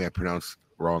they told me I pronounced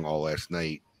wrong all last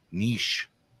night, niche.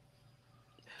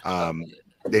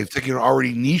 They've taken an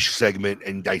already niche segment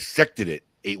and dissected it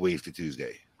 8 ways to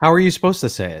Tuesday. How are you supposed to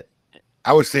say it?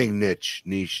 I was saying niche.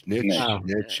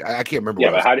 I can't remember.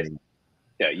 Yeah, but how did?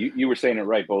 Yeah, you were saying it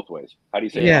right both ways. How do you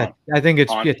say it? Yeah, I think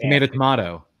it's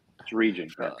tomato. It's region.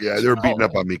 Yeah, they were beating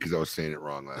up on me because I was saying it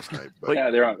wrong last night. But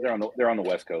yeah, they're on the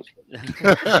West Coast.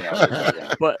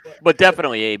 but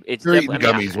definitely, Abe. It's they're eating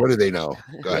gummies. What do they know?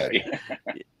 Go ahead.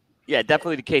 Yeah,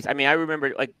 definitely the case. I mean, I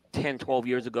remember like 10, 12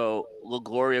 years ago, La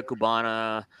Gloria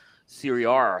Cubana,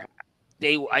 Siriar.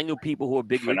 I knew people who were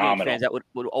big fans that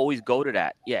would always go to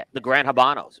that. Yeah, the Grand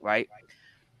Habanos, right?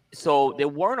 So there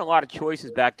weren't a lot of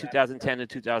choices back 2010 to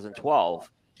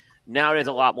 2012. Now there's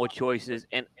a lot more choices,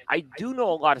 and I do know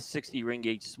a lot of 60 ring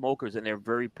gauge smokers, and they're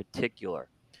very particular.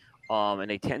 And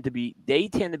they tend to be a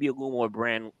little more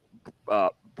brand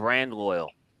loyal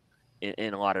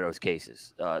in a lot of those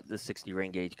cases. The 60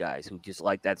 ring gauge guys who just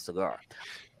like that cigar.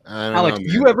 Alex, do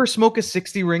you ever smoke a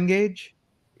 60 ring gauge?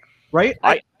 Right,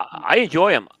 I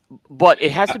enjoy them, but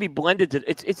it has to be blended to.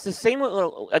 It's the same with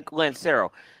like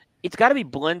Lancero. It's got to be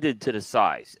blended to the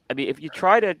size. I mean, if you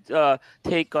try to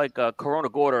take like a Corona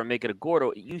Gordo and make it a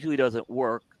Gordo, it usually doesn't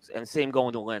work. And same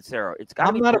going to Lancero. It's got.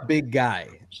 I'm not a big guy.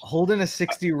 Holding a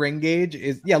 60 ring gauge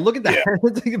is look at that. Yeah.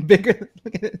 It's like bigger.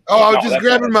 Oh, I was just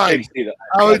grabbing mine.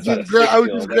 I was just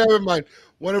grabbing mine.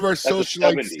 One of our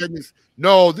socialite segments.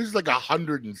 No, this is like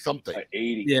 100 and something.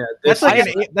 80. Yeah, that's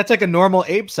like a normal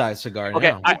Ape size cigar. Okay,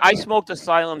 now. I smoked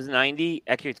Asylum's 90.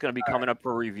 Actually, it's going to be coming up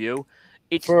for review.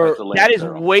 That is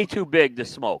way too big to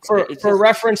smoke. For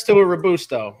reference to a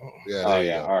Robusto. Yeah. Oh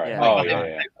yeah. All right. Yeah. Oh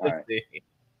yeah. All right.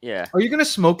 Yeah. Are you going to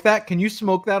smoke that? Can you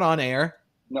smoke that on air?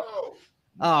 No.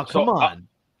 Oh, come on.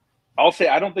 I'll say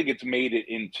I don't think it's made it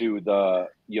into the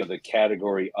the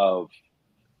category of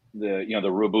the the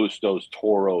Robustos,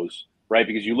 Toros, right?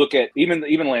 Because you look at even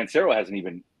Lancero hasn't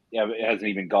even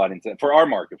got into for our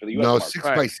market, for the US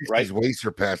market. 6x60 way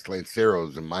surpassed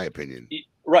Lanceros in my opinion.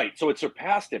 Right, so it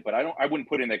surpassed it, but I wouldn't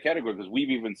put it in that category because we've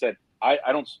even said I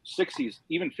don't 60s,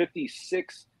 even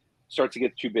 56 starts to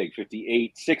get too big,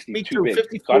 58, 60 too big.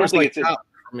 54 so I don't think it's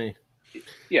for me.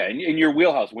 Yeah, in your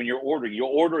wheelhouse when you're ordering, you'll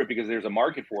order it because there's a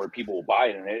market for it. People will buy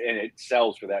it, and it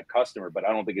sells for that customer. But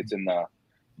I don't think it's in the.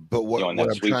 But what I'm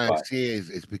trying spot. to say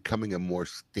is it's becoming a more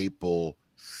staple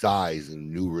size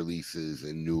in new releases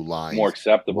and new lines. More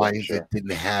acceptable. Lines that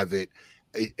didn't have it.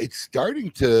 It's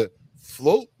starting to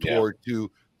float toward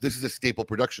to this is a staple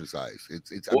production size.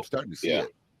 I'm starting to see it.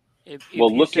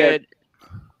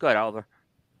 Go ahead, Oliver.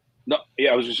 No,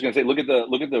 I was just gonna say, look at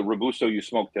the Robusto you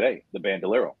smoked today, the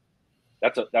Bandolero.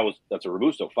 That's a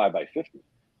Robusto 5x50.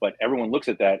 But everyone looks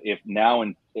at that. If now I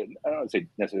don't want to say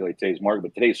necessarily today's market,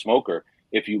 but today's smoker,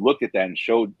 if you looked at that and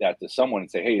showed that to someone and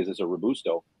say, "Hey, is this a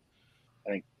Robusto?"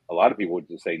 I think a lot of people would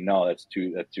just say, "No, that's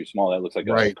too small. That looks like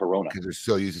a Corona." Because they're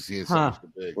so used to seeing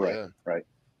something big. Right, right.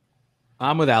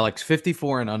 I'm with Alex.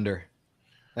 54 and under.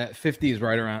 That 50 is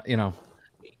right around.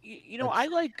 I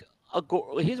like a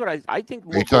Gordo. Here's what I think.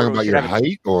 Are you talking about your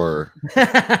height or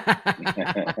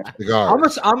cigar?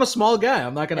 I'm a small guy.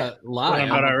 I'm not gonna lie.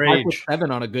 About our I'm age. 5'7"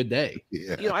 on a good day.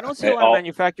 Yeah. I don't see a lot of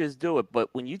manufacturers do it, but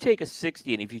when you take a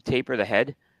 60 and if you taper the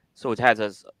head, so it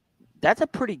has that's a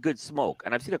pretty good smoke.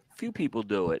 And I've seen a few people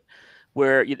do it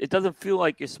where it doesn't feel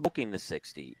like you're smoking the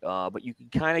 60, but you can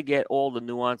kind of get all the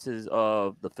nuances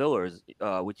of the fillers,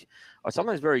 which are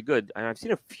sometimes very good. And I've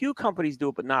seen a few companies do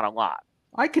it, but not a lot.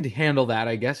 I could handle that,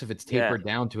 I guess, if it's tapered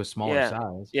down to a smaller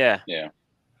size. Yeah.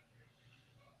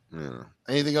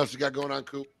 Anything else you got going on,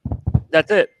 Coop?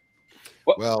 That's it.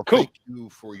 Well, Coop, thank you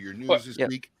for your news this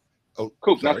week. Oh,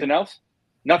 Coop, sorry. nothing else?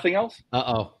 Nothing else?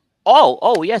 Uh-oh.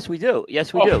 Oh, yes, we do.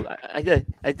 Yes, we do. I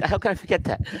did. How can I forget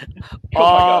that? Oh,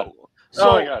 my God.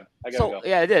 Oh my God! I gotta go.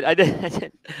 Yeah, I did.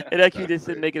 It actually just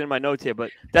didn't make it in my notes here, but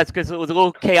that's because it was a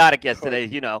little chaotic yesterday.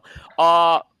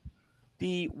 The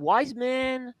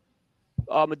Wiseman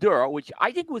Maduro, which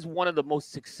I think was one of the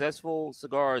most successful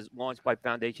cigars launched by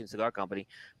Foundation Cigar Company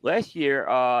last year.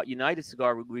 United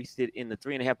Cigar released it in the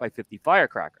 3.5x50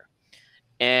 Firecracker,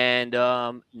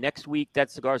 And next week, that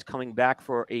cigar is coming back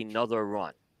for another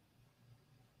run.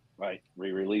 Right,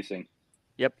 re-releasing.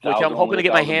 Yep, which I'm hoping to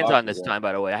get my hands on this time.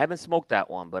 By the way, I haven't smoked that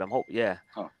one, but I'm hoping. Yeah.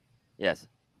 Huh. Yes.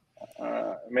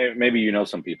 Maybe you know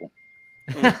some people.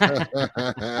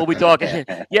 We'll be talking.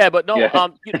 Yeah, but no. Yeah.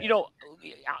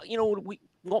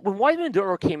 When Wise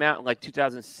Maduro came out in like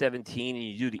 2017, and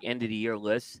you do the end of the year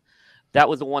list, that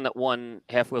was the one that won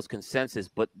Half Wheel's consensus.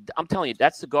 But I'm telling you,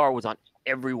 that cigar was on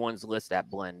everyone's list, that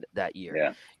blend that year.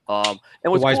 Yeah. And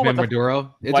what's Wise cool Man about the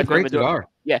Maduro. It's Wise a great Man Maduro. cigar.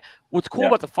 Yeah. What's cool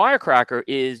about the Firecracker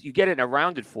is you get it in a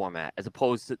rounded format as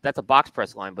opposed to that's a box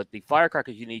press line, but the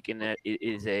Firecracker is unique in that it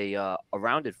is a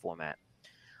rounded format.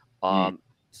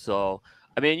 So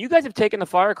I mean, you guys have taken the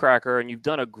Firecracker and you've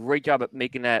done a great job at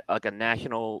making that like a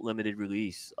national limited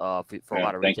release for a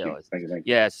lot of retailers. Thank you.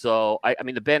 Yeah. So I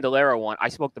mean, the Bandolero one, I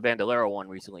smoked the Bandolero one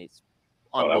recently. It's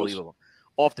unbelievable,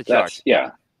 off the charts.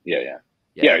 Yeah.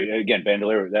 Again,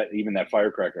 Bandolero. That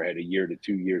Firecracker had 1 year to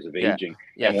 2 years of aging.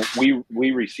 Yeah. And when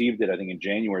we received it, I think in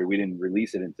January. We didn't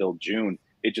release it until June.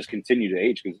 It just continued to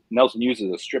age because Nelson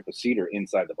uses a strip of cedar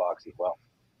inside the box as well.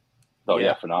 So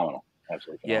phenomenal.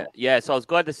 Absolutely phenomenal. Yeah. So I was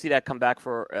glad to see that come back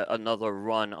for another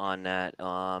run on that.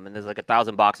 And there's like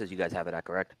 1,000 boxes you guys have it at,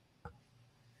 correct?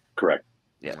 Correct.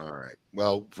 Yeah. All right.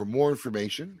 Well, for more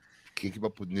information, keep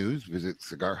up with news, visit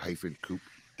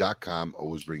cigar-coop.com.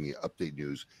 Always bringing you update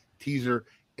news, teaser,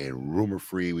 and rumor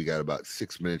free. We got about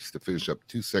 6 minutes to finish up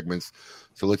 2 segments.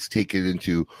 So let's take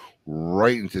it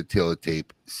right into Tail of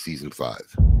Tape Season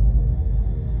 5.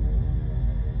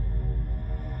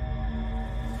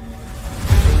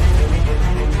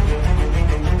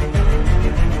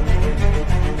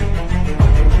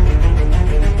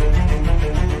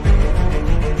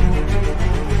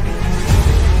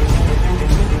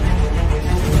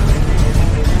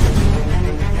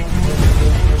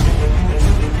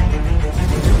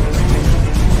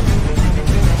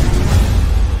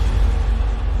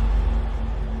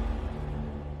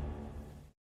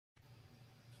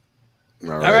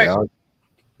 All right. Alex.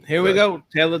 Here we go.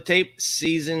 Tail of Tape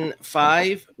Season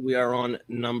 5. We are on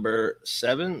number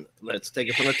 7. Let's take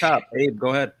it from the top. Abe, go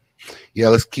ahead. Yeah,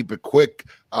 let's keep it quick.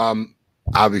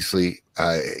 Obviously,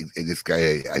 this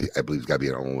guy, I believe, has got to be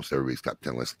on almost everybody's top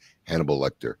 10 list. Hannibal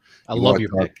Lecter. I love your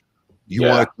pick. You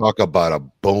want to talk about a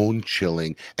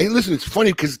bone-chilling. And listen, it's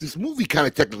funny because this movie kind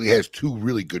of technically has 2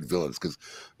 really good villains because,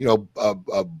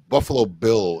 Buffalo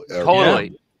Bill.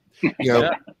 Totally.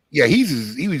 Yeah, he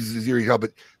was his eerie job,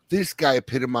 but this guy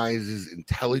epitomizes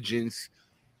intelligence,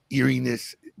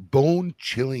 eeriness,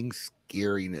 bone-chilling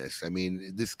scariness. I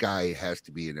mean, this guy has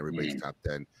to be in everybody's top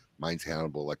 10. Mine's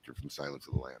Hannibal Lecter from Silence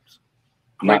of the Lambs.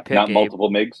 Not multiple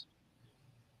MIGs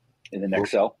in the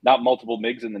next cell. Not multiple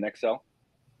MIGs in the next cell.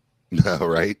 No,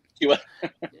 right? Take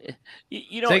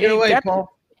it away,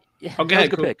 Paul. Yeah, go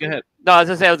ahead. Go ahead. No, I was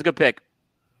gonna say it was a good pick.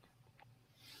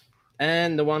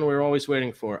 And the one we're always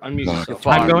waiting for. Unmute yourself.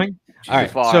 I'm going. All right.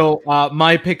 So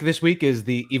my pick this week is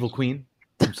the Evil Queen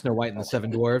from Snow White and the Seven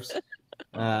Dwarfs.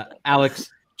 Alex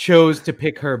chose to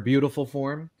pick her beautiful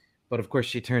form, but of course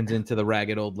she turns into the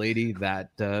ragged old lady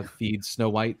that feeds Snow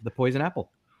White the poison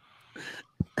apple.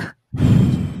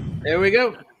 There we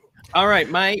go. All right.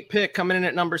 My pick coming in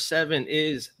at number 7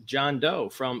 is John Doe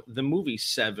from the movie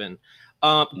 7.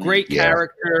 Great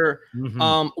character.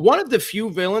 One of the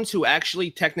few villains who actually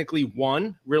technically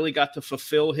won, really got to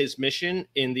fulfill his mission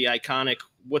in the iconic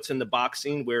What's in the Box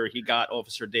scene where he got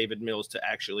Officer David Mills to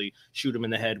actually shoot him in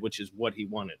the head, which is what he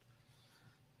wanted.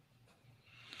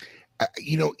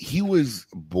 He was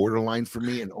borderline for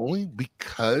me, and only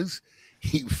because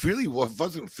he really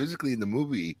wasn't physically in the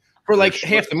movie. For like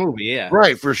half the movie, yeah.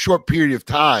 Right, for a short period of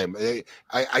time.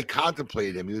 I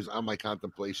contemplated him. He was on my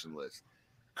contemplation list.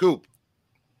 Coop.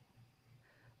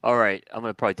 All right, I'm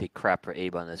gonna probably take crap for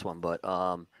Abe on this one, but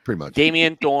pretty much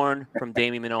Damien Thorne from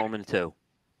Damien and Omen 2.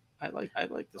 I like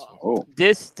this one. Oh.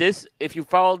 This if you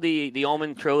follow the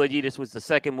Omen trilogy, this was the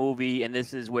second movie, and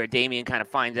this is where Damien kind of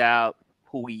finds out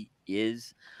who he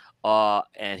is.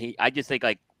 And I just think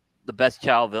like the best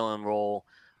child villain role.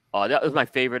 That was my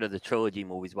favorite of the trilogy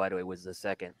movies, by the way, was the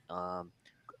second.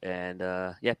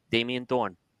 Damien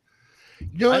Thorne.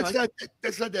 That's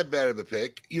not that bad of a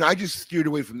pick. I just steered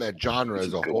away from that genre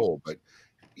as a whole, but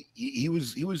he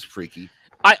was freaky.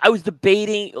 I was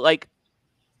debating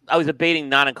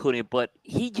not including it, but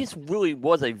he just really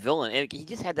was a villain, and he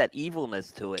just had that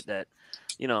evilness to it that,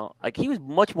 like he was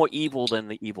much more evil than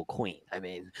the Evil Queen. I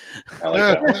mean, I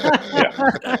like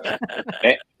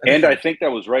that. And I think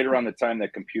that was right around the time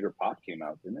that Computer Pop came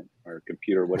out, didn't it? Or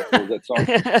Computer, what was that song?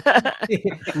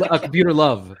 Computer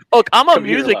Love. Look, I'm a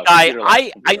Computer music Love, guy. Computer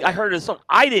Love. I heard a song.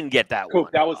 I didn't get that Cool.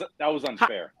 one. That was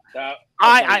unfair.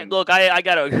 I look. I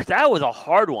gotta. That was a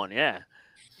hard one. Yeah.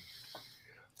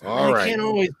 All right. It can't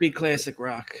always be classic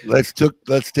rock. Let's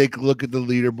take a look at the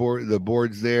leaderboard, the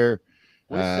boards there.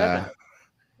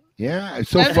 Yeah,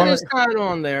 so Seven far is not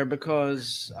on there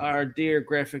because our dear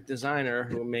graphic designer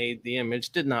who made the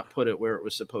image did not put it where it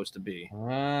was supposed to be.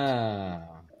 Ah.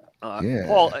 Yeah.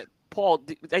 Paul,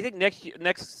 I think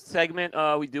next segment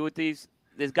we do with these,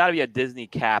 there's got to be a Disney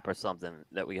cap or something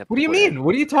that we have. What do you mean?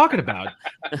 What are you talking about?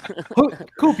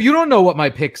 Coop, you don't know what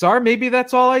my picks are. Maybe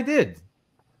that's all I did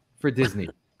for Disney.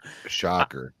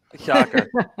 Shocker. Shocker.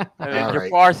 I mean,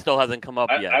 Jafar still hasn't come up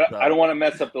yet. I don't want to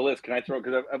mess up the list. Can I throw?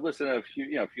 Because I've listened to a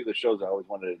few of the shows. I always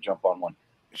wanted to jump on one.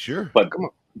 Sure. But come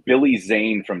on. Billy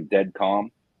Zane from Dead Calm.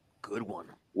 Good one.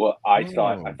 Well, I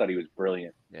thought he was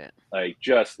brilliant. Yeah. Like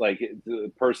just like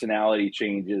the personality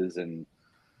changes, and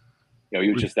he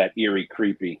was just that eerie,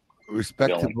 creepy,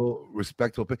 respectable.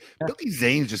 Billy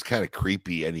Zane's just kind of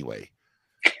creepy anyway.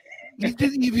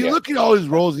 If you look at all his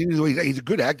roles, he's a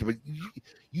good actor, but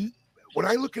when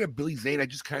I look at Billy Zane, I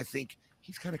just kind of think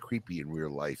he's kind of creepy in real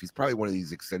life. He's probably one of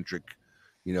these eccentric,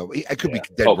 I could be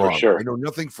dead wrong. For sure. I know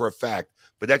nothing for a fact,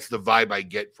 but that's the vibe I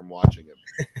get from watching him.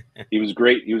 He was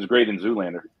great. He was great in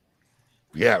Zoolander.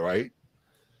 Yeah, right.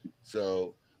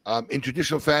 So, in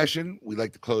traditional fashion, we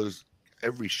like to close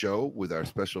every show with our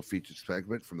special featured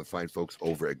segment from the fine folks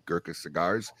over at Gurkha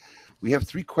Cigars. We have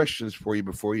 3 questions for you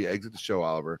before you exit the show,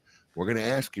 Oliver. We're going to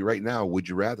ask you right now, would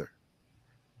you rather?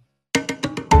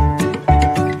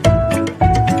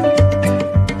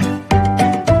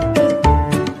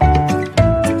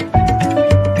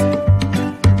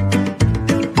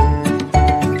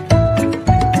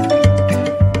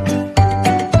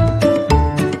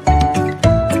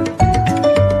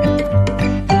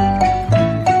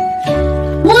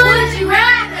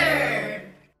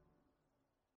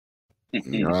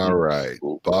 All right.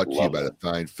 Brought to you by the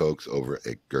fine folks over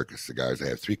at Gurkha Cigars. I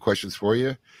have 3 questions for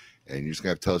you, and you're just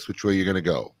going to tell us which way you're going to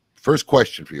go. First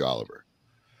question for you, Oliver.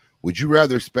 Would you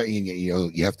rather spend,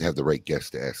 you have to have the right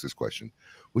guest to ask this question.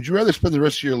 Would you rather spend the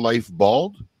rest of your life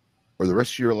bald or the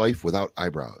rest of your life without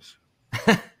eyebrows?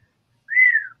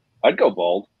 I'd go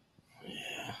bald.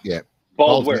 Yeah.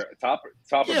 Bald where? Top?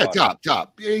 Yeah,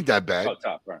 top. It ain't that bad. Oh,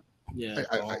 top, right. Yeah.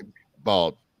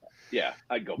 Bald. Yeah,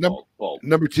 I'd go bald.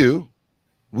 Number 2,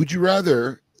 would you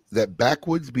rather that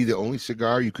Backwoods be the only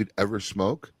cigar you could ever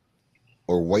smoke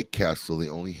or White Castle the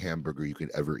only hamburger you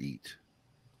could ever eat?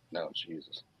 No,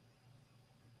 Jesus.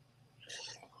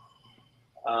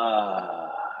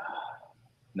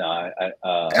 No,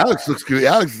 Alex looks good.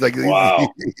 Alex is like, wow.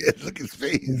 Look at his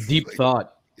face. Deep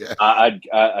thought. Yeah.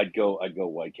 I'd go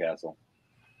White Castle.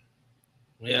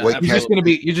 Yeah,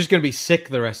 you're just gonna be sick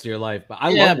the rest of your life. But I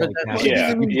love White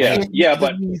Castle.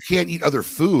 But you can't eat other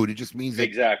food. It just means that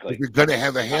exactly if you're gonna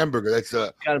have a hamburger, that's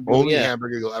the only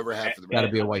hamburger you'll ever have for the Gotta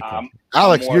be a White Castle.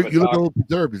 Alex, you look a little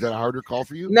perturbed. Is that a harder call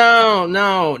for you?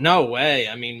 No way.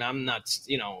 I mean, I'm not.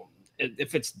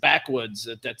 If it's Backwoods,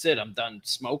 that's it. I'm done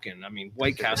smoking. I mean,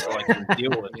 White Castle, I can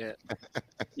deal with.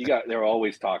 Yeah. There are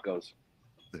always tacos.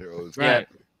 They're always right.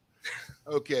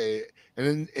 Okay.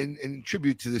 And in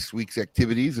tribute to this week's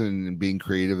activities and being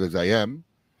creative as I am,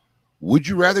 would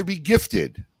you rather be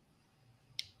gifted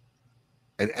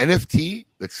an NFT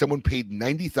that someone paid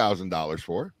 $90,000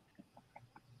 for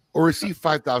or receive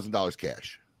 $5,000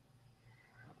 cash?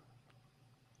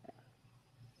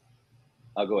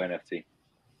 I'll go NFT.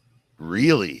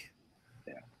 Really?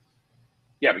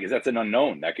 Yeah, because that's an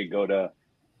unknown. That could go to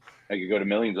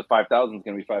millions. Of 5,000 is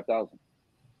going to be 5,000.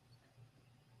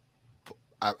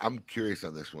 I'm curious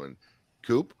on this one.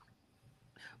 Coop?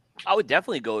 I would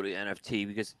definitely go to NFT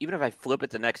because even if I flip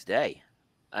it the next day,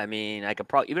 I mean, I could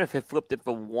probably, even if I flipped it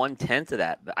for 1/10 of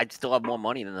that, I'd still have more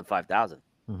money than the 5,000.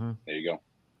 Mm-hmm. There you go.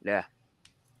 Yeah.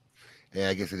 Yeah,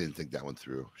 I guess I didn't think that one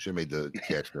through. Should have made the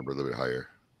cash number a little bit higher.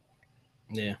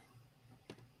 Yeah.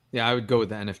 Yeah, I would go with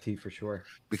the NFT for sure.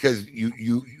 Because you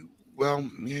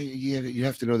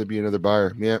have to know there'd be another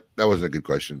buyer. Yeah, that wasn't a good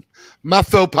question. My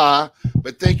faux pas,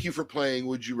 but thank you for playing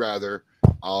Would You Rather,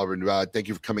 Oliver and thank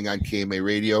you for coming on KMA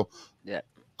Radio. Yeah.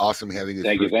 Awesome having you.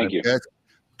 Thank you.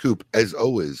 Coop, as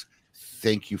always,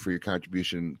 thank you for your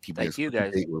contribution. Keeping us up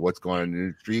to date with what's going on in the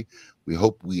industry. We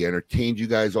hope we entertained you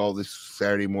guys all this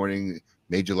Saturday morning,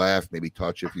 made you laugh, maybe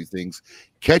taught you a few things.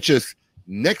 Catch us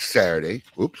next Saturday.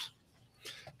 Oops.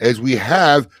 As we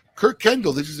have Kurt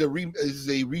Kendall. This is a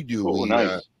redo. Oh,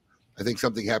 nice. I think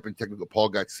something happened technical. Paul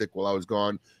got sick while I was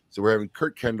gone. So we're having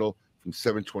Kurt Kendall from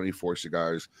 724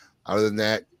 Cigars. Other than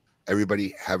that,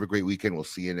 everybody have a great weekend. We'll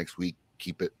see you next week.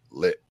 Keep it lit.